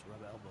citizens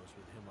rub elbows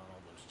with him on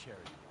all those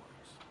charity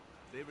wars?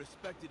 They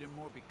respected him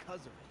more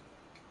because of it.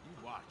 You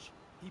watch.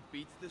 He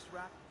beats this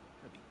rat,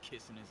 I'll be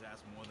kissing his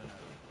ass more than ever.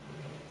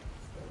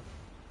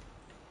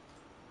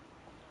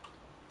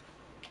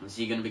 Is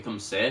he going to become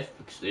safe?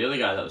 Because the other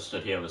guy that was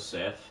stood here was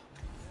safe.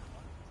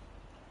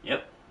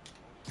 Yep.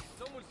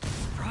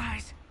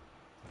 Surprise!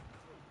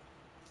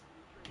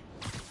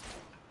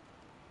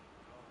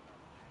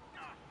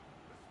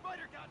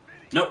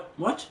 Nope.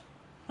 What?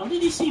 How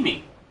did he see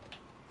me?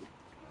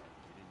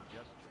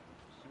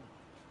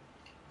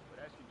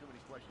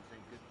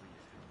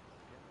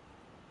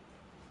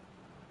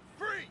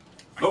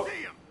 Oh.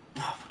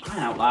 Oh, for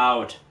crying out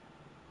loud.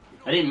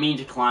 I didn't mean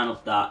to climb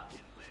up that.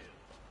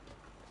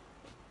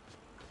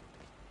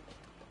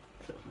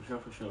 Shuffle,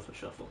 shuffle, shuffle,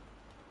 shuffle.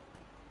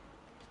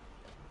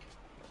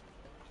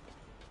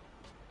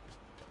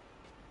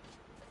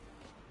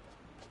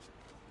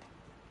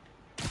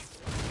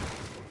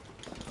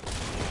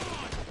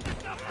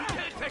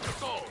 Can't take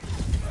us all.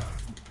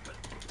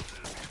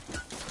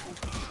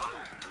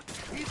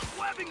 He's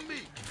webbing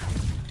me.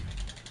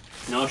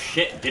 No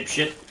shit,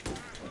 dipshit.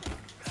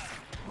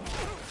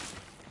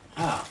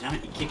 Ah, damn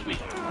it, you kicked me.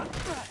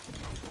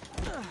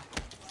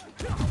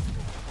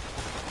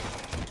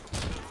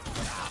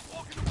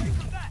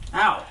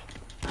 Ow!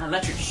 That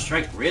electric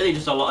strike really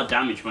does a lot of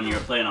damage when you're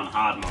playing on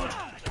hard mode.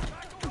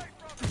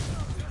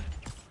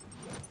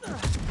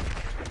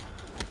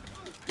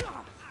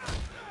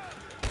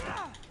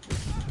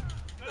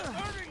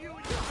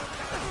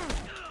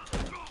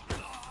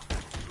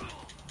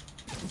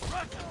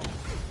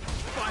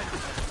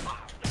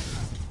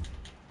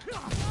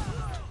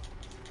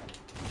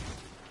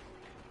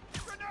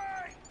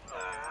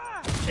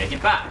 Take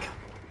it back.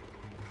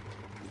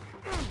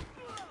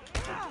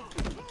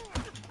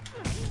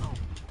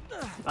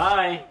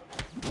 Bye.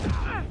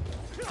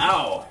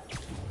 Ow.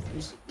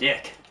 He's a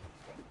dick.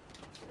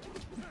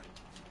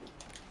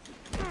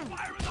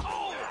 Fire in the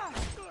hole.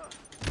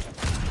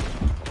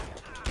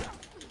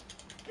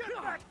 Get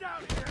back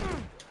down here.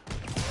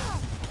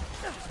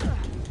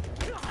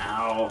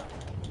 Ow.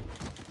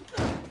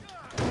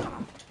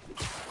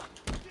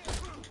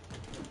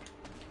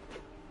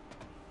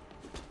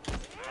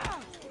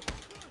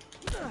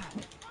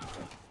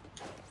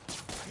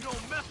 You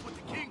don't mess with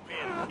the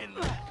kingpin in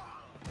there.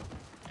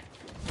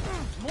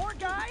 More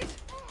guys?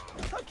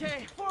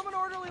 Okay, form an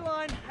orderly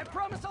line. I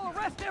promise I'll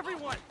arrest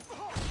everyone.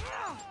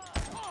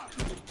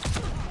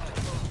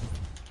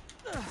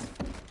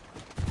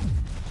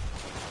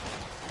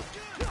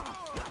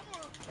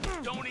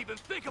 Don't even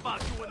think about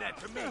doing that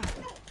to me.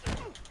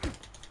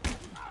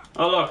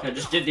 Oh look, I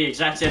just did the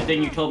exact same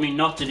thing you told me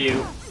not to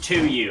do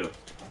to you.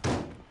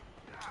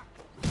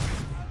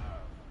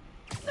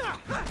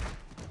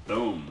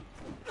 Boom.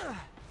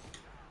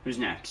 Who's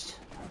next?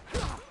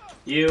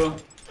 You.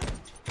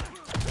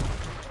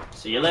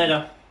 See you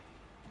later.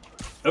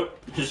 Oh,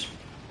 just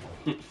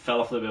fell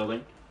off the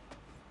building.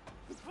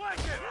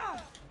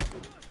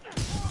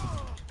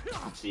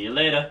 See you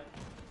later.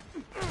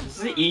 This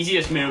is the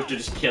easiest move to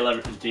just kill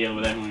everyone, deal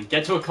with everyone.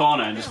 Get to a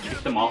corner and just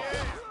kick them off.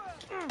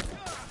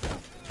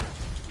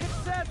 It's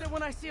sad that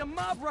when I see a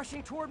mob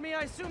rushing toward me,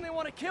 I assume they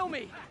want to kill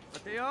me.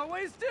 But they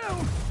always do.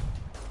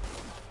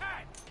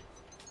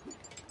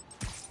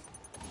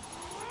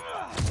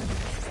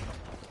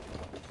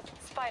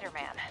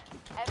 Spider-Man.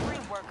 Every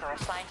worker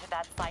assigned to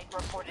that site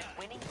reported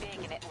winning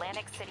big in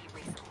Atlantic City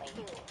recently.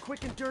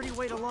 Quick and dirty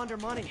way to launder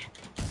money.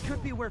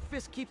 Could be where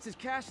Fisk keeps his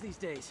cash these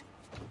days.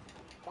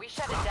 We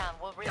shut it down.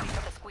 We'll really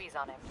put the squeeze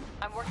on him.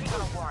 I'm working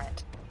on a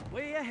warrant.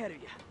 Way ahead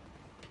of you.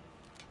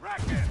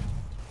 Racket!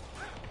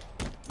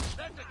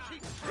 That's a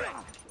cheap trick.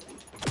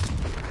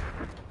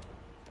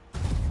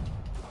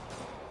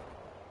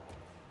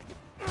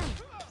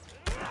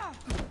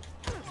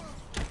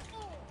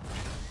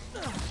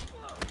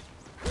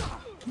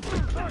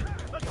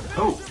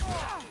 Oh!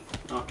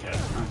 Okay,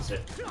 that's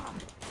it. You're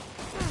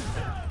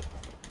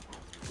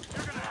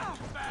gonna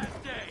have a bad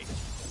day.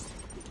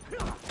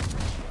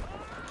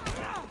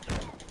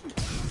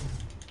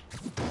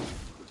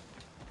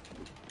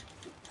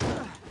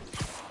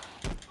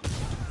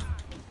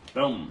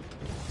 Boom.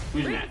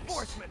 Who's next?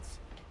 Reinforcements.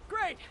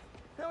 Great.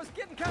 I was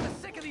getting kind of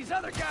sick of these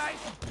other guys.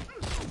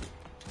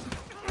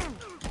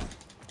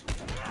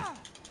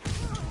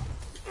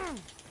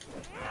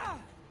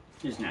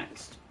 Who's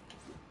next?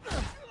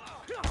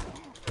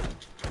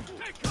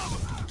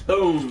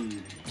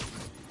 Boom.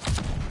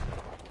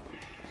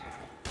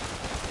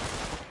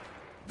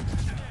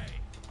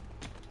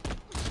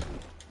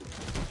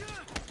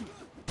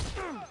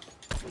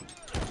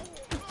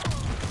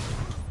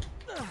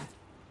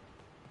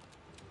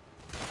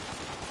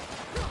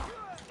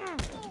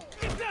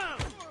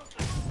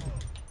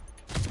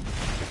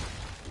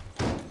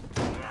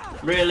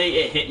 Really?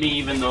 It hit me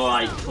even though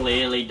I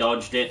clearly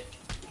dodged it?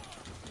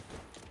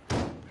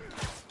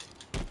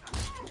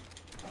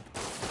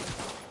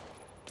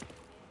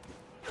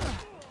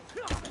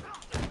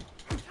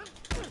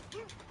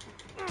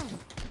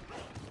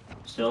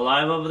 Still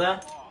alive over there?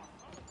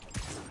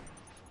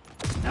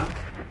 No?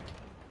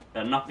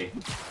 Better not be.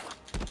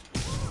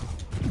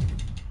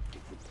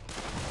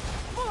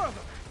 Full more of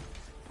them.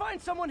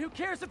 Find someone who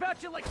cares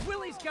about you like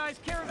Willie's guys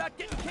care about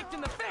getting kicked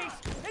in the face,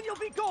 and you'll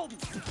be golden.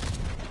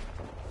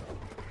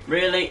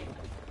 Really?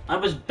 I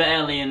was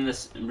barely in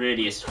this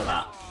radius for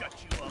that.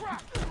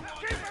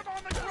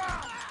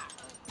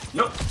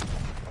 Nope.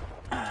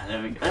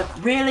 There we go.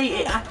 Really?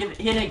 It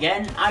activated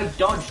again? I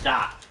dodged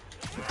that.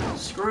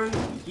 Screw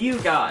you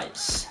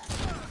guys.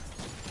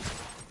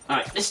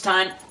 Alright, this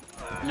time,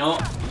 no,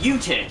 you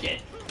take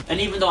it. And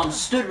even though I'm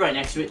stood right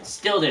next to it, it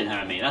still didn't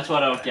hurt me. That's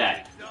what I don't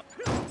get.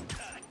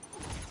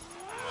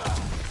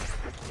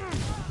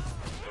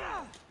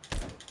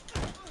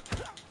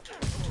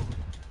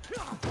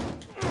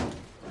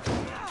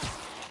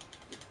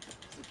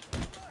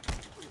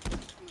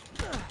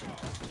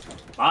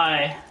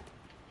 Bye.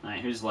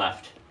 Alright, who's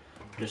left?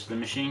 Just the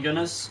machine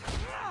gunners?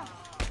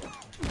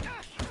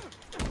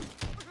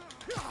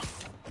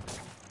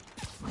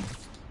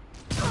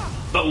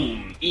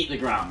 Boom! Eat the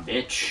ground,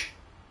 bitch.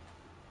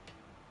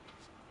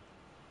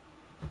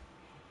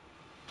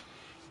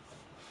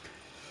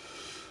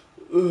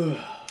 Ugh.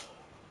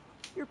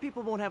 Your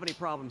people won't have any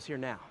problems here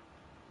now.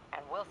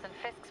 And Wilson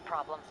Fisk's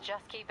problems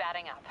just keep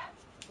adding up.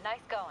 Nice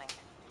going.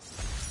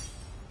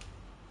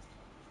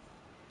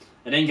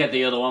 I didn't get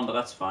the other one, but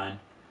that's fine.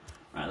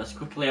 Right, let's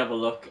quickly have a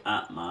look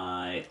at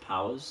my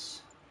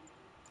powers.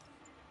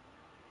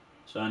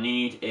 So I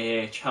need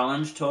a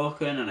challenge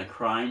token and a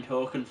crime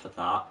token for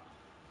that.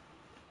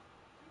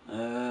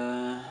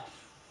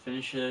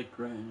 Finisher,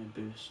 grenade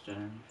booster,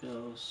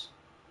 fills.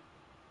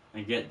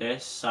 I get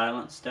this.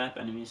 Silent step,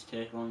 enemies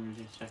take longer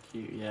to detect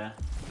you, yeah.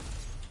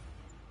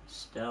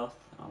 Stealth,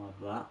 I'll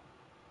have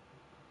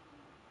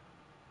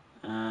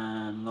that.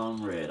 And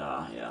long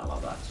radar, yeah, I'll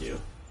have that too.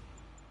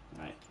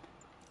 Right.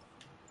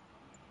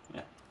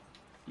 Yeah.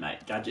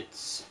 Right,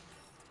 gadgets.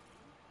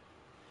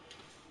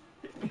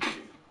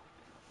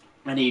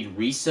 I need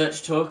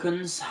research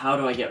tokens. How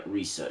do I get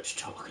research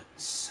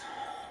tokens?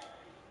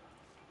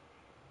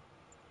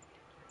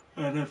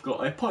 And I've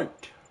got a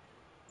point.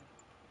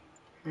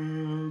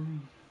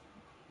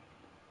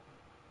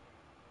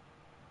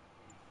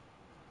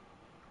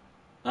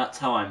 That's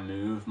how I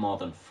move more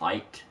than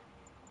fight.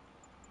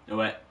 Oh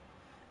wait.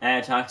 Air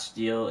attacks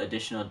deal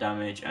additional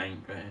damage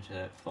and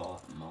greater for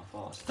more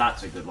force.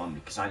 That's a good one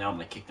because I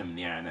normally kick them in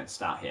the air and then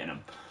start hitting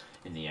them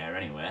in the air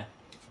anyway.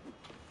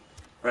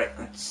 Right,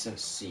 let's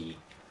see.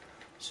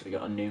 So we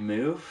got a new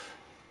move.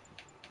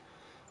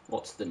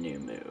 What's the new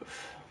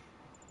move?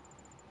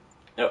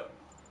 Oh.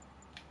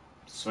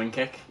 Swing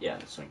kick? Yeah,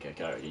 the swing kick.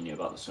 I already knew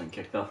about the swing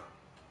kick though.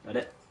 That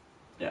it?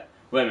 Yeah.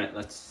 Wait a minute,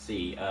 let's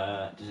see.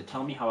 Does it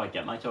tell me how I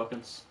get my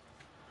tokens?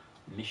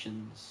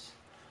 Missions?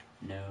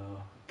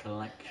 No.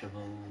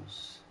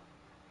 Collectibles.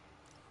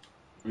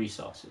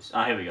 Resources.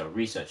 Ah, here we go.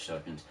 Research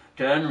tokens.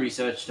 To earn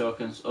research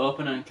tokens,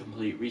 open and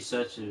complete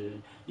research.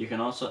 You can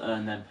also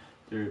earn them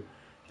through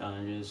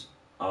challenges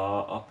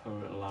or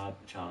upper lab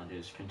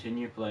challenges.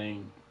 Continue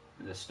playing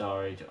the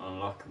story to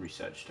unlock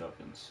research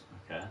tokens.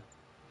 Okay.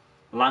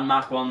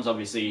 Landmark ones,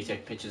 obviously you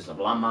take pictures of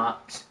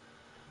landmarks.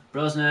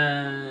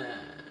 Brosnan.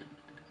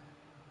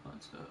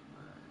 What's up,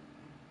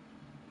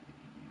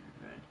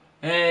 man?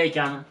 Hey,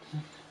 Cameron.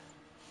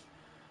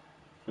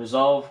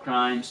 Resolve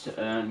crimes to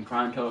earn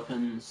crime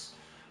tokens.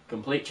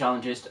 Complete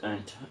challenges to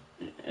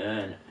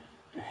earn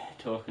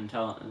token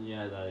talent.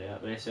 Yeah,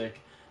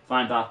 basic.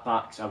 Find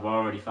backpacks. I've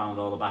already found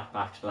all the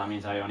backpacks, but that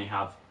means I only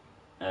have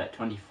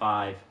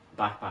 25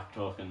 backpack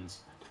tokens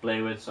to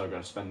play with, so I've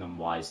got to spend them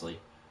wisely.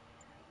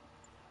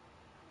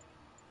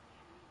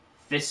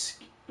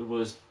 Fisk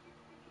was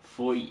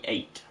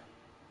 48.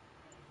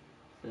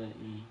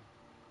 30.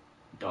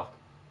 Doc.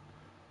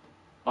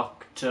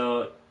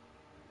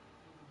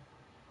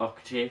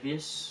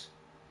 Octavius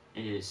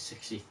is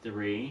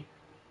 63.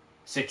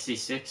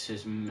 66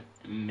 is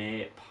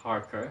May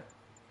Parker.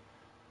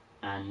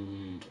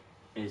 And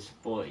is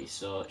 40.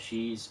 So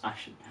she's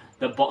actually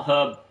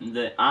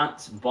the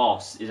aunt's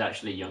boss is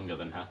actually younger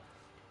than her.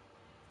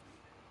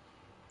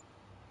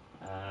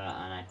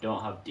 And I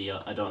don't have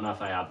I don't know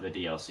if I have the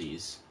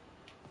DLCs.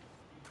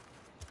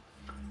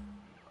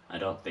 I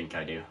don't think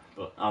I do,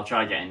 but I'll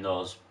try getting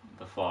those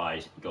before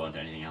I go into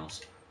anything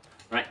else.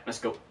 Right, let's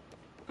go.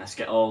 Let's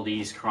get all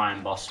these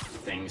crime boss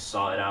things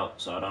sorted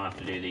out so I don't have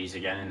to do these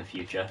again in the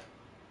future.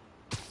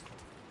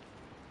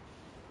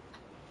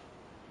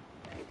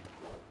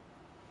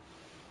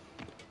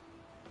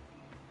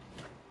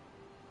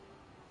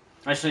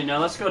 Actually, no,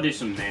 let's go do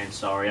some main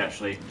story,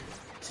 actually.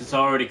 It's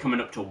already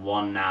coming up to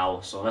 1 now,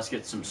 so let's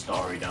get some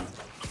story done.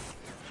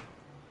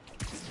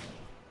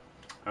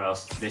 Or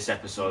else this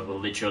episode will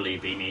literally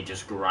be me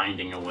just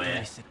grinding away.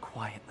 I sit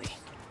quietly.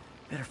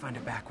 Better find a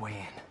back way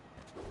in.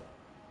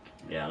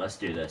 Yeah, let's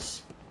do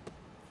this.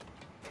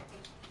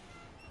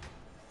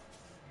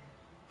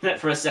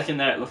 For a second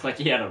there, it looked like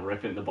he had a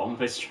rip in the bottom of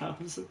his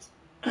trousers.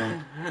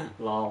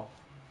 Lol.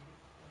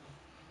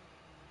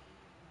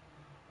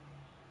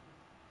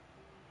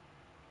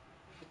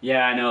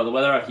 Yeah, I know. The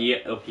weather up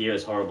here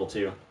is horrible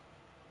too.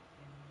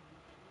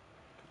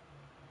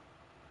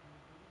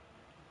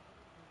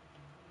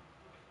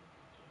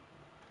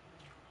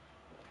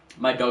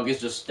 My dog is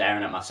just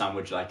staring at my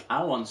sandwich like,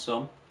 I want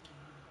some.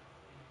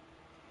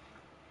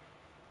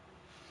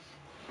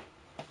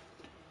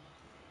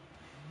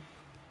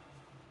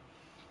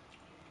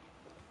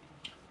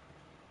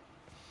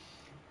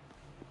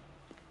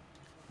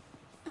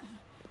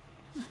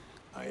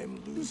 I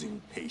am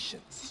losing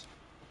patience.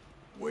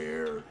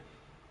 Where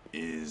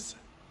is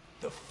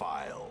the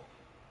file?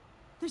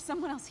 There's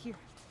someone else here.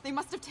 They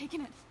must have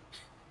taken it.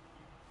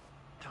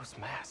 Those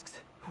masks.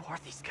 Who are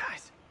these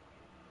guys?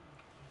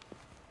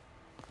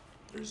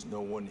 There's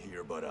no one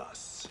here but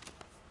us.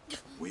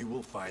 We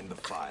will find the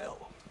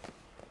file,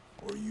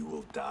 or you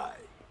will die.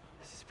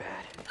 This is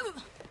bad.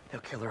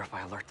 They'll kill her if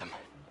I alert them.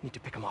 Need to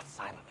pick them off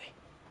silently.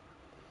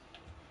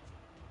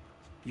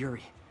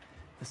 Yuri,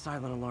 the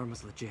silent alarm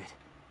was legit.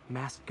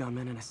 Masked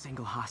gunmen and a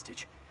single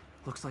hostage.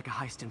 Looks like a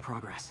heist in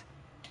progress.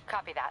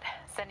 Copy that.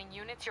 Sending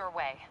units your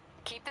way.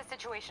 Keep the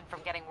situation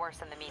from getting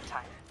worse in the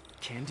meantime.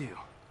 Can do.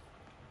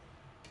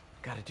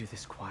 Gotta do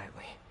this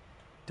quietly.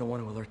 Don't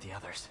want to alert the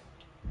others.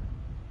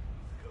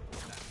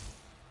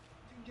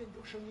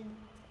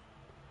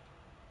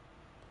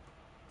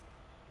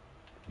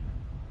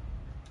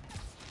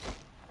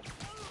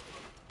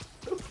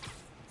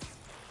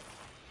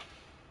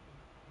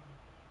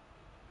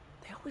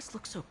 They always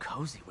look so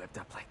cozy whipped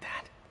up like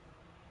that.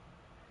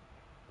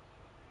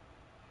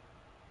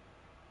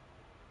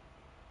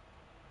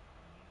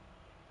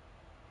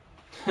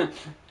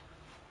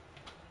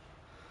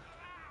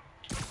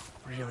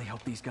 Really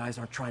hope these guys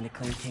aren't trying to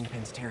claim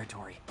Kingpin's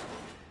territory.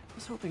 I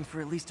was hoping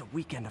for at least a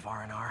weekend of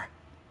R&R.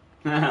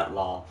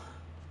 Lol.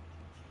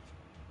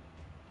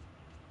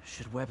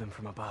 Should web him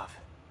from above.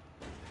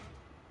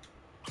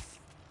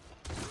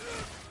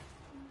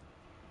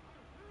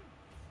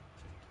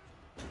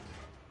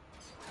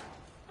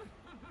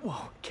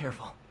 Whoa,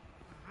 careful.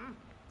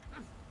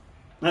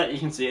 You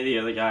can see the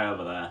other guy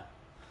over there.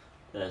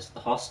 There's the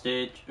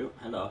hostage. Oh,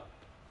 hello.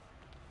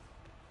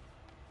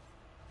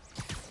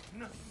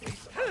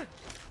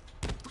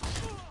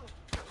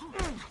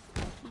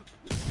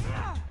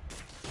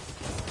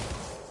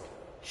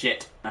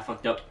 Shit, I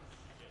fucked up.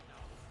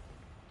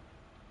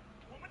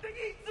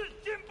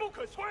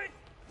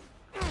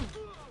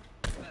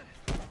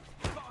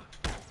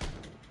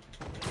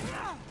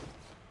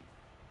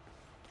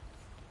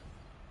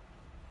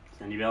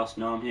 Does anybody else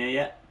know I'm here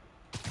yet?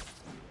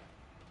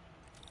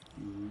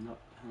 Nope,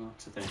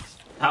 lots of things.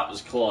 That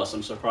was close,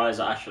 I'm surprised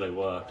that actually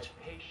worked.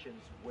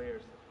 Patience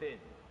wears thin.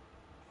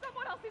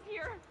 Someone else is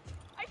here.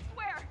 I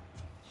swear.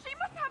 She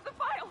must have the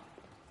file.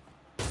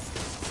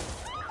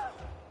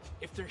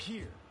 If they're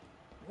here,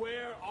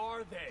 where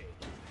are they?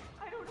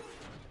 I don't know.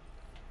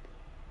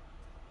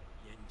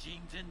 眼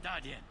睛睁大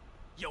点，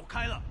有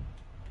开了。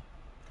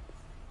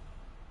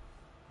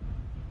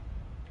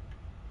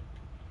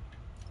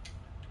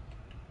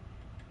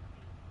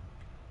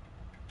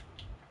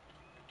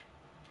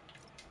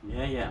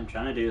 Yeah, I'm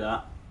trying to do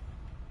that.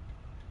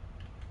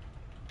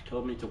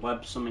 Told me to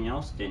web something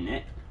else, didn't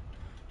it?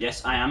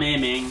 Yes, I am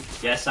aiming.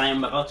 Yes, I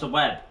am about to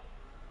web.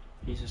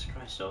 Jesus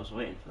Christ, I was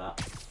waiting for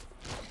that.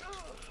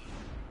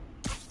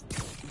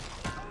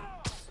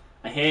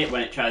 I hate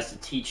when it tries to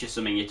teach you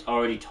something it's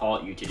already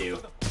taught you to do.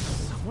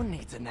 Someone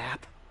needs a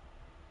nap.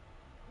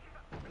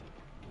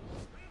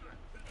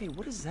 Hey,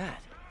 what is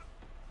that?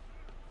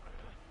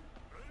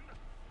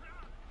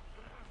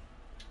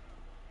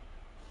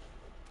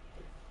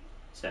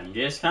 It's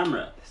MJ's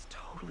camera. This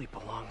totally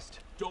belongs to...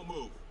 Don't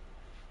move.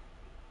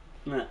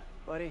 Nah.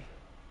 Buddy,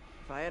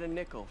 if I had a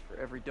nickel for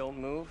every don't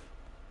move...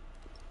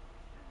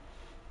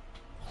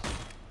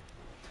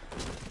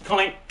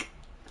 Clink!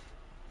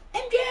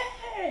 MJ!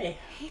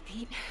 Hey,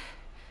 Pete.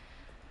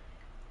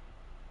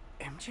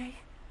 MJ?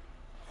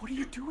 What are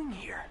you doing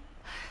here?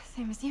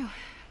 Same as you.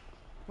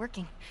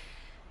 Working.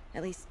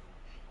 At least,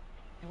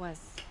 I was.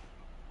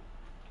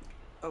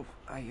 Oh,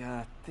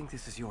 I think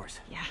this is yours.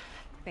 Yeah,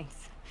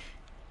 thanks.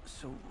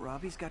 So,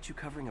 Robbie's got you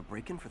covering a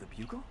break-in for the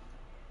Bugle?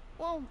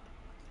 Well,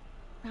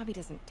 Robbie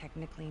doesn't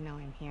technically know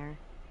I'm here.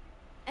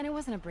 And it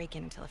wasn't a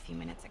break-in until a few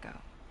minutes ago.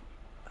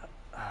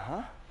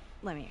 Uh-huh?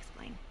 Let me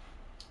explain.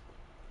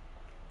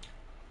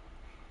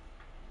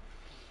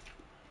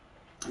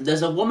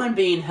 There's a woman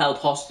being held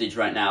hostage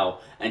right now,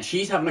 and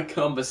she's having a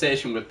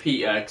conversation with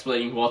Peter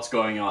explaining what's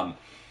going on.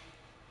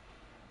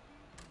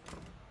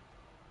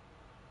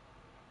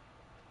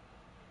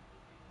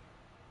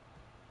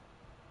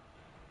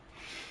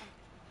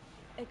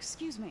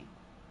 Excuse me.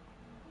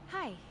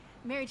 Hi,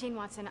 Mary Jane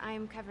Watson.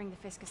 I'm covering the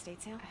Fisk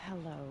estate sale.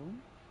 Hello.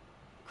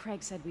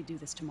 Craig said we'd do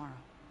this tomorrow.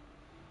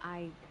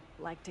 I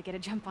like to get a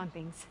jump on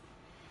things.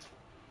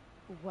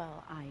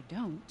 Well, I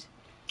don't.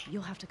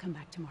 You'll have to come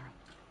back tomorrow.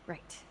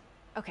 Right.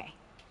 Okay.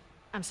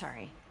 I'm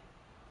sorry.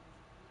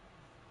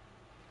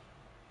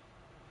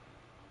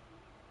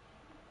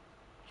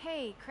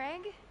 Hey,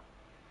 Craig?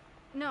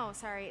 No,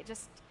 sorry. It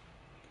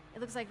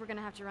looks like we're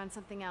gonna have to run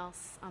something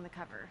else on the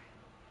cover.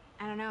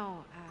 I don't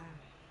know,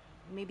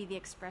 maybe the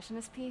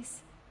expressionist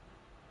piece?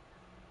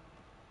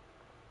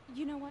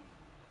 You know what?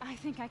 I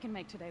think I can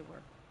make today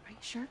work. Are you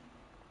sure?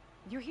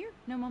 You're here.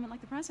 No moment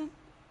like the present.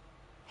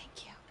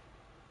 Thank you.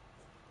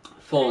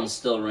 Phone's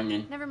still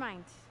ringing. Never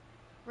mind.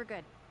 We're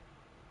good.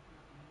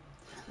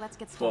 Let's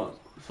get started.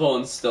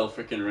 Phone's still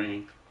freaking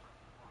ringing.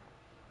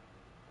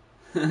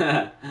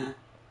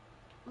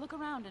 Look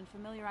around and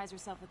familiarize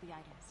yourself with the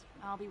items.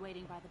 I'll be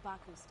waiting by the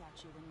Baku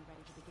statue when you're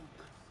ready to begin.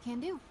 Can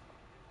do.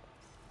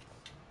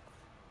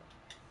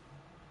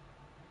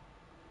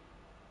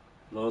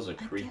 Those are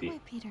creepy. I get why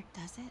Peter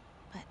does it,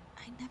 but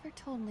I never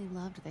totally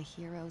loved the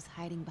heroes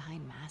hiding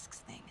behind masks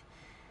thing.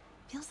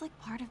 Feels like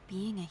part of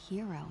being a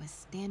hero is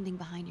standing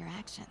behind your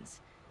actions.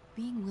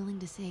 Being willing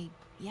to say,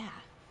 yeah,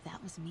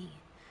 that was me.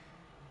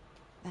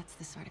 That's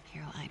the sort of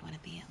hero I'd want to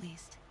be, at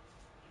least.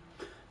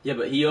 Yeah,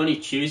 but he only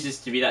chooses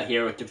to be that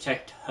hero to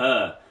protect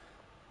her.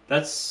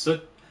 That's so...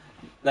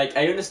 Like,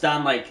 I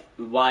understand, like,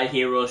 why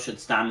heroes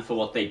should stand for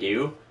what they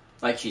do.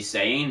 Like she's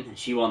saying,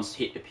 she wants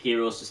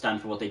heroes to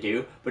stand for what they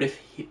do. But if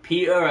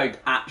Peter had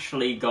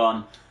actually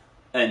gone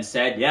and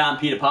said, yeah, I'm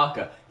Peter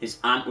Parker, his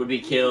aunt would be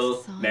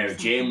killed, Mary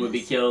Jane would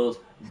be killed,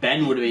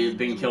 Ben would have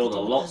been killed a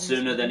lot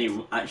sooner than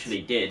he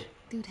actually did.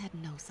 Dude had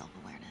no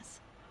self-awareness.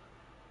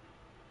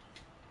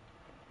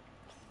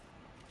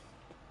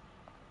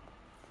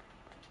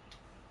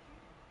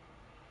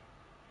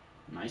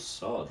 Nice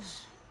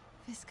swords.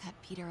 Fisk cut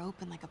Peter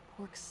open like a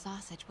pork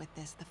sausage with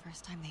this the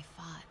first time they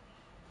fought.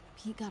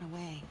 Pete got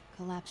away,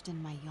 collapsed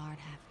in my yard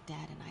half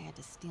dead, and I had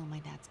to steal my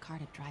dad's car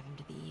to drive him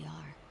to the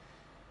ER.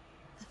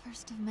 The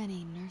first of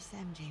many Nurse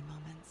MJ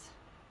moments.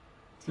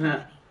 Too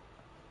many.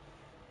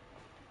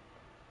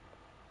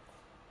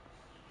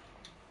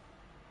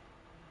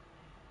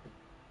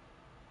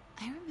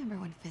 I remember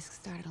when Fisk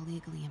started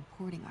illegally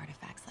importing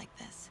artifacts like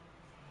this.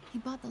 He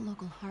bought the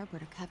local harbor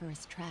to cover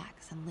his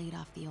tracks and laid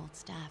off the old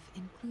staff,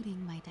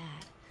 including my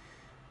dad.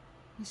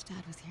 Wish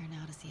Dad was here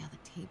now to see how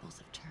the tables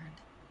have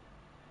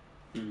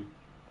turned.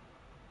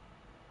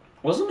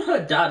 Wasn't her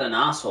dad an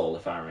asshole,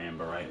 if I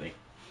remember rightly?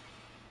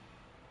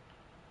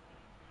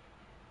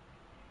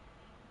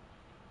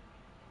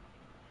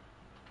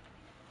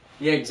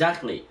 Yeah,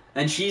 exactly.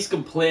 And she's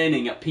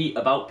complaining at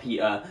about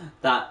Peter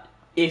that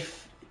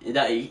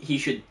he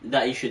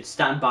should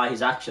stand by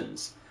his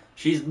actions.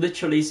 She's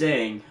literally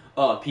saying,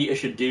 "Oh, Peter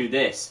should do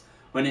this,"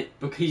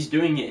 because he's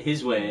doing it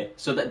his way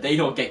so that they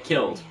don't get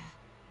killed. Yeah.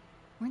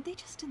 Weren't they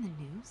just in the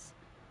news?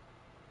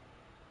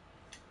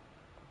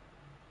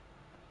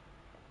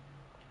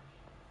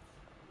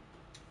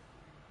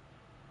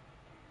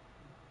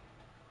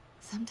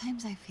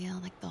 Sometimes I feel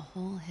like the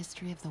whole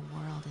history of the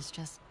world is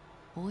just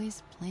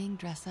boys playing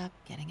dress up,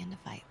 getting into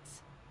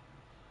fights.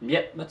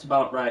 Yep, that's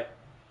about right.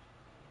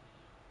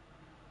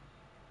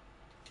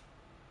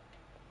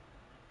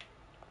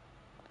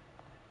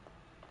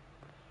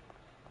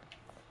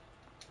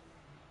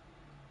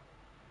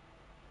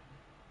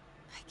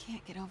 I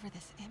can't get over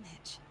this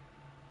image.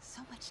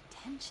 So much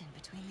tension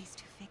between these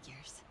two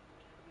figures.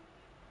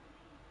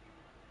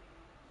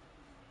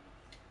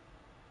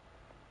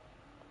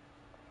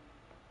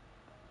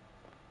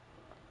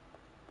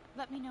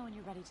 Let me know when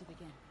you're ready to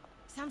begin.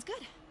 Sounds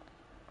good.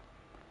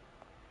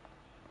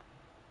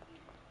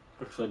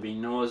 Hopefully be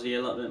nosy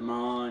a little bit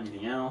more.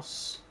 Anything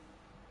else?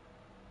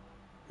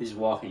 His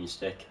walking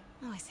stick.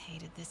 Always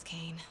hated this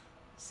cane.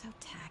 So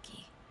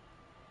tacky.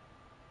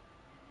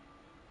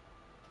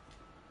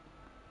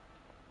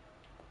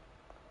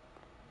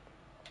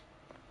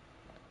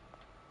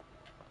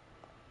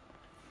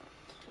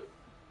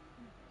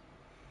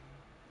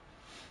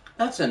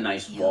 That's a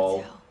nice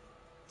wall.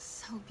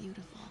 So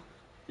beautiful.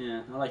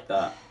 Yeah, I like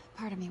that.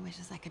 Part of me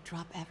wishes I could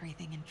drop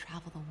everything and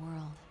travel the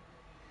world.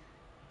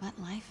 But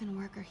life and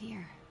work are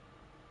here.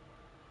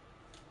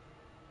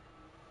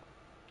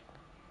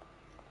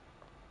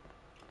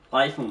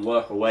 Life and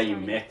work are where you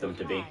make them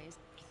to be.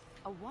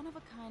 A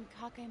one-of-a-kind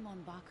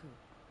Kakemon Baku.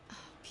 Oh,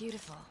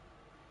 beautiful.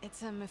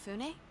 It's a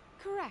Mifune?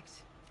 Correct.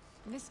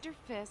 Mr.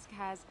 Fisk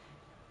has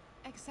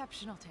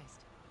exceptional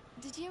taste.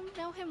 Did you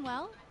know him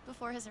well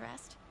before his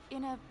arrest?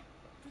 In a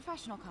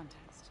professional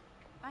context.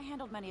 I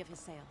handled many of his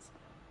sales.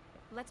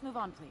 Let's move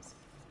on, please.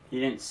 He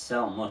didn't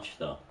sell much,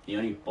 though. He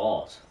only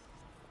bought.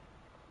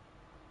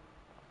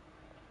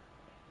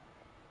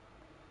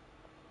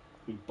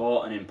 He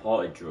bought and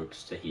imported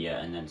drugs to here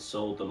and then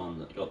sold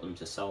them got them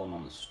to sell them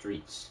on the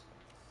streets.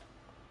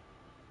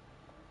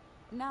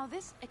 Now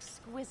this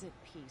exquisite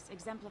piece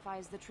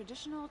exemplifies the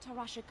traditional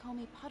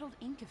Tarashikomi puddled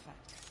ink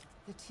effect.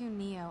 The two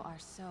Neo are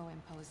so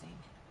imposing.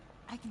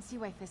 I can see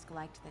why Fisk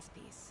liked this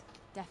piece.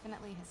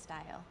 Definitely his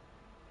style.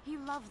 He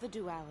loved the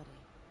duality.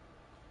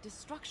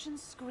 Destruction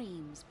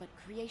screams, but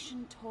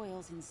creation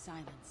toils in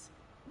silence.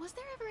 Was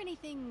there ever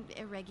anything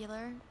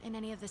irregular in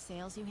any of the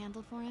sales you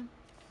handled for him?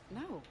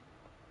 No.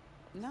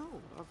 No,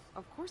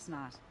 of course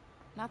not.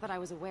 Not that I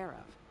was aware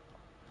of.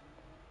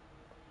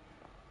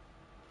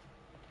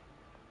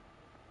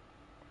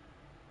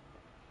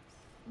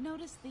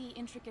 Notice the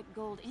intricate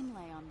gold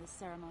inlay on this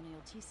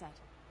ceremonial tea set.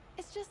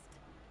 It's just...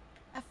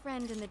 a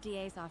friend in the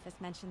DA's office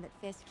mentioned that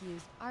Fisk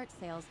used art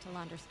sales to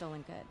launder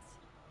stolen goods.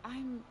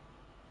 I'm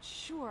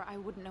sure I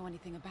wouldn't know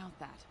anything about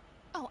that.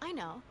 Oh, I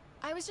know.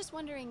 I was just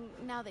wondering,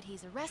 now that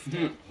he's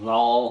arrested,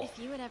 Lol. if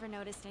you had ever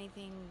noticed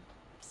anything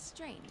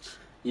strange.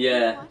 Yeah. You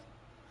know what?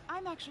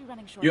 I'm actually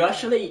running short. You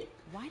actually,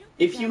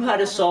 if you had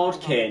a sword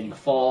cane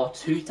before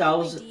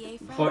 2000,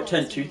 before it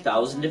turned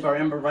 2000, if I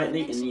remember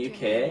rightly, in the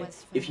UK,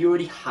 if you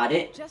already had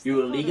it, you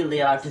were legally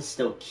allowed to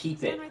still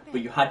keep it,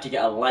 but you had to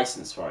get a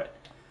license for it.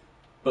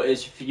 But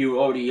if you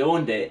already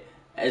owned it,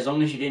 as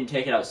long as you didn't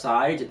take it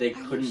outside, they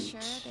couldn't. Are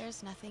you sure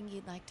there's nothing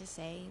you'd like to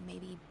say,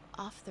 maybe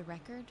off the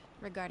record,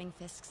 regarding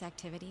Fisk's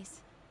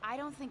activities? I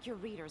don't think your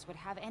readers would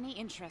have any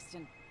interest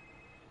in...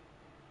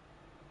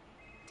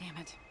 Damn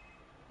it.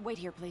 Wait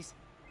here, please.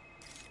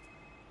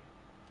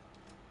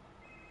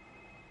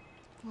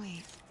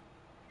 Wait,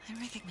 I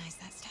recognize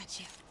that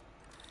statue.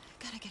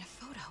 Gotta get a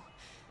photo.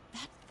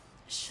 That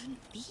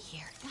shouldn't be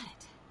here. Got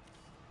it.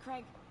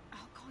 Craig,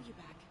 I'll call you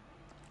back.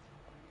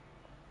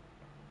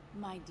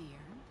 My dear,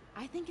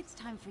 I think it's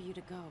time for you to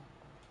go.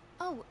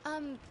 Oh,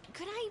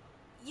 could I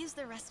use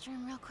the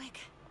restroom real quick?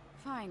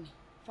 Fine.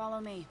 Follow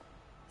me.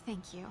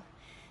 Thank you.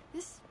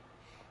 This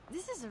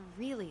is a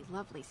really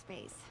lovely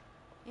space.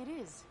 It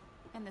is.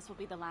 And this will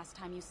be the last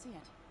time you see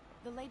it.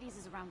 The ladies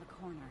is around the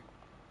corner.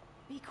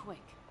 Be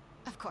quick.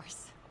 Of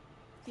course.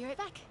 Be right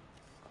back.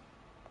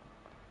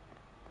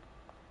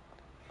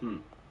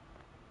 And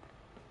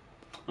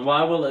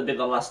why will it be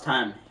the last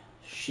time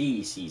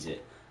she sees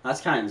it?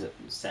 That's kind of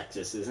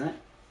sexist, isn't it?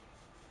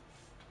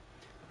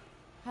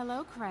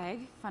 Hello,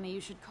 Craig. Funny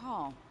you should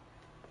call.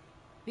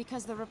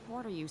 Because the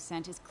reporter you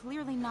sent is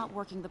clearly not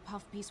working the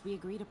puff piece we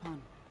agreed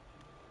upon.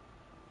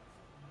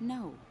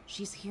 No,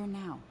 she's here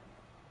now.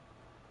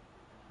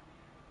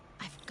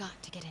 I've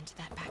got to get into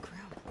that back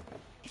room.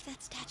 If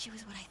that statue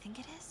is what I think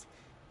it is,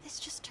 this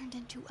just turned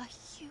into a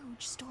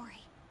huge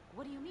story.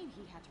 What do you mean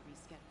he had to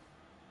reschedule?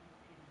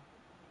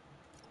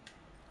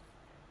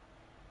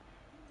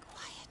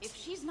 Quiet. If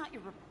she's not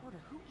your reporter,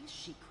 who is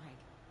she, Craig?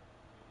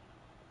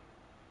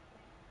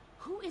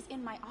 Who is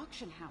in my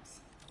auction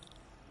house?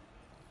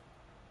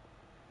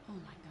 Oh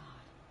my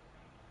god.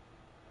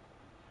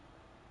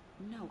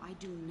 No, I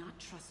do not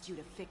trust you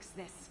to fix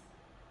this.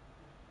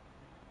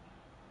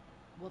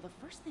 Well, the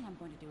first thing I'm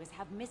going to do is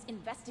have Miss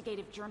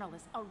Investigative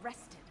Journalist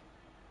arrested.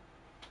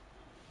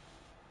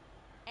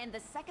 And the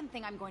second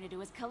thing I'm going to do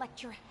is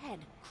collect your head,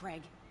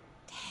 Craig.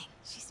 Dang,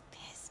 she's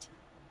pissed.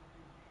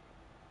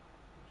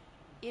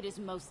 It is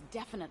most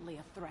definitely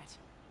a threat.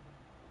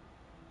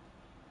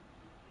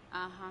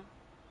 Uh-huh.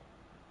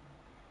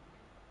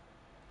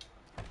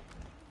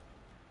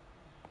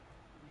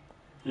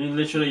 You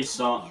literally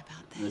saw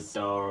the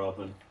door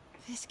open.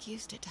 Fisk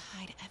used it to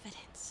hide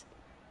evidence.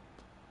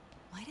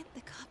 Why didn't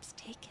the cops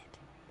take it?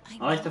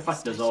 I like the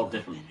fact there's all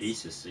different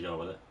pieces to go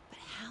with it. But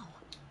how?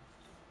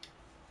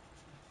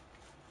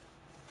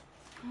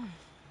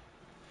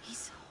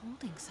 He's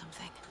holding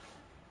something.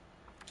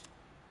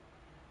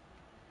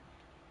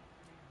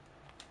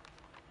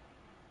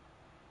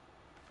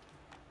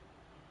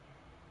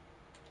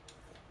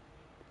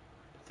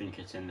 I think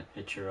it's in the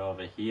picture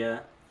over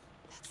here.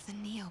 That's the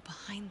Neo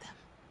behind them.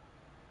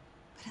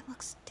 But it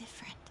looks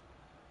different.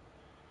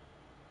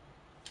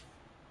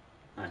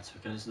 That's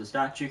because the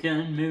statue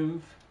can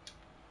move.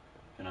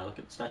 Can I look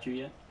at the statue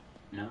yet?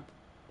 No?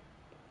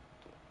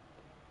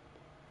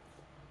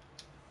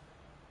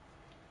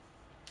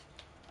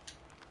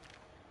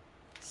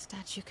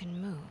 Statue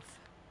can move.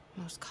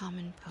 Most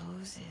common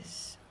pose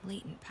is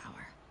latent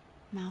power.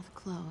 Mouth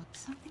closed.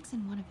 Something's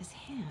in one of his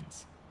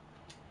hands.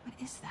 What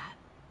is that?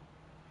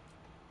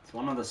 It's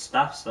one of the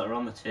staffs that are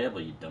on the table,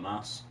 you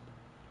dumbass.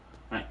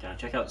 Right, can I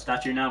check out the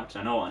statue now? Because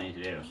I know what I need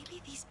to do.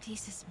 Maybe these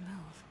pieces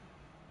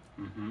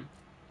move. Mm-hmm.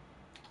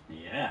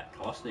 Yeah, of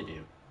course they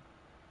do.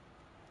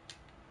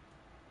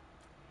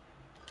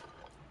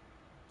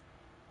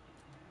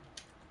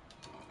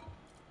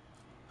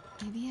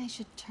 Maybe I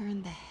should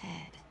turn the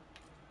head.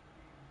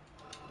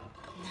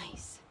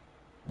 Nice.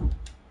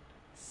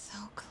 So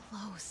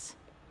close.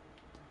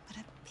 But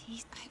a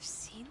piece... I've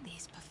seen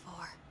these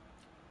before.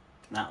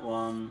 That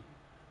one...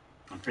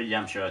 I'm pretty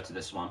damn sure it's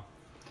this one.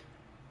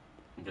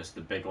 Because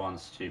the big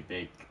one's too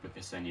big,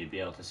 because then you'd be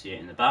able to see it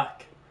in the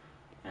back.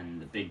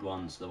 And the big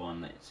one's the one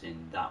that's in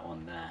that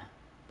one there.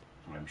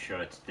 I'm sure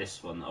it's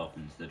this one that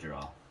opens the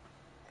drawer.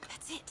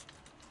 That's it.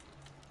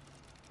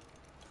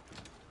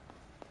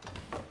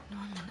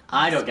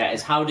 I don't get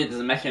is how did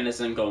the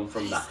mechanism go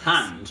from the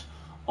hand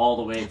all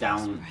the way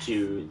down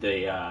to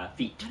the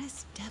feet? What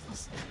is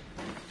devil's...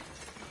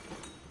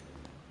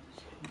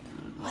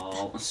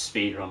 Lol,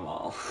 speedrun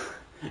lol.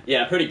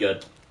 Yeah, pretty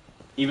good.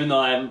 Even though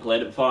I haven't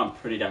played it before, I'm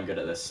pretty damn good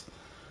at this.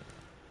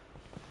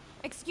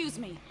 Excuse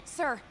me,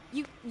 sir.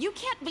 You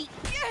can't be...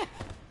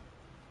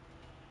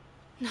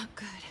 Not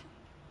good.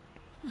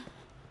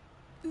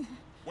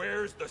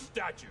 Where's the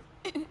statue?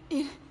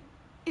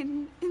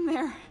 In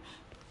there.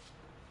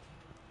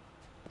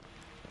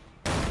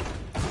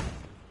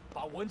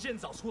 把文件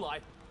找出来。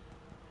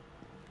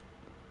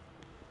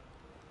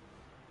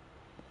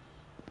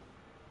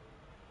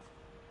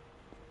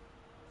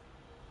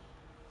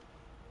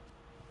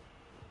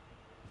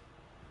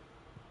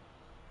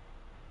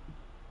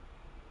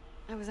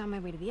 I was on my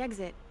way to the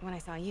exit when I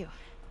saw you.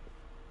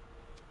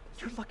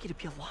 You're lucky to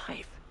be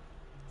alive.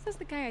 Says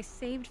the guy I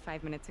saved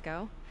 5 minutes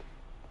ago.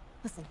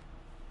 Listen,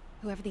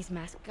 whoever these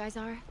masked guys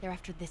are, they're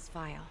after this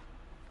file.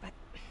 But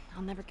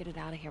I'll never get it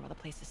out of here while the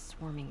place is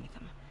swarming with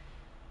them.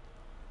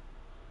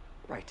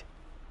 Right.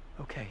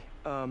 Okay,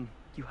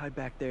 you hide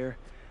back there.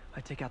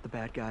 I take out the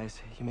bad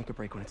guys. You make a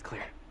break when it's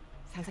clear.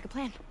 Sounds like a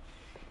plan.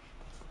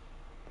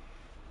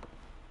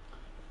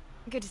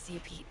 Good to see you,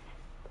 Pete.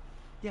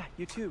 Yeah,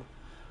 you too.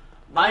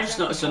 I just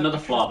noticed another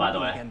flaw, by the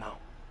way. Again, though.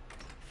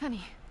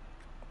 Funny.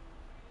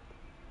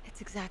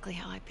 It's exactly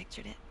how I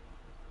pictured it.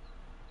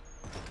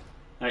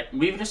 Right,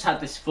 we've just had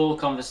this full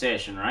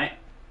conversation, right?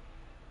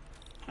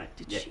 Right,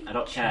 yeah, I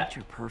don't care.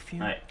 Your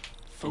perfume? Right.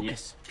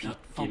 Focus, Pete,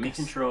 Give me focus.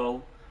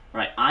 control.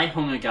 Right, I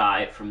hung a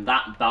guy from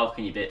that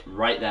balcony bit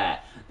right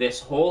there. This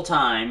whole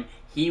time,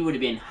 he would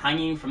have been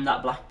hanging from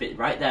that black bit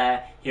right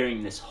there,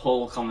 hearing this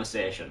whole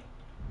conversation.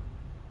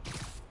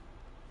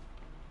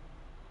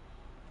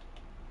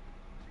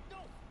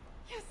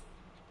 Yes.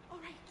 All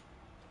right.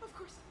 Of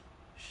course.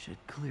 Should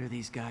clear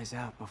these guys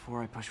out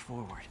before I push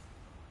forward.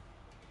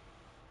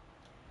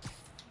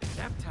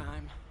 Nap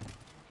time.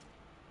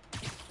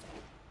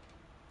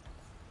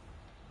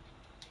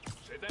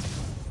 Say that.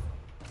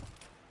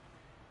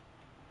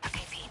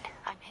 Okay, Pete.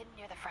 I'm hidden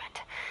near the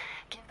front.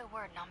 Give the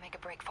word and I'll make a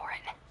break for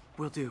it.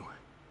 Will do.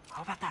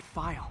 How about that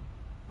file?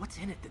 What's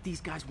in it that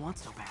these guys want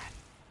so bad?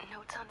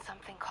 Notes on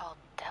something called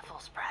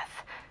Devil's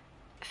Breath.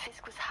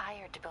 Fisk was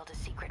hired to build a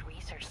secret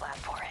research lab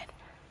for it.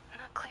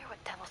 Not clear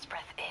what Devil's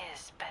Breath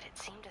is, but it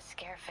seemed to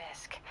scare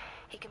Fisk.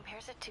 He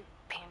compares it to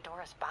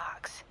Pandora's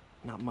box.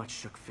 Not much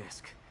shook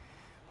Fisk.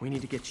 We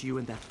need to get you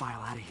and that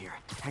file out of here.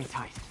 Hang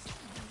tight.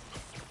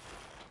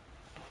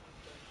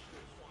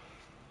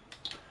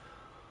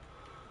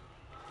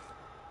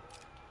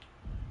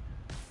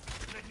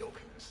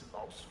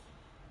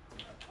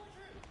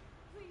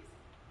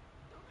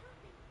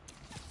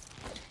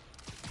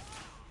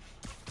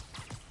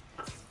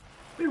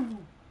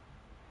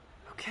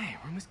 Okay,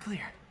 room is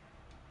clear.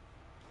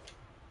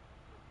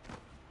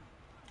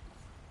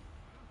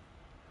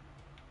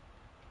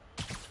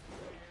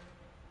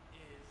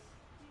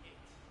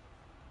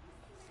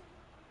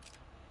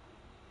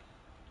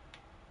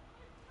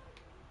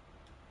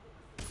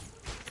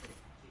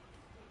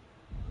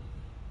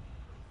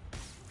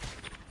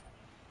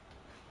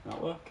 That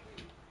work?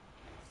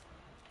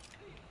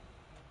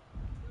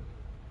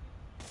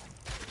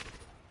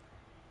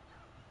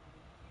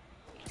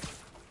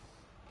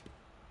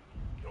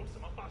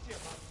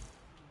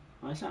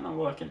 Why is that not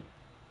working?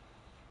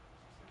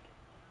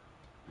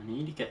 I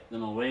need to get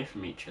them away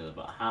from each other,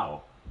 but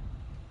how?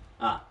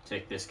 Ah,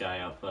 take this guy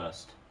out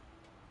first.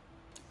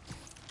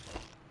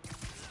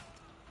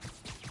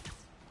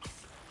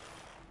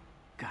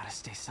 Gotta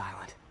stay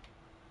silent.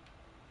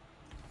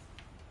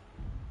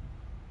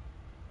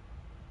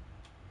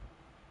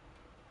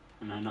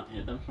 Can I not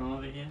hit them from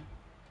over here?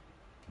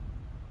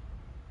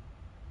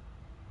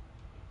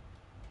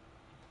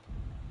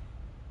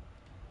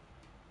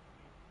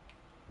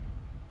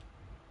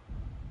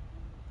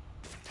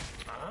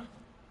 Huh?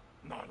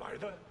 Not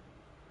either.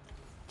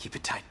 Keep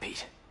it tight,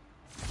 Pete.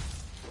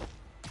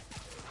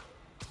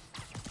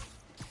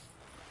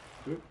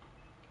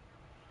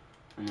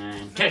 And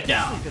then kick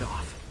down. Keep it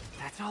off.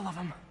 That's all of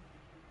them.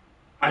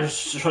 I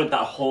just destroyed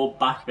that whole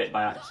back bit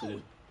by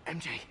accident.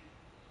 MJ.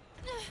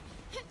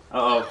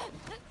 Uh oh.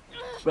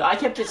 But I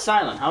kept it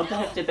silent. How the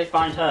heck did they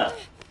find her?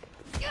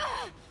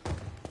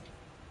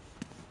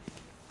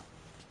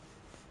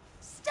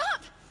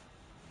 Stop!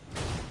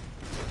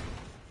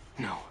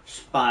 No.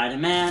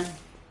 Spider-Man.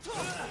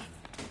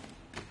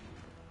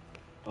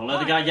 Don't let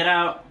the guy get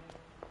out.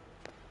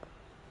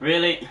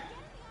 Really?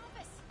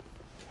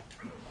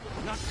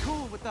 Not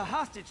cool with the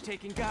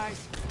hostage-taking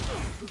guys.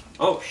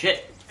 Oh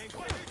shit.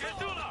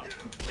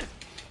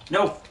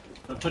 No!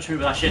 Don't touch me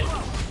with that shit.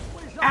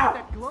 What is up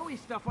with that glowy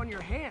stuff on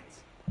your hands?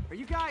 Are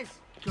you guys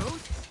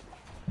ghosts?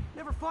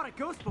 Never fought a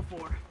ghost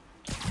before.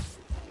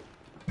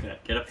 Okay,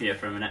 get up here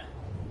for a minute.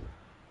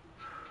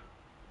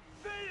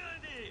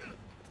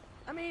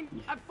 I mean,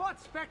 I've fought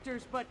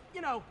specters, but,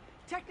 you know,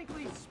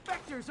 technically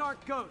specters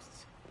aren't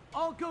ghosts.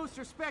 All ghosts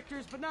are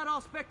specters, but not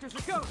all specters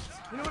are ghosts.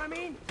 You know what I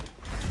mean?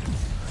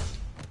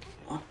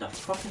 What the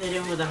fuck are they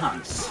doing with their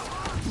hands?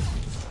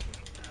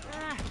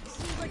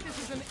 Seems like this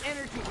is an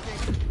energy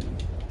thing.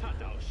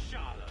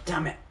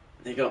 Damn it.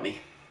 They got me.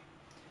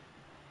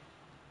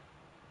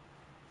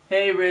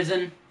 Hey,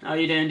 Risen. How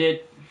you doing,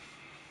 dude?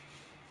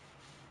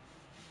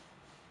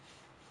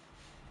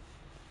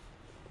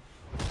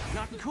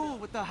 Not cool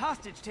with the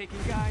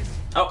hostage-taking guys.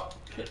 Oh,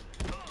 shit.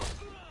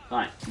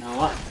 Fine. You know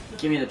what?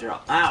 Give me the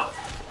drop. Ow!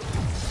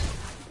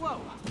 Whoa,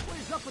 what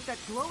is up with that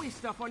glowy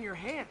stuff on your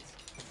hands?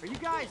 Are you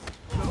guys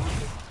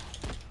ghosts?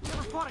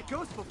 Never fought a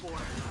ghost before.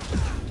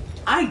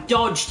 I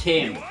dodged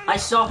him. I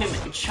saw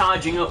him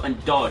charging up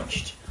and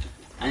dodged.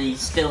 And he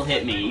still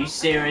hit me. Are you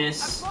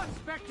serious? I've fought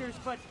specters,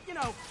 but, you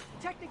know,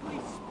 technically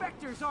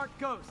specters aren't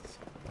ghosts.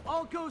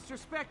 All ghosts are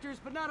specters,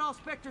 but not all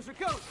specters are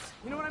ghosts.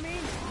 You know what I mean?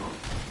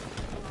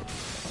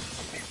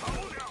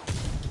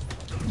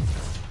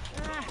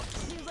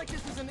 Seems like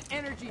this is an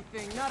energy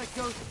thing, not a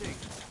ghost thing.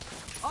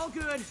 All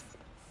good.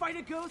 Fight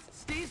a ghost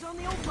stays on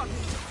the old bucket.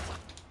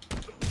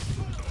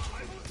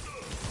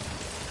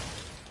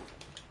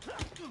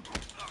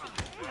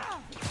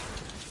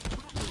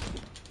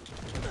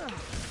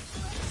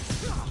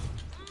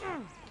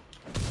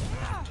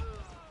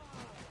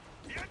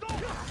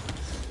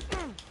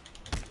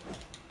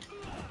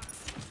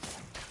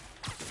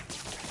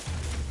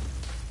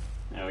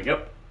 There we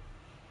go.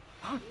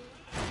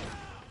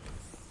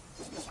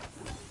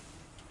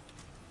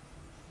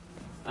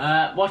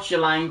 Watch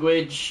your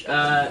language,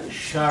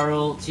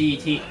 Cheryl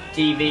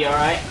TV,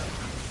 alright?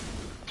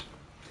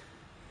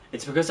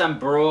 It's because I'm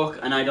broke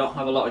and I don't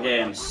have a lot of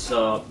games,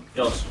 so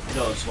don't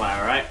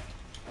swear, alright?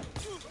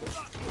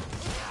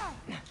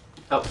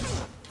 Oh.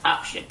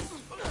 Ah, shit.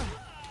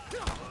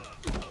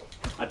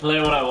 I play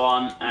what I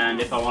want,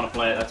 and if I want to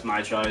play it, that's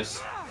my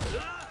choice.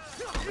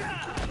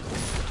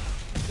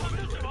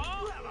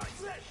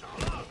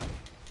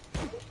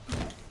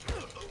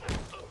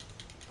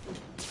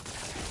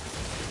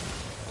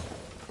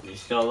 He's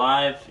still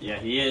alive? Yeah,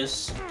 he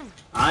is.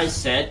 I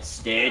said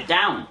stay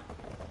down.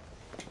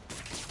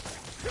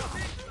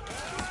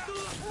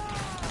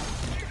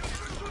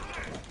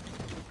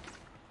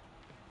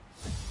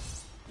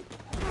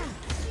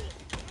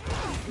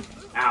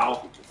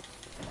 Ow.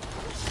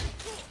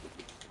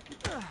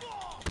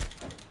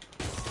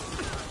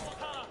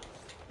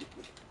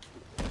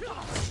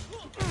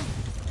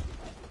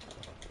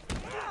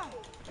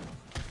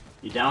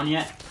 You down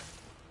yet?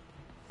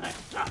 Right,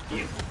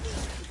 you.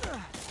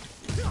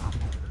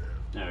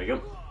 There we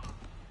go.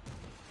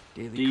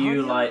 Do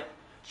you like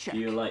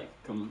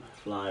Come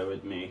Fly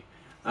With Me?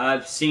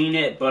 I've seen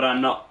it, but I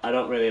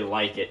don't really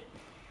like it.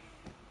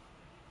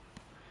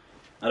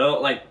 I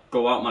don't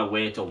go out my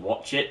way to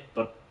watch it,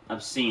 but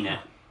I've seen it.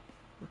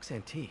 Looks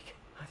antique.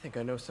 I think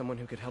I know someone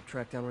who could help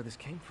track down where this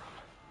came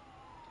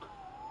from.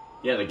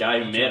 Yeah, the guy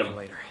who made him.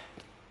 Later.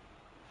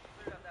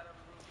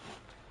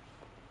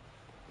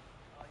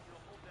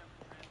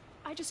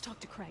 I just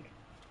talked to Craig.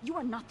 You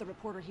are not the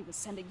reporter he was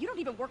sending. You don't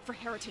even work for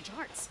Heritage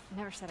Arts.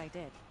 Never said I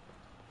did.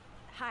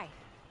 Hi,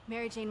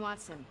 Mary Jane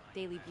Watson,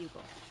 Daily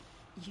Bugle.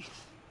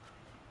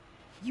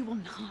 You will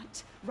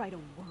not write a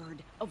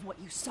word of what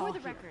you saw For the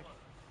here. record,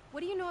 what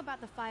do you know about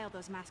the file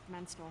those masked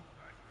men stole?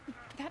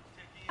 That...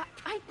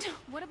 I don't...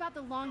 What about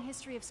the long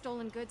history of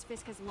stolen goods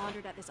Fisk has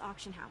laundered at this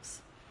auction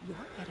house? Your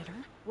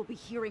editor will be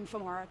hearing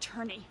from our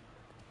attorney.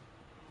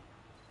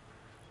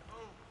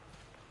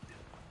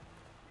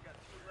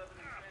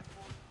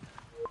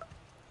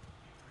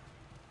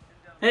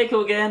 Hey,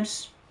 Cool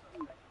Games.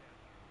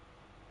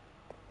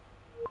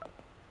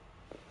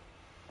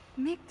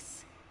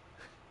 Mix?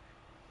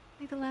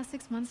 Like the last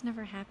 6 months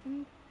never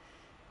happened?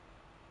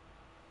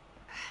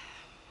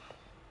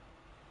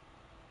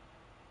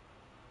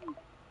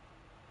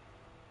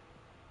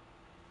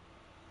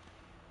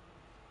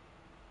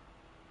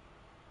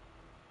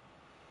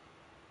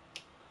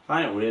 I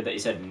find it weird that he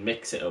said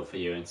mix it up for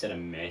you instead of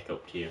make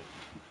up to you.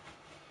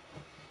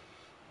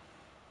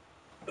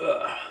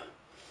 Ugh.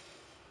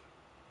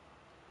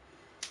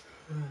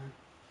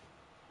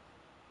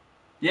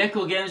 Yeah,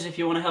 Cool Games, if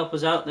you want to help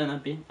us out, then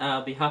I'd be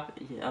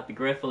happy. I'd be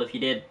grateful if you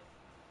did.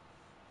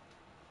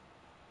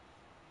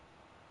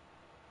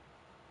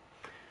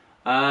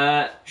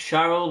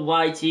 Cheryl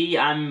YT,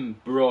 I'm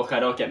broke. I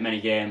don't get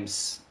many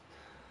games.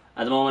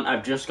 At the moment,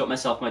 I've just got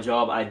myself my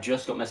job. I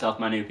just got myself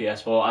my new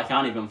PS4. I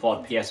can't even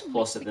afford PS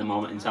Plus at the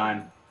moment in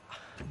time.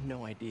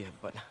 No idea,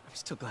 but I'm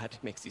still glad he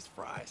makes these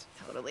fries.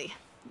 Totally.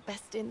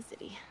 Best in the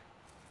city.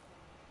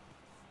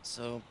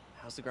 So,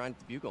 how's the grind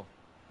at the Bugle?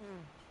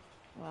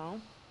 Well,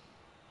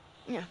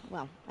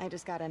 I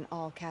just got an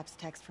all-caps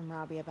text from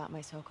Robbie about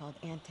my so-called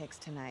antics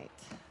tonight.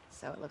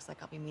 So it looks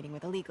like I'll be meeting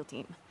with the legal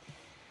team.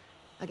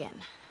 Again.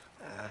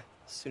 As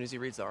soon as he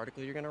reads the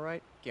article you're gonna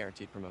write,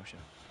 guaranteed promotion.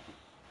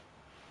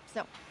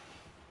 So,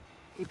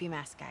 creepy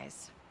mask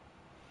guys.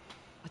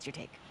 What's your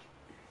take?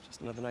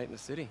 Just another night in the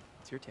city.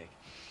 What's your take?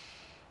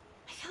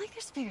 I feel like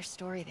there's a bigger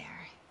story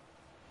there.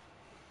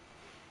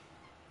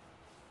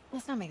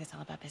 Let's not make this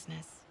all about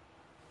business.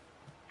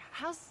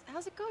 How's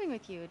it going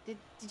with you? Did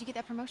you get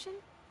that promotion?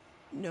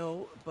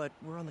 No, but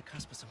we're on the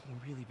cusp of something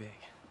really big.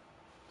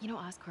 You know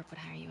Oscorp would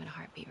hire you in a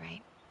heartbeat,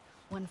 right?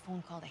 One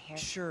phone call to Harry.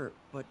 Sure,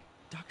 but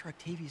Dr.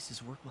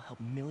 Octavius's work will help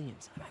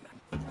millions.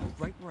 I'm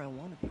right where I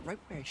want to be, right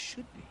where I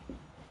should be.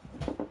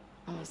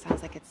 Almost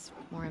sounds like it's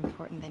more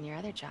important than your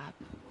other job.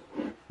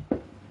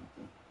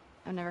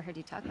 I've never heard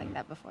you talk like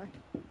that before.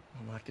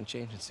 A lot can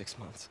change in 6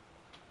 months.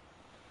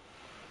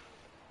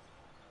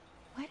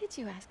 Why did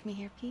you ask me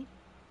here, Pete?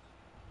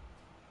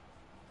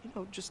 You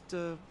know, just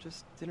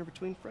dinner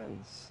between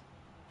friends.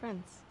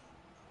 Friends.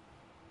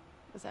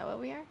 Is that what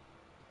we are?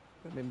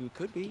 Maybe we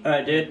could be.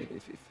 I did.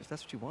 If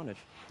that's what you wanted.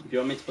 If you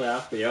want me to play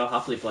Ark with you, I'll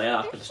happily play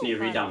Ark. I just need to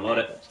re-download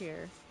it.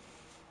 Here.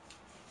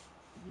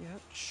 Yeah,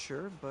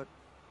 sure, but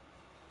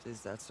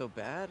is that so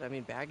bad? I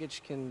mean,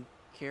 baggage can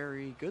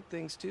carry good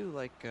things too,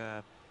 like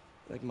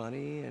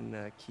money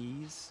and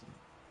keys,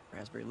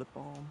 raspberry lip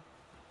balm.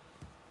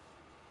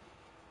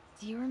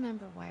 Do you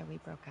remember why we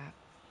broke up?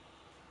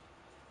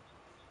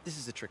 This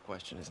is a trick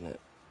question, isn't it?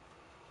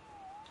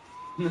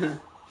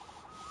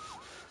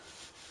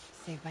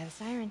 Saved by the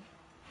siren.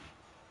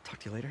 Talk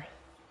to you later.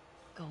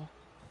 Go.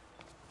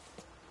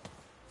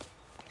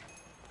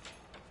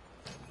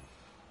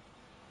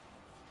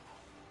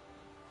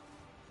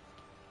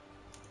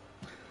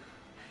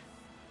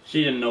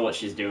 She didn't know what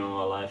she's doing with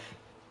her life.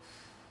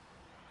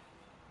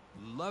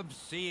 Love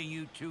seeing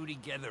you two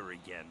together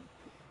again.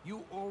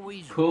 You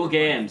always Cool were my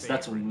games.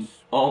 That's favorites.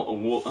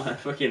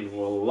 fucking a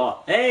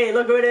lot. Hey,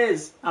 look who it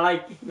is.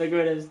 Look who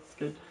it is. It's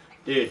good.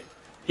 Dude,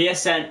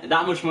 PSN,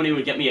 that much money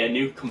would get me a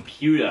new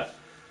computer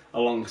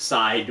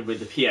alongside with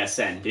the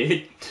PSN,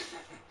 dude.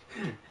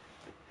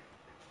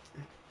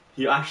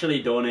 You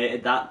actually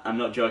donated that? I'm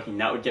not joking.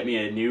 That would get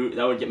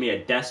me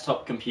a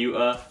desktop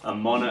computer, a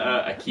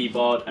monitor, a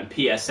keyboard, and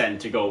PSN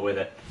to go with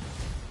it.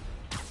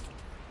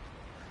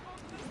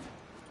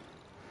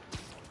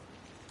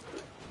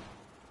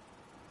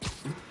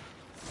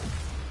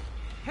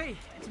 Hey,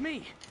 it's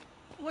me.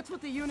 What's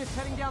with the units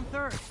heading down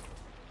 3rd?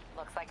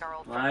 Looks like our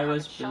old Why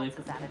was Billy? Schultz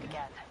is at it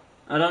again.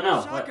 I don't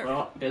know. Shocker.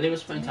 Well, Billy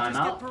was playing Didn't you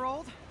just get timeout.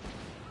 paroled?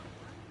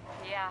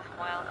 Yeah,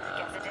 well,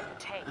 guess it didn't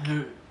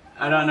take.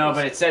 I don't know,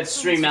 but it said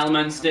Stream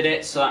Elements did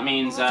it, so that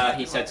means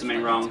he said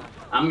something wrong.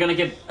 I'm gonna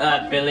give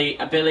Billy.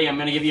 Billy, I'm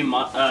gonna give you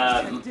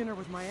Had dinner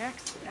with my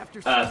ex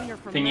after saving her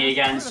from thingy mass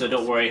again, so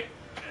criminals. don't worry.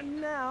 And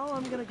now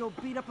I'm gonna go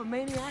beat up a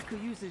maniac who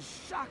uses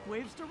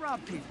shockwaves to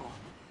rob people.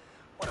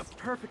 What a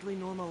perfectly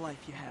normal life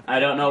you have. I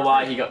don't know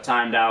why he got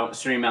timed out.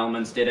 Stream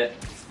Elements did it.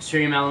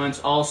 Stream Elements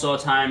also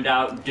timed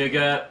out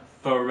Duggar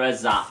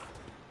Fereza.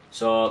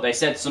 So they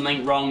said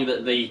something wrong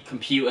that the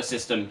computer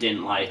system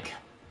didn't like.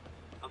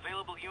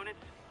 Available units,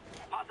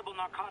 possible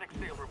narcotics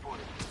sale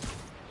reported.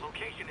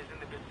 Location is in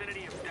the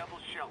vicinity of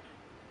Devil's Shelf.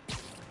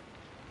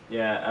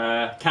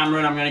 Yeah,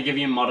 Cameron, I'm gonna give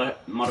you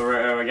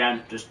moderator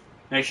again. Just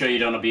make sure you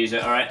don't abuse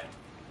it, alright?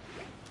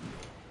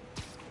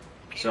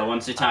 So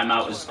once the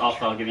timeout is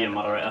off, I'll give you a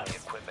moderator.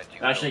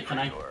 Actually, can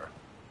I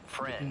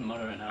friend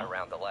moderate now?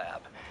 around the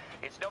lab?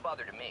 It's no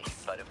bother to me,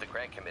 but if the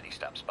grant committee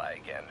stops by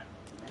again,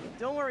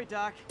 Don't worry,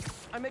 Doc.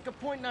 I make a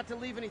point not to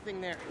leave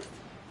anything there.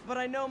 But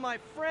I know my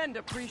friend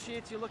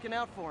appreciates you looking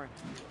out for him.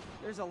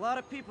 There's a lot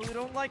of people who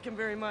don't like him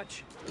very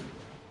much.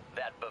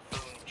 that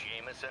buffoon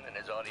Jameson and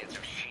his audience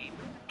of sheep,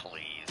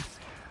 please.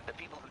 The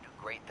people who do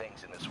great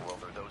things in this world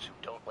are those who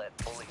don't let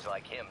bullies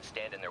like him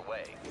stand in their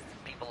way.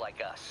 People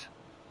like us.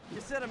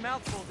 You said a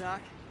mouthful,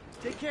 Doc.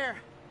 Take care.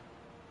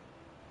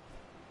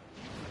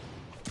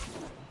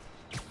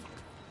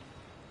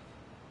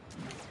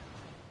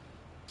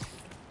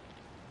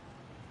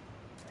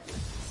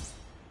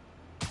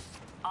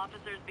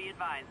 Officers be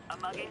advised, a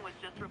mugging was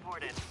just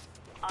reported.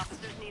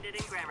 Officers needed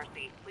in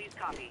Gramercy. Please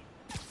copy.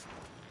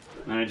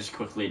 Let me just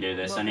quickly do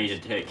this. I need to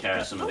take care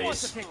of some of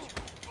these.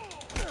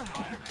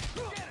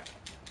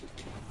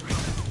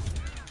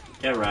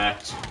 Get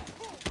wrecked.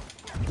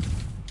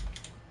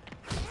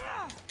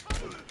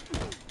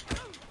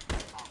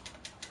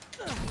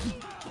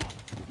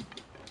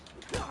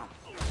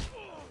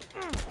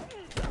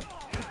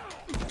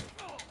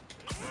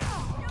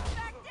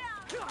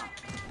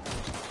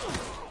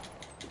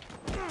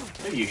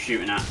 Who are you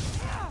shooting at?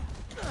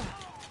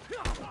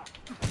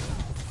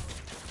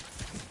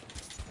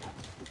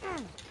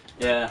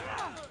 Yeah.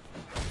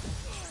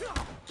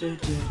 There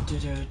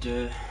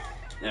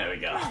we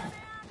go.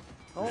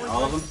 Only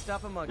All of place them? to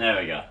stop a mugging.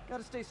 There we go.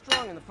 Gotta stay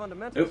strong in the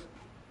fundamentals. Oop.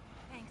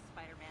 Thanks,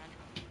 Spider-Man.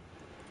 I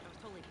was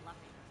totally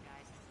bluffing those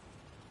guys.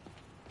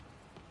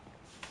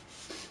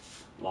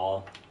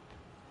 Lol.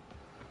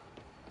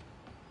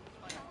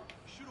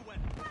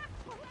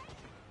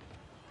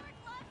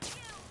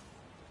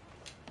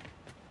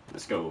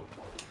 Let's go.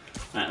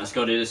 Right, let's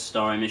go do this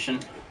story mission.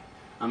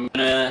 I'm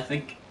gonna, I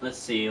think, let's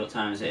see what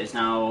time is it. It's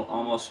now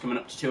almost coming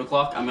up to 2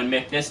 o'clock. I'm gonna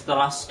make this the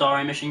last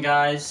story mission,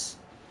 guys.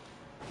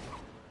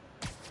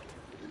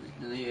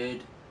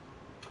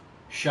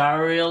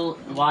 Sharil,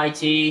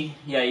 YT,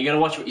 yeah, you gotta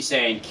watch what you're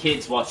saying.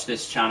 Kids watch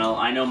this channel.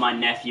 I know my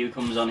nephew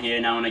comes on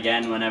here now and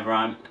again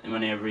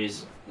whenever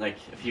he's like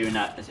a few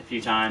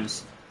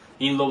times.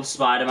 He loves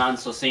Spider-Man,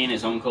 so seeing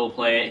his uncle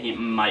play it, he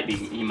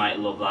might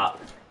love that.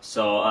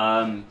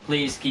 So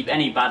please keep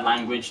any bad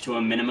language to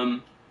a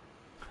minimum.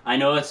 I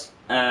know it's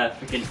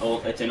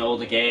it's an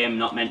older game,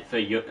 not meant for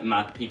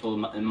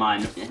my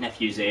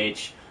nephew's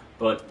age,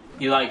 but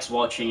he likes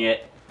watching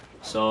it.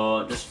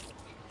 So just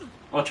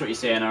watch what you're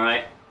saying, all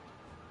right?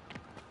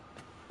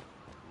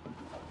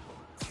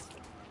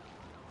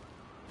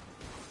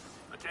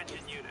 Attention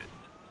units.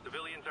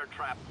 Civilians are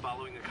trapped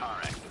following a car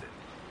accident.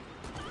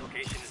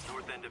 Location is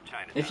north end of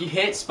China. If you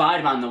hate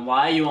Spider-Man, then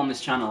why are you on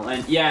this channel?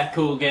 And yeah,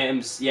 Cool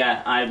Games.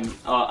 Yeah,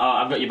 I've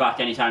got your back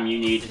anytime you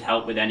need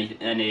help with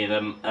any of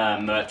the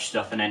merch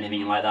stuff and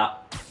anything like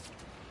that.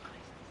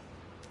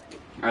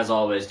 As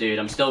always, dude,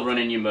 I'm still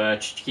running your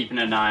merch, keeping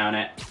an eye on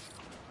it,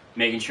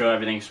 making sure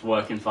everything's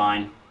working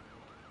fine.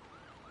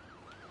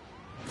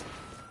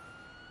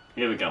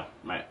 Here we go.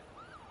 Right,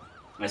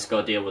 let's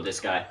go deal with this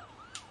guy.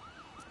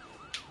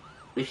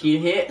 If you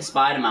hate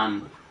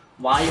Spider-Man,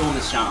 why are you on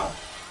this channel?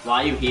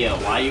 Why are you here?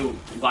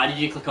 Why did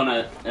you click on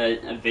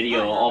a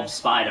video of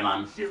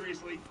Spider-Man?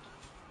 Seriously?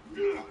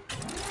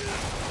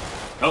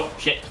 Oh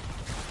shit!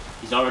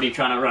 He's already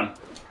trying to run.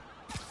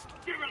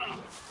 Give it up!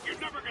 You're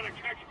never gonna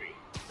catch me!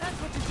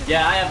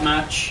 Yeah, I have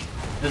merch.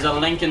 There's a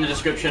link in the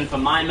description for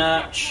my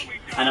merch,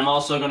 and I'm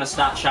also gonna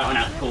start shouting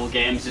out Cool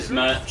Games'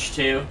 merch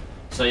too.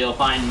 So you'll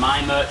find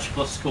my merch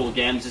plus Cool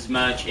Games'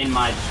 merch in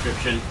my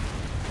description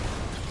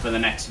for the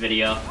next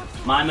video.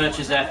 My merch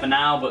is there for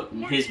now, but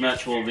his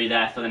merch will be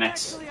there for the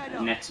next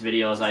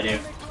videos I do.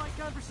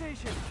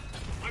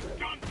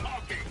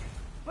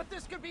 But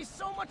this could be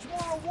so much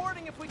more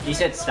rewarding if we He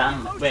said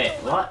stand. Wait,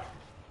 what?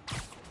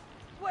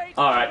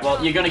 Alright,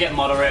 well, you're gonna get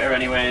moderator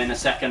anyway in a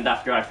second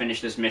after I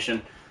finish this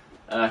mission,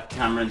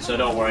 Cameron, so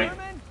don't worry.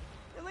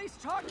 At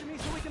least talk to me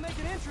so we can make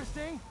it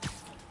interesting.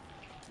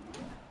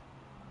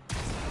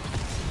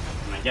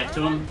 Can I get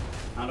to him?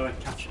 How do I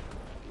catch him?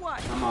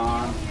 What? Come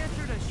on. You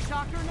answered a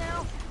shocker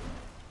now?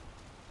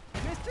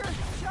 Mr.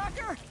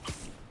 Shocker?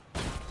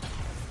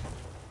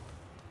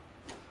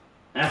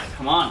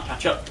 Come on,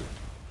 catch up.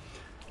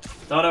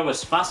 Thought I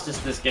was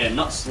fastest this game,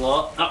 not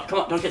slow. Oh, come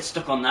on, don't get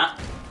stuck on that.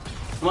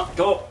 Come on,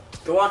 go.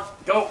 Go on,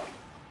 go.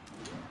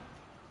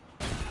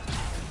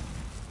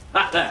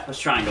 Ah, there, let's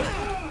triangle.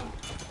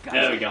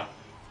 There we go.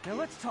 Now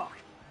let's talk.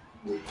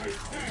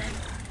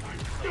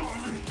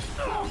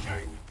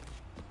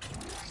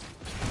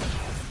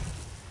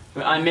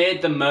 I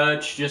made the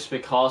merge just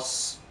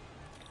because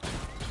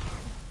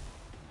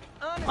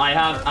I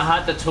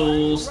had the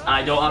tools,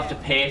 I don't have to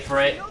pay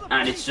for it,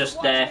 and it's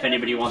just there if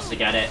anybody wants to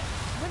get it.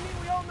 I mean,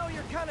 we all know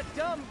you're kind of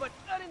dumb, but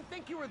I didn't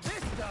think you were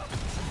this dumb.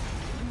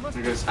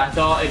 Because I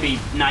thought it'd be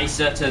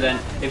nicer to then,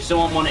 if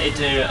someone wanted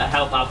to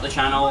help out the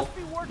channel,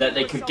 that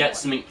they could get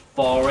something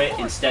for it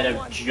instead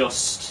of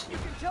just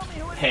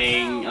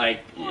paying,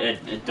 like,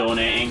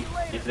 donating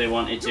if they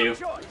wanted to.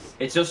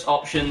 It's just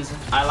options.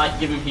 I like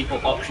giving people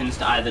options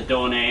to either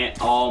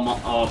donate or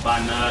buy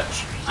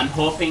merch. I'm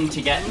hoping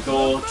to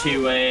go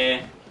to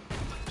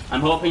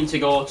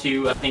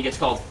I think it's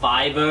called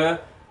Fiverr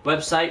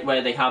website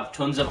where they have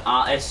tons of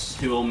artists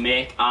who will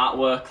make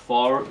artwork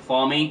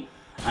for me,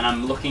 and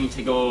I'm looking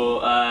to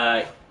go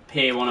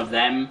pay one of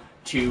them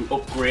to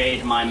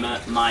upgrade my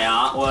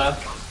artwork.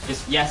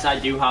 Because yes, I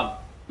do have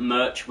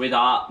merch with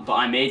art, but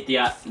I made the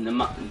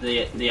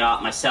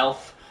art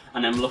myself,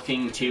 and I'm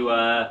looking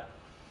to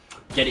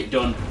get it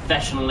done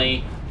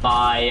professionally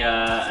by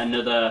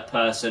another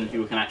person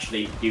who can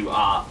actually do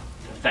art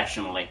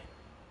professionally.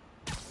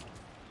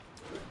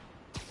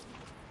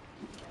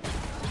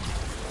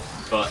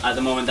 But at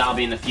the moment that'll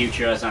be in the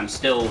future, as I'm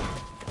still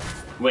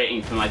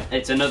waiting for my...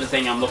 It's another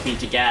thing I'm looking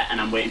to get,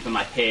 and I'm waiting for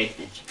my pay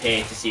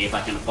to see if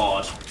I can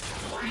afford.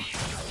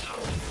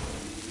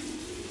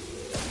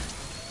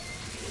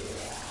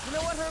 You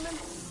know what, Herman?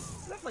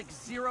 You have like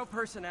zero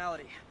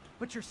personality,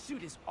 but your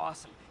suit is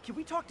awesome. Can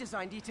we talk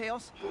design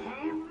details?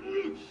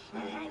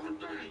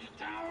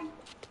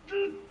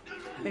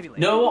 Maybe later.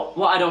 No,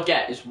 what I don't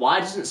get is why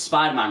doesn't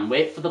Spider-Man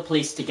wait for the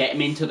police to get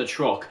him into the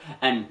truck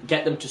and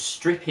get them to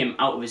strip him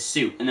out of his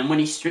suit, and then when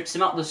he strips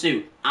him out of the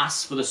suit,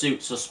 asks for the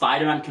suit so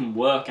Spider-Man can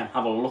work and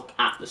have a look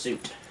at the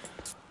suit.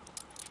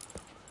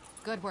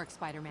 Good work,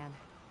 Spider-Man.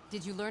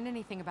 Did you learn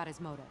anything about his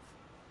motive?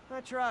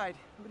 I tried,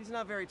 but he's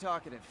not very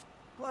talkative.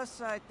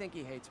 Plus, I think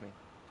he hates me.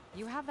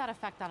 You have that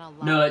effect on a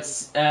lot. No,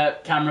 it's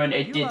Cameron.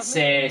 It did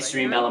say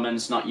Stream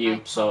Elements, not you.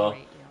 So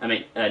I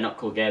mean, not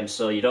Cool Games.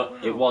 So you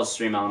don't. It was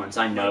Stream Elements.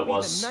 I know it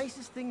was. The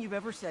nicest thing you've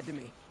ever said to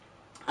me.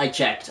 I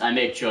checked. I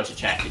made sure to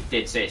check. It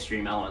did say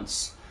Stream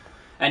Elements.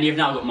 And you've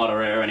now got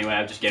moderator anyway.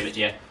 I've just gave it to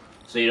you,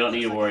 so you don't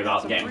need to worry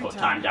about getting put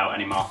timed out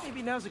anymore.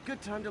 Maybe now's a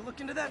good time to look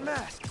into that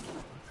mask.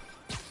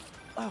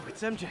 Oh,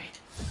 it's MJ.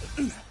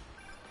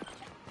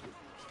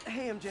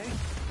 Hey, MJ.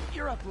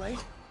 You're up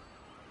late.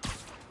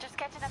 Just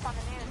catching up on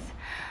the news.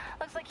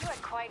 Looks like you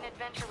had quite an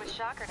adventure with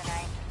Shocker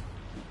tonight.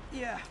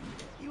 Yeah,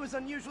 he was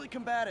unusually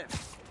combative.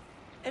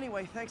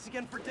 Anyway, thanks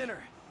again for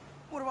dinner.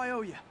 What do I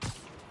owe you?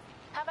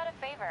 How about a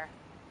favor?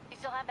 You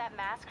still have that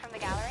mask from the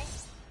gallery?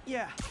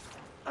 Yeah.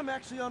 I'm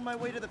actually on my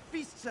way to the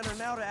Feast Center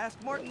now to ask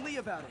Martin Lee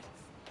about it.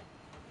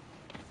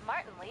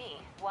 Martin Lee?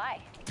 Why?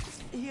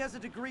 He has a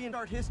degree in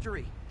art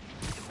history.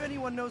 If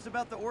anyone knows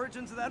about the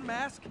origins of that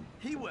mask,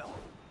 he will.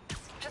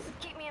 Just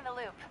keep me in the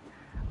loop.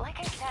 Like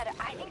I said,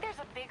 I think there's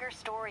a bigger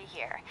story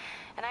here,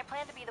 and I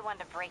plan to be the one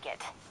to break it.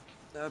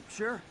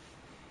 Sure.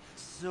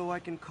 So I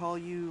can call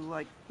you,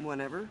 like,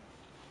 whenever?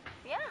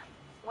 Yeah,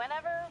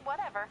 whenever,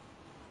 whatever.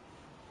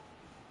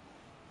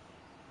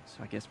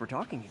 So I guess we're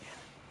talking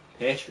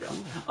again.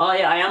 Patreon. Oh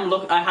yeah,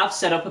 I have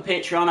set up a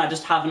Patreon. I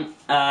just haven't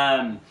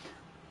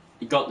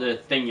got the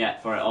thing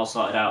yet for it all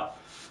sorted out.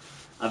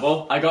 I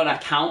got an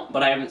account,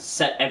 but I haven't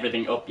set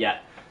everything up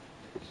yet.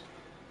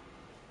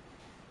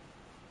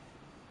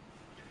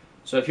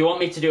 So if you want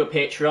me to do a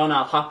Patreon,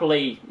 I'll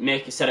happily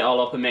set it all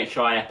up and make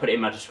sure I put it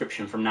in my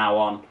description from now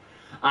on.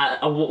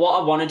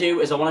 What I want to do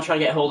is I want to try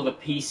to get hold of a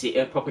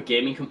PC, a proper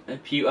gaming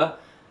computer,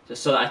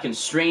 just so that I can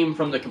stream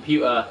from the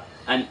computer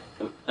and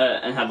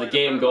have the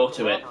game go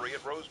to it,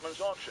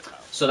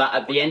 so that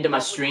at the end of my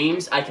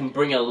streams I can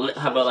bring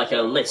have like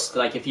a list.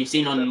 Like if you've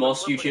seen on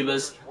most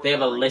YouTubers, they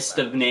have a list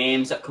of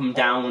names that come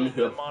down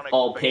who are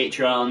all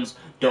patrons,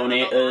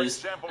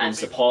 donators, and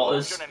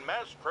supporters.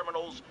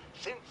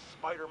 Since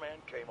Spider-Man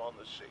came on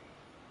the scene.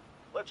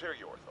 Let's hear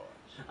your thoughts.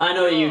 I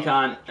know you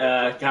can't,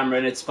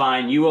 Cameron. It's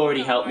fine. You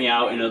already helped me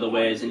out in other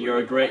ways, and you're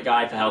a great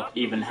guy for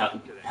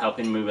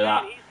helping me with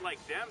that.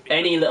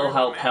 Any little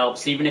help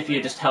helps, even if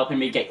you're just helping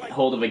me get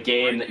hold of a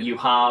game that you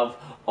have,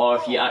 or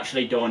if you're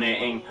actually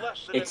donating.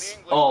 It's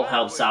all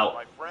helps out.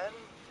 My friend,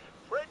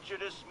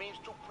 prejudice means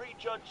to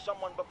prejudge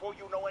someone before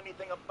you know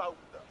anything about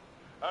them.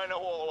 I know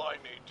all I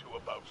need to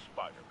about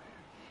Spider-Man.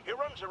 He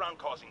runs around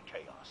causing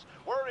chaos,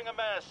 wearing a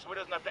mask so he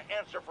doesn't have to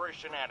answer for his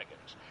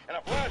shenanigans, and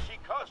a flashy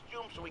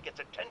costume so he gets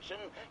attention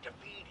to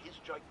feed his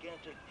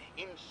gigantic,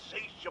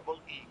 insatiable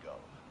ego.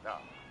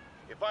 Now,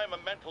 if I'm a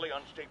mentally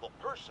unstable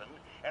person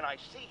and I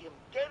see him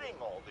getting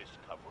all this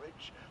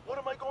coverage, what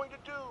am I going to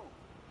do?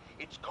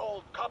 It's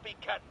called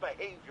copycat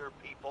behavior,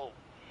 people,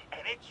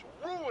 and it's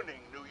ruining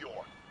New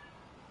York.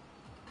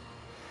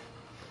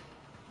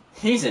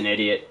 He's an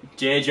idiot.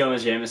 J. Jonah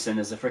Jameson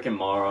is a freaking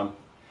moron.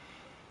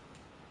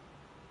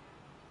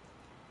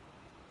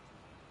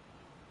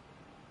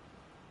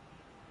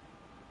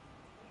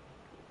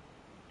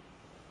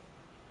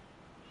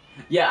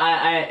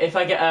 Yeah, if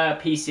I get a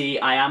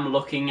PC, I am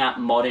looking at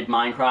modded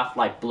Minecraft,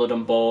 like Blood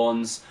and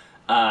Bones,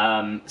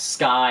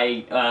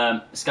 Skyblocks,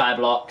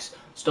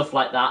 stuff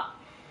like that.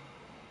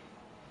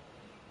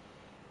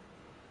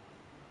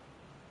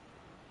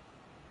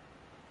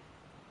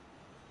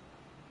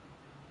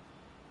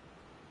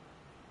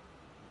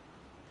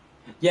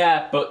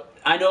 Yeah, but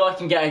I know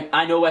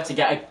I know where to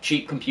get a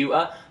cheap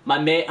computer. My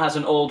mate has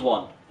an old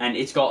one, and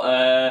it's got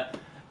I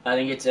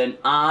think it's an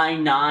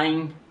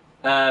i9,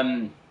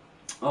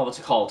 oh, what's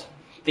it called?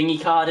 Thingy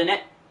card in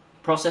it,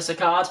 processor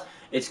card.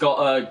 It's got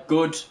a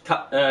good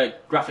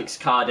graphics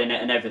card in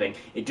it and everything.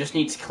 It just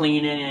needs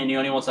cleaning, and he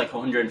only wants like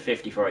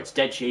 150 for it. It's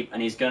dead cheap,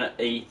 and he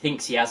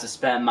thinks he has a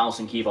spare mouse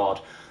and keyboard.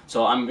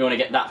 So I'm going to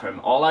get that for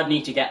him. All I'd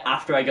need to get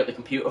after I get the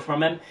computer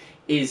from him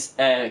is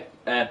a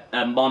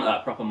monitor,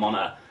 a proper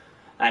monitor.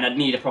 And I'd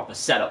need a proper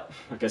setup,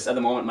 because at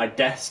the moment my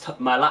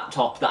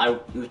laptop that I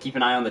keep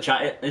an eye on the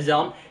chat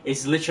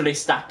is literally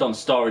stacked on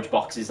storage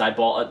boxes I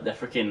bought at the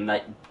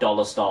freaking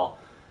dollar store.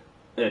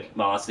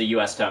 Well, that's the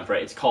US term for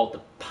it. It's called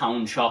the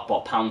Pound Shop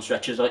or Pound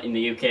Stretchers in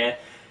the UK.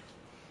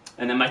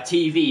 And then my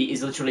TV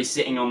is literally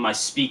sitting on my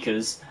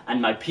speakers,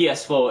 and my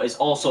PS4 is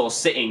also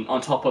sitting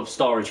on top of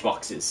storage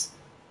boxes.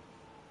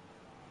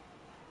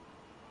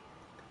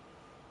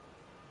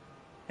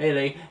 Hey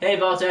Lee. Hey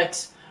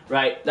Vortex.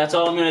 Right, that's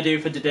all I'm going to do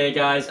for today,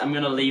 guys. I'm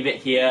going to leave it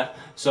here.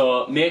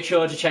 So make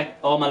sure to check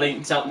all my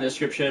links out in the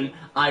description.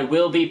 I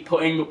will be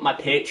putting up my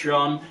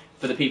Patreon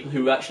for the people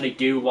who actually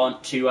do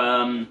want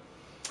to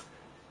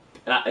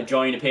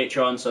join a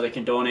Patreon so they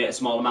can donate a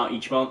small amount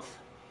each month.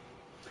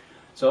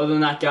 So other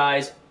than that,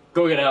 guys,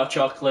 go get a hot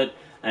chocolate,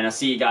 and I'll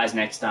see you guys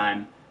next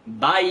time.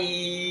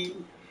 Bye!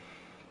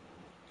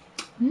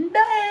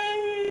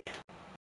 Bye!